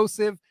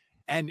explosive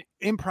and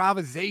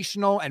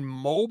improvisational and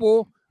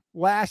mobile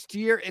last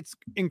year. It's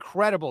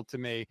incredible to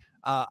me.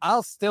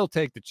 I'll still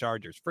take the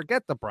Chargers.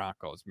 Forget the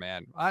Broncos,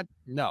 man.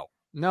 No.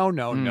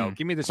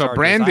 Give me the Chargers. So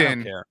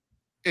Brandon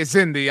is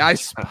in the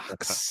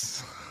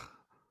icebox.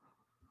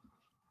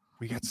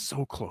 We got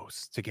so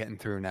close to getting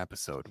through an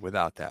episode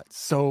without that.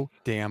 So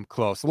damn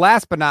close.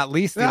 Last but not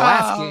least, the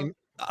last game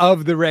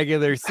of the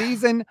regular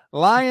season,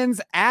 Lions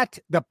at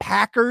the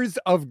Packers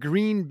of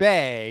Green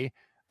Bay.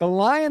 The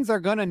Lions are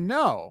going to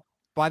know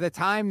by the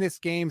time this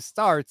game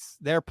starts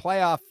their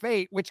playoff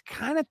fate, which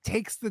kind of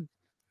takes the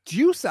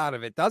juice out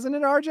of it, doesn't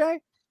it, RJ?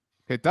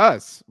 It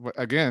does.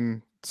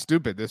 Again,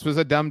 stupid. This was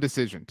a dumb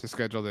decision to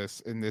schedule this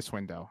in this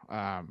window.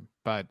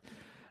 But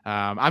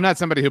I'm not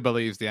somebody who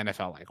believes the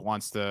NFL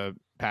wants the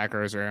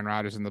Packers or Aaron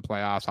Rodgers in the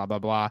playoffs, blah, blah,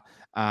 blah.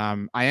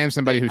 I am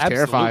somebody who's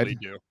terrified.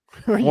 Do.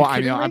 Well,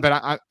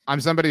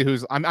 I'm somebody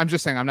who's I'm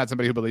just saying I'm not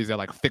somebody who believes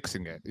they're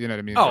fixing it. You know what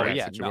I mean? Oh,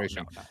 yeah.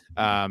 Situation.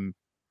 No.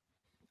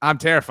 I'm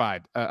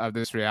terrified of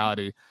this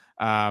reality.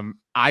 I'm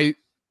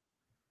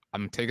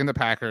taking the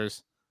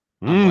Packers.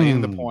 I'm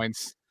laying the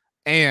points.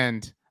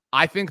 And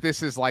I think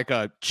this is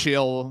a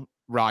chill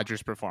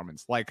Rodgers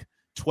performance.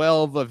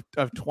 12 of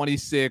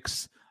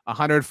 26,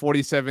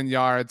 147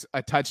 yards,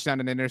 a touchdown,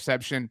 an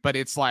interception. But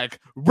it's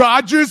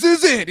Rodgers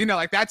is in.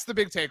 That's the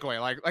big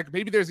takeaway.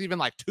 Maybe there's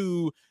even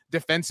 2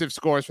 defensive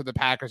scores for the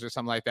Packers or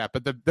something like that.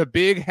 But the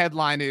big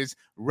headline is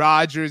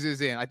Rodgers is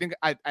in. I think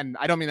I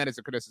don't mean that as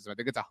a criticism. I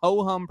think it's a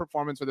ho-hum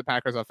performance for the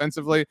Packers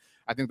offensively.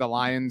 I think the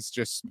Lions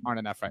just aren't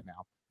enough right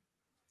now.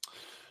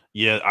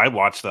 Yeah, I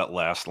watched that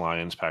last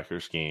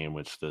Lions-Packers game,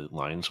 which the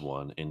Lions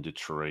won in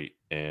Detroit.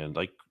 And,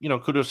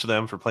 kudos to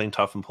them for playing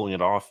tough and pulling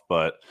it off.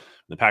 But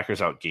the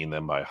Packers outgained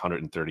them by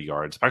 130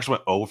 yards. The Packers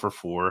went 0 for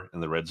 4 in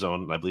the red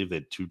zone. And I believe they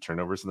had 2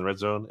 turnovers in the red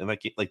zone. And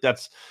that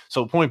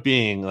game, point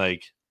being,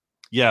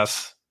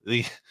 yes,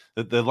 the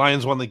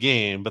Lions won the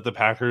game, but the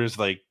Packers,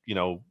 I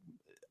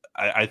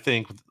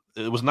think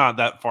it was not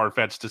that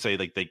far-fetched to say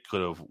they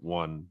could have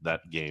won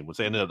that game, which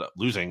they ended up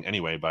losing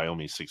anyway by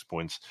only 6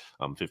 points,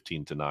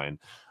 15-9.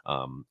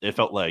 It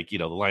felt like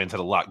the Lions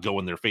had a lot go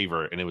in their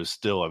favor, and it was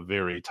still a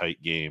very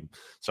tight game.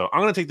 So I'm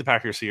going to take the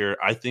Packers here.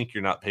 I think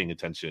you're not paying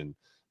attention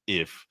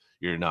if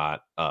you're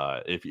not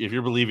if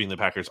you're believing the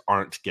Packers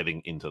aren't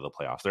getting into the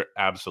playoffs. They're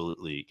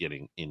absolutely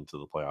getting into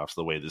the playoffs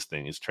the way this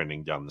thing is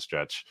trending down the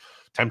stretch.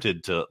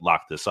 Tempted to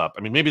lock this up.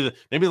 I mean, maybe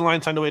the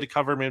Lions find a way to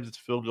cover. Maybe it's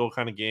a field goal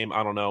kind of game.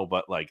 I don't know,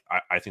 but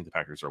I think the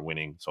Packers are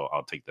winning, so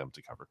I'll take them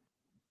to cover.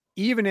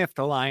 Even if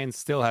the Lions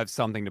still have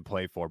something to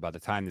play for by the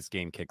time this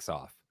game kicks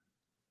off,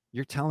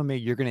 you're telling me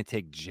you're going to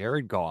take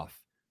Jared Goff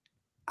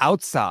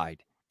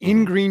outside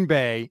in Green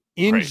Bay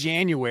in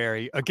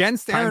January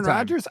against Aaron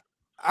Rodgers?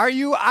 Are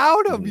you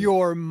out of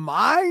your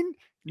mind?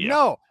 Yeah.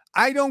 No,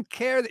 I don't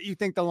care that you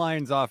think the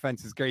Lions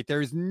offense is great.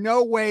 There's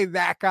no way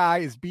that guy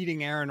is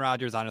beating Aaron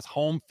Rodgers on his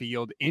home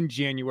field in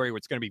January, where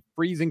it's going to be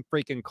freezing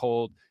freaking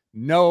cold.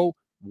 No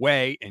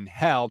way in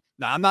hell.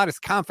 Now, I'm not as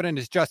confident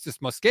as Justice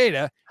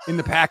Mosqueda in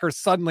the Packers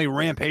suddenly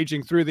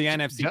rampaging through the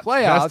NFC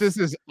playoffs. Justice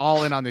is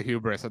all in on the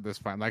hubris at this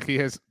point. Like, he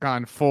has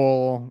gone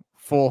full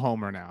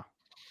homer now.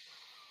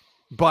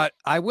 But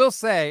I will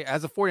say,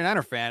 as a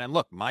 49er fan, and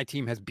look, my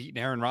team has beaten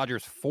Aaron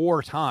Rodgers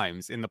 4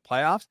 times in the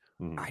playoffs.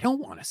 I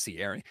don't want to see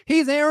Aaron.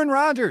 He's Aaron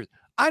Rodgers.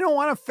 I don't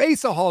want to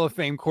face a Hall of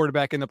Fame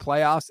quarterback in the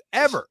playoffs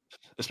ever.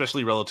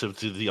 Especially relative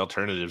to the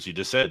alternatives you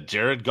just said,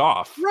 Jared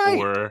Goff,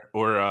 right?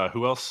 Or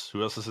who else?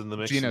 Who else is in the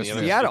mix? Geno Smith.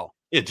 Seattle.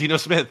 Yeah, Geno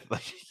Smith.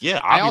 Like,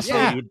 yeah,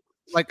 obviously.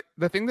 Like,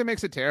 the thing that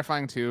makes it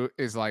terrifying too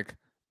is like,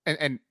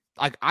 and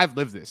like, I've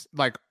lived this.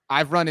 Like,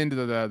 I've run into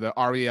the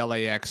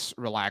RELAX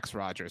relax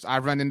Rodgers.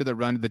 I've run into the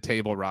run to the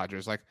table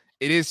Rodgers. Like,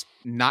 it is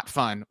not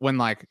fun when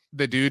like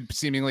the dude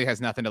seemingly has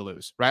nothing to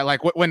lose, right?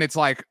 Like when it's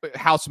like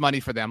house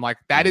money for them, like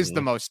that is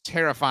the most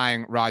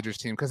terrifying Rodgers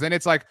team. Cause then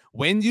it's like,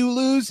 when you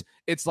lose,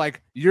 it's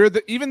like,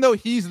 even though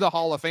he's the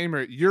Hall of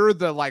Famer, you're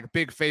the like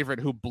big favorite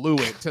who blew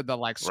it to the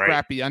like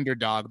scrappy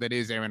underdog that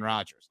is Aaron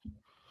Rodgers.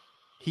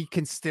 He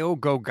can still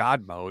go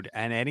God mode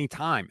at any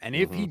time. And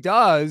if he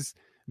does,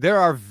 there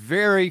are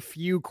very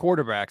few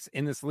quarterbacks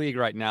in this league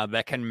right now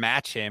that can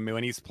match him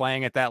when he's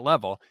playing at that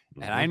level.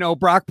 And I know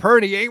Brock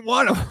Purdy ain't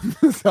one of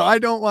them. So I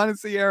don't want to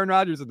see Aaron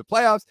Rodgers in the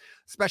playoffs,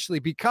 especially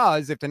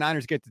because if the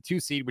Niners get the 2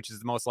 seed, which is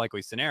the most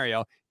likely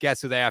scenario,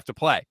 guess who they have to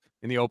play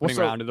in the opening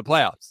round of the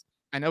playoffs?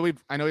 I know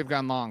we've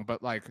gone long,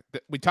 but like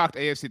we talked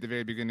AFC at the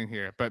very beginning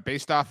here, but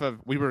based off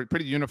of, we were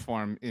pretty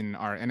uniform in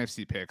our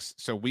NFC picks.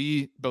 So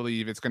we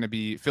believe it's going to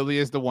be Philly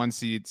is the 1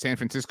 seed, San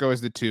Francisco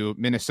is the 2,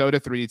 Minnesota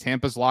 3,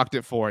 Tampa's locked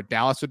at 4,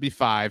 Dallas would be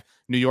 5,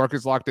 New York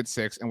is locked at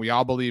 6, and we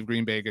all believe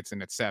Green Bay gets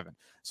in at 7.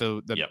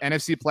 So the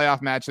NFC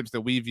playoff matchups that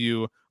we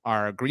view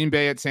are Green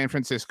Bay at San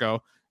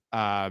Francisco,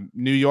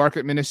 New York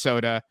at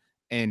Minnesota,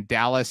 and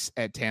Dallas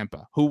at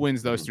Tampa. Who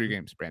wins those 3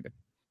 games, Brandon?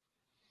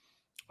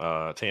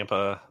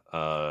 Tampa,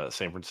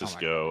 San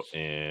Francisco,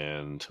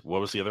 and what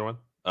was the other one?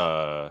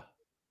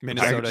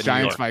 Minnesota,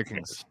 Giants,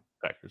 Vikings,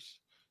 Packers.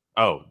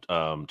 Oh,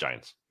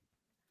 Giants.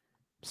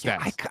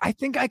 Yeah, I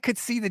think I could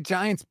see the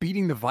Giants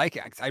beating the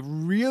Vikings. I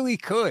really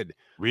could.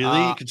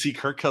 Really? You could see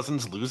Kirk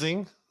Cousins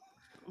losing?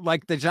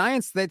 Like the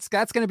Giants, that's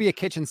going to be a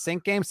kitchen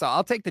sink game. So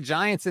I'll take the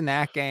Giants in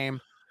that game.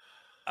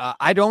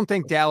 I don't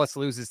think Dallas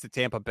loses to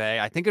Tampa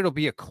Bay. I think it'll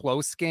be a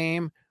close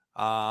game.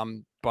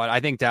 But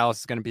I think Dallas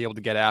is going to be able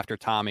to get after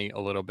Tommy a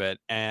little bit.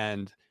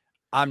 And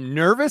I'm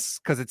nervous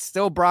because it's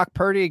still Brock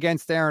Purdy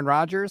against Aaron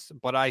Rodgers.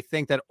 But I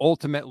think that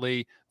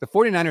ultimately the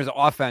 49ers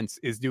offense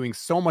is doing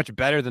so much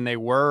better than they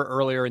were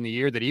earlier in the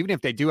year that even if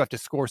they do have to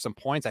score some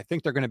points, I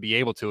think they're going to be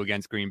able to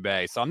against Green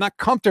Bay. So I'm not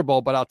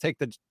comfortable, but I'll take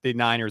the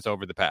Niners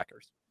over the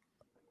Packers.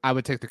 I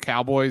would take the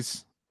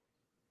Cowboys.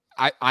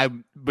 I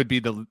would be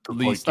the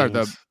least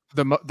Vikings. Or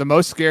the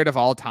most scared of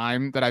all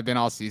time that I've been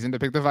all season to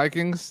pick the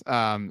Vikings,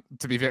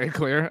 to be very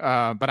clear.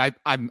 But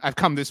I've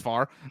come this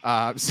far,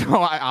 so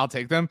I'll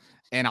take them,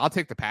 and I'll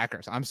take the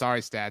Packers. I'm sorry,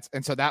 Stats.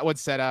 And so that would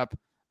set up,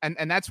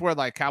 and that's where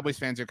like Cowboys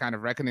fans are kind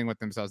of reckoning with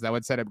themselves. That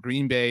would set up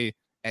Green Bay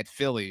at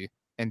Philly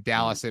and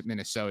Dallas at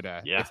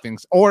Minnesota. Yeah.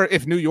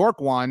 If New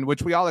York won,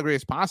 which we all agree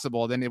is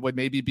possible, then it would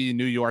maybe be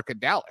New York at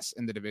Dallas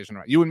in the division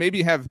round. You would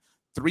maybe have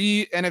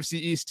 3 NFC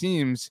East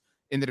teams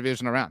in the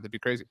divisional round. That'd be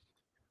crazy.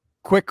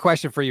 Quick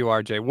question for you,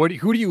 RJ.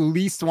 Who do you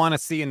least want to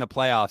see in the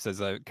playoffs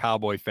as a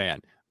Cowboy fan?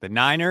 The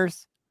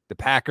Niners, the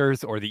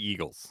Packers, or the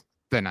Eagles?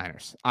 The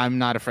Niners. I'm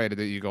not afraid of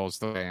the Eagles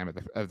the way I am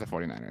of the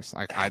 49ers.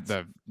 Like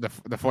the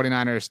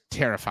 49ers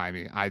terrify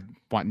me. I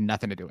want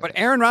nothing to do with it. But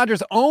Aaron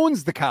Rodgers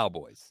owns the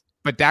Cowboys.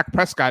 But Dak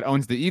Prescott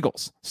owns the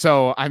Eagles.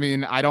 So I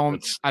mean, I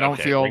don't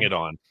feel. Bring it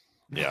on.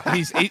 Yeah,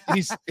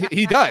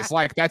 he does.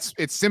 Like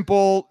it's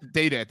simple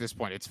data at this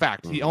point. It's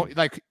fact. He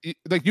like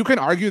you can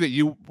argue that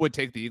you would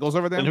take the Eagles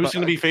over them. And who's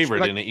going to be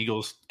favored in the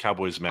Eagles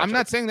Cowboys match? I'm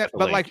not saying that,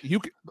 but like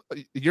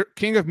you're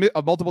king of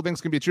multiple things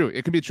can be true.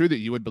 It can be true that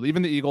you would believe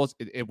in the Eagles.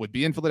 It would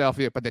be in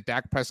Philadelphia, but that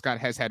Dak Prescott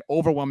has had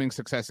overwhelming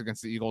success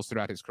against the Eagles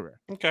throughout his career.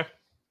 Okay.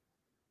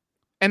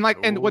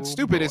 And what's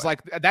stupid is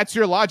like that's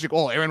your logic.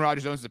 Oh, Aaron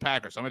Rodgers owns the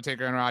Packers, so I'm going to take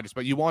Aaron Rodgers.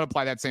 But you won't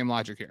apply that same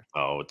logic here.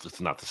 Oh,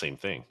 it's not the same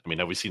thing. I mean,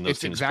 have we seen those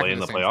teams play in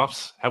the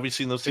playoffs? Have we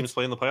seen those teams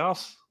play in the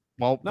playoffs?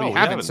 Well, no, we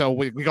haven't. So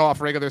we go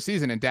off regular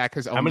season, and Dak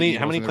has how many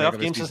playoff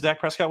games has Dak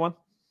Prescott won?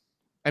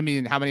 I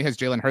mean, how many has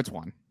Jalen Hurts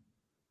won?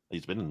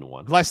 He's been in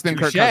one. Less than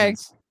Kirk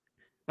Cousins.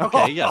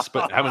 Okay, yes,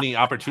 but how many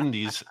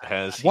opportunities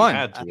has he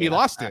had? He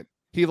lost it.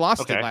 He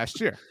lost it last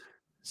year.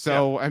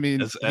 So, I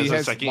mean, he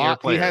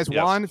has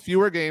won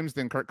fewer games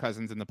than Kirk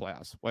Cousins in the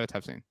playoffs. What a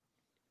tough scene.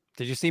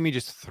 Did you see me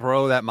just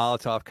throw that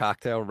Molotov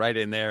cocktail right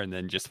in there and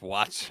then just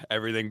watch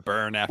everything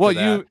burn after that?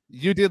 Well,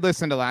 you did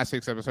listen to last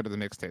week's episode of the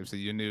mixtape, so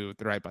you knew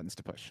the right buttons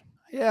to push.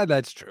 Yeah,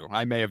 that's true.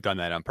 I may have done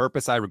that on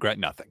purpose. I regret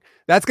nothing.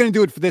 That's going to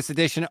do it for this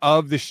edition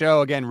of the show.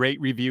 Again, rate,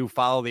 review,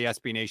 follow the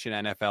SB Nation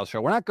NFL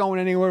show. We're not going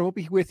anywhere. We'll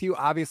be with you,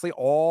 obviously,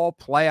 all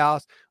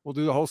playoffs. We'll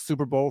do the whole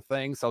Super Bowl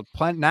thing. So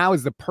now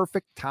is the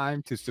perfect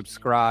time to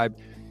subscribe.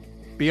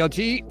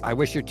 BLG, I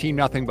wish your team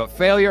nothing but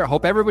failure.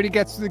 Hope everybody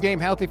gets to the game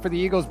healthy for the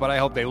Eagles, but I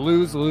hope they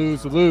lose.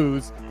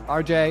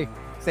 RJ,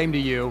 same to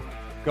you.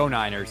 Go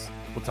Niners.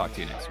 We'll talk to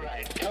you next week.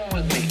 Come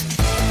with me.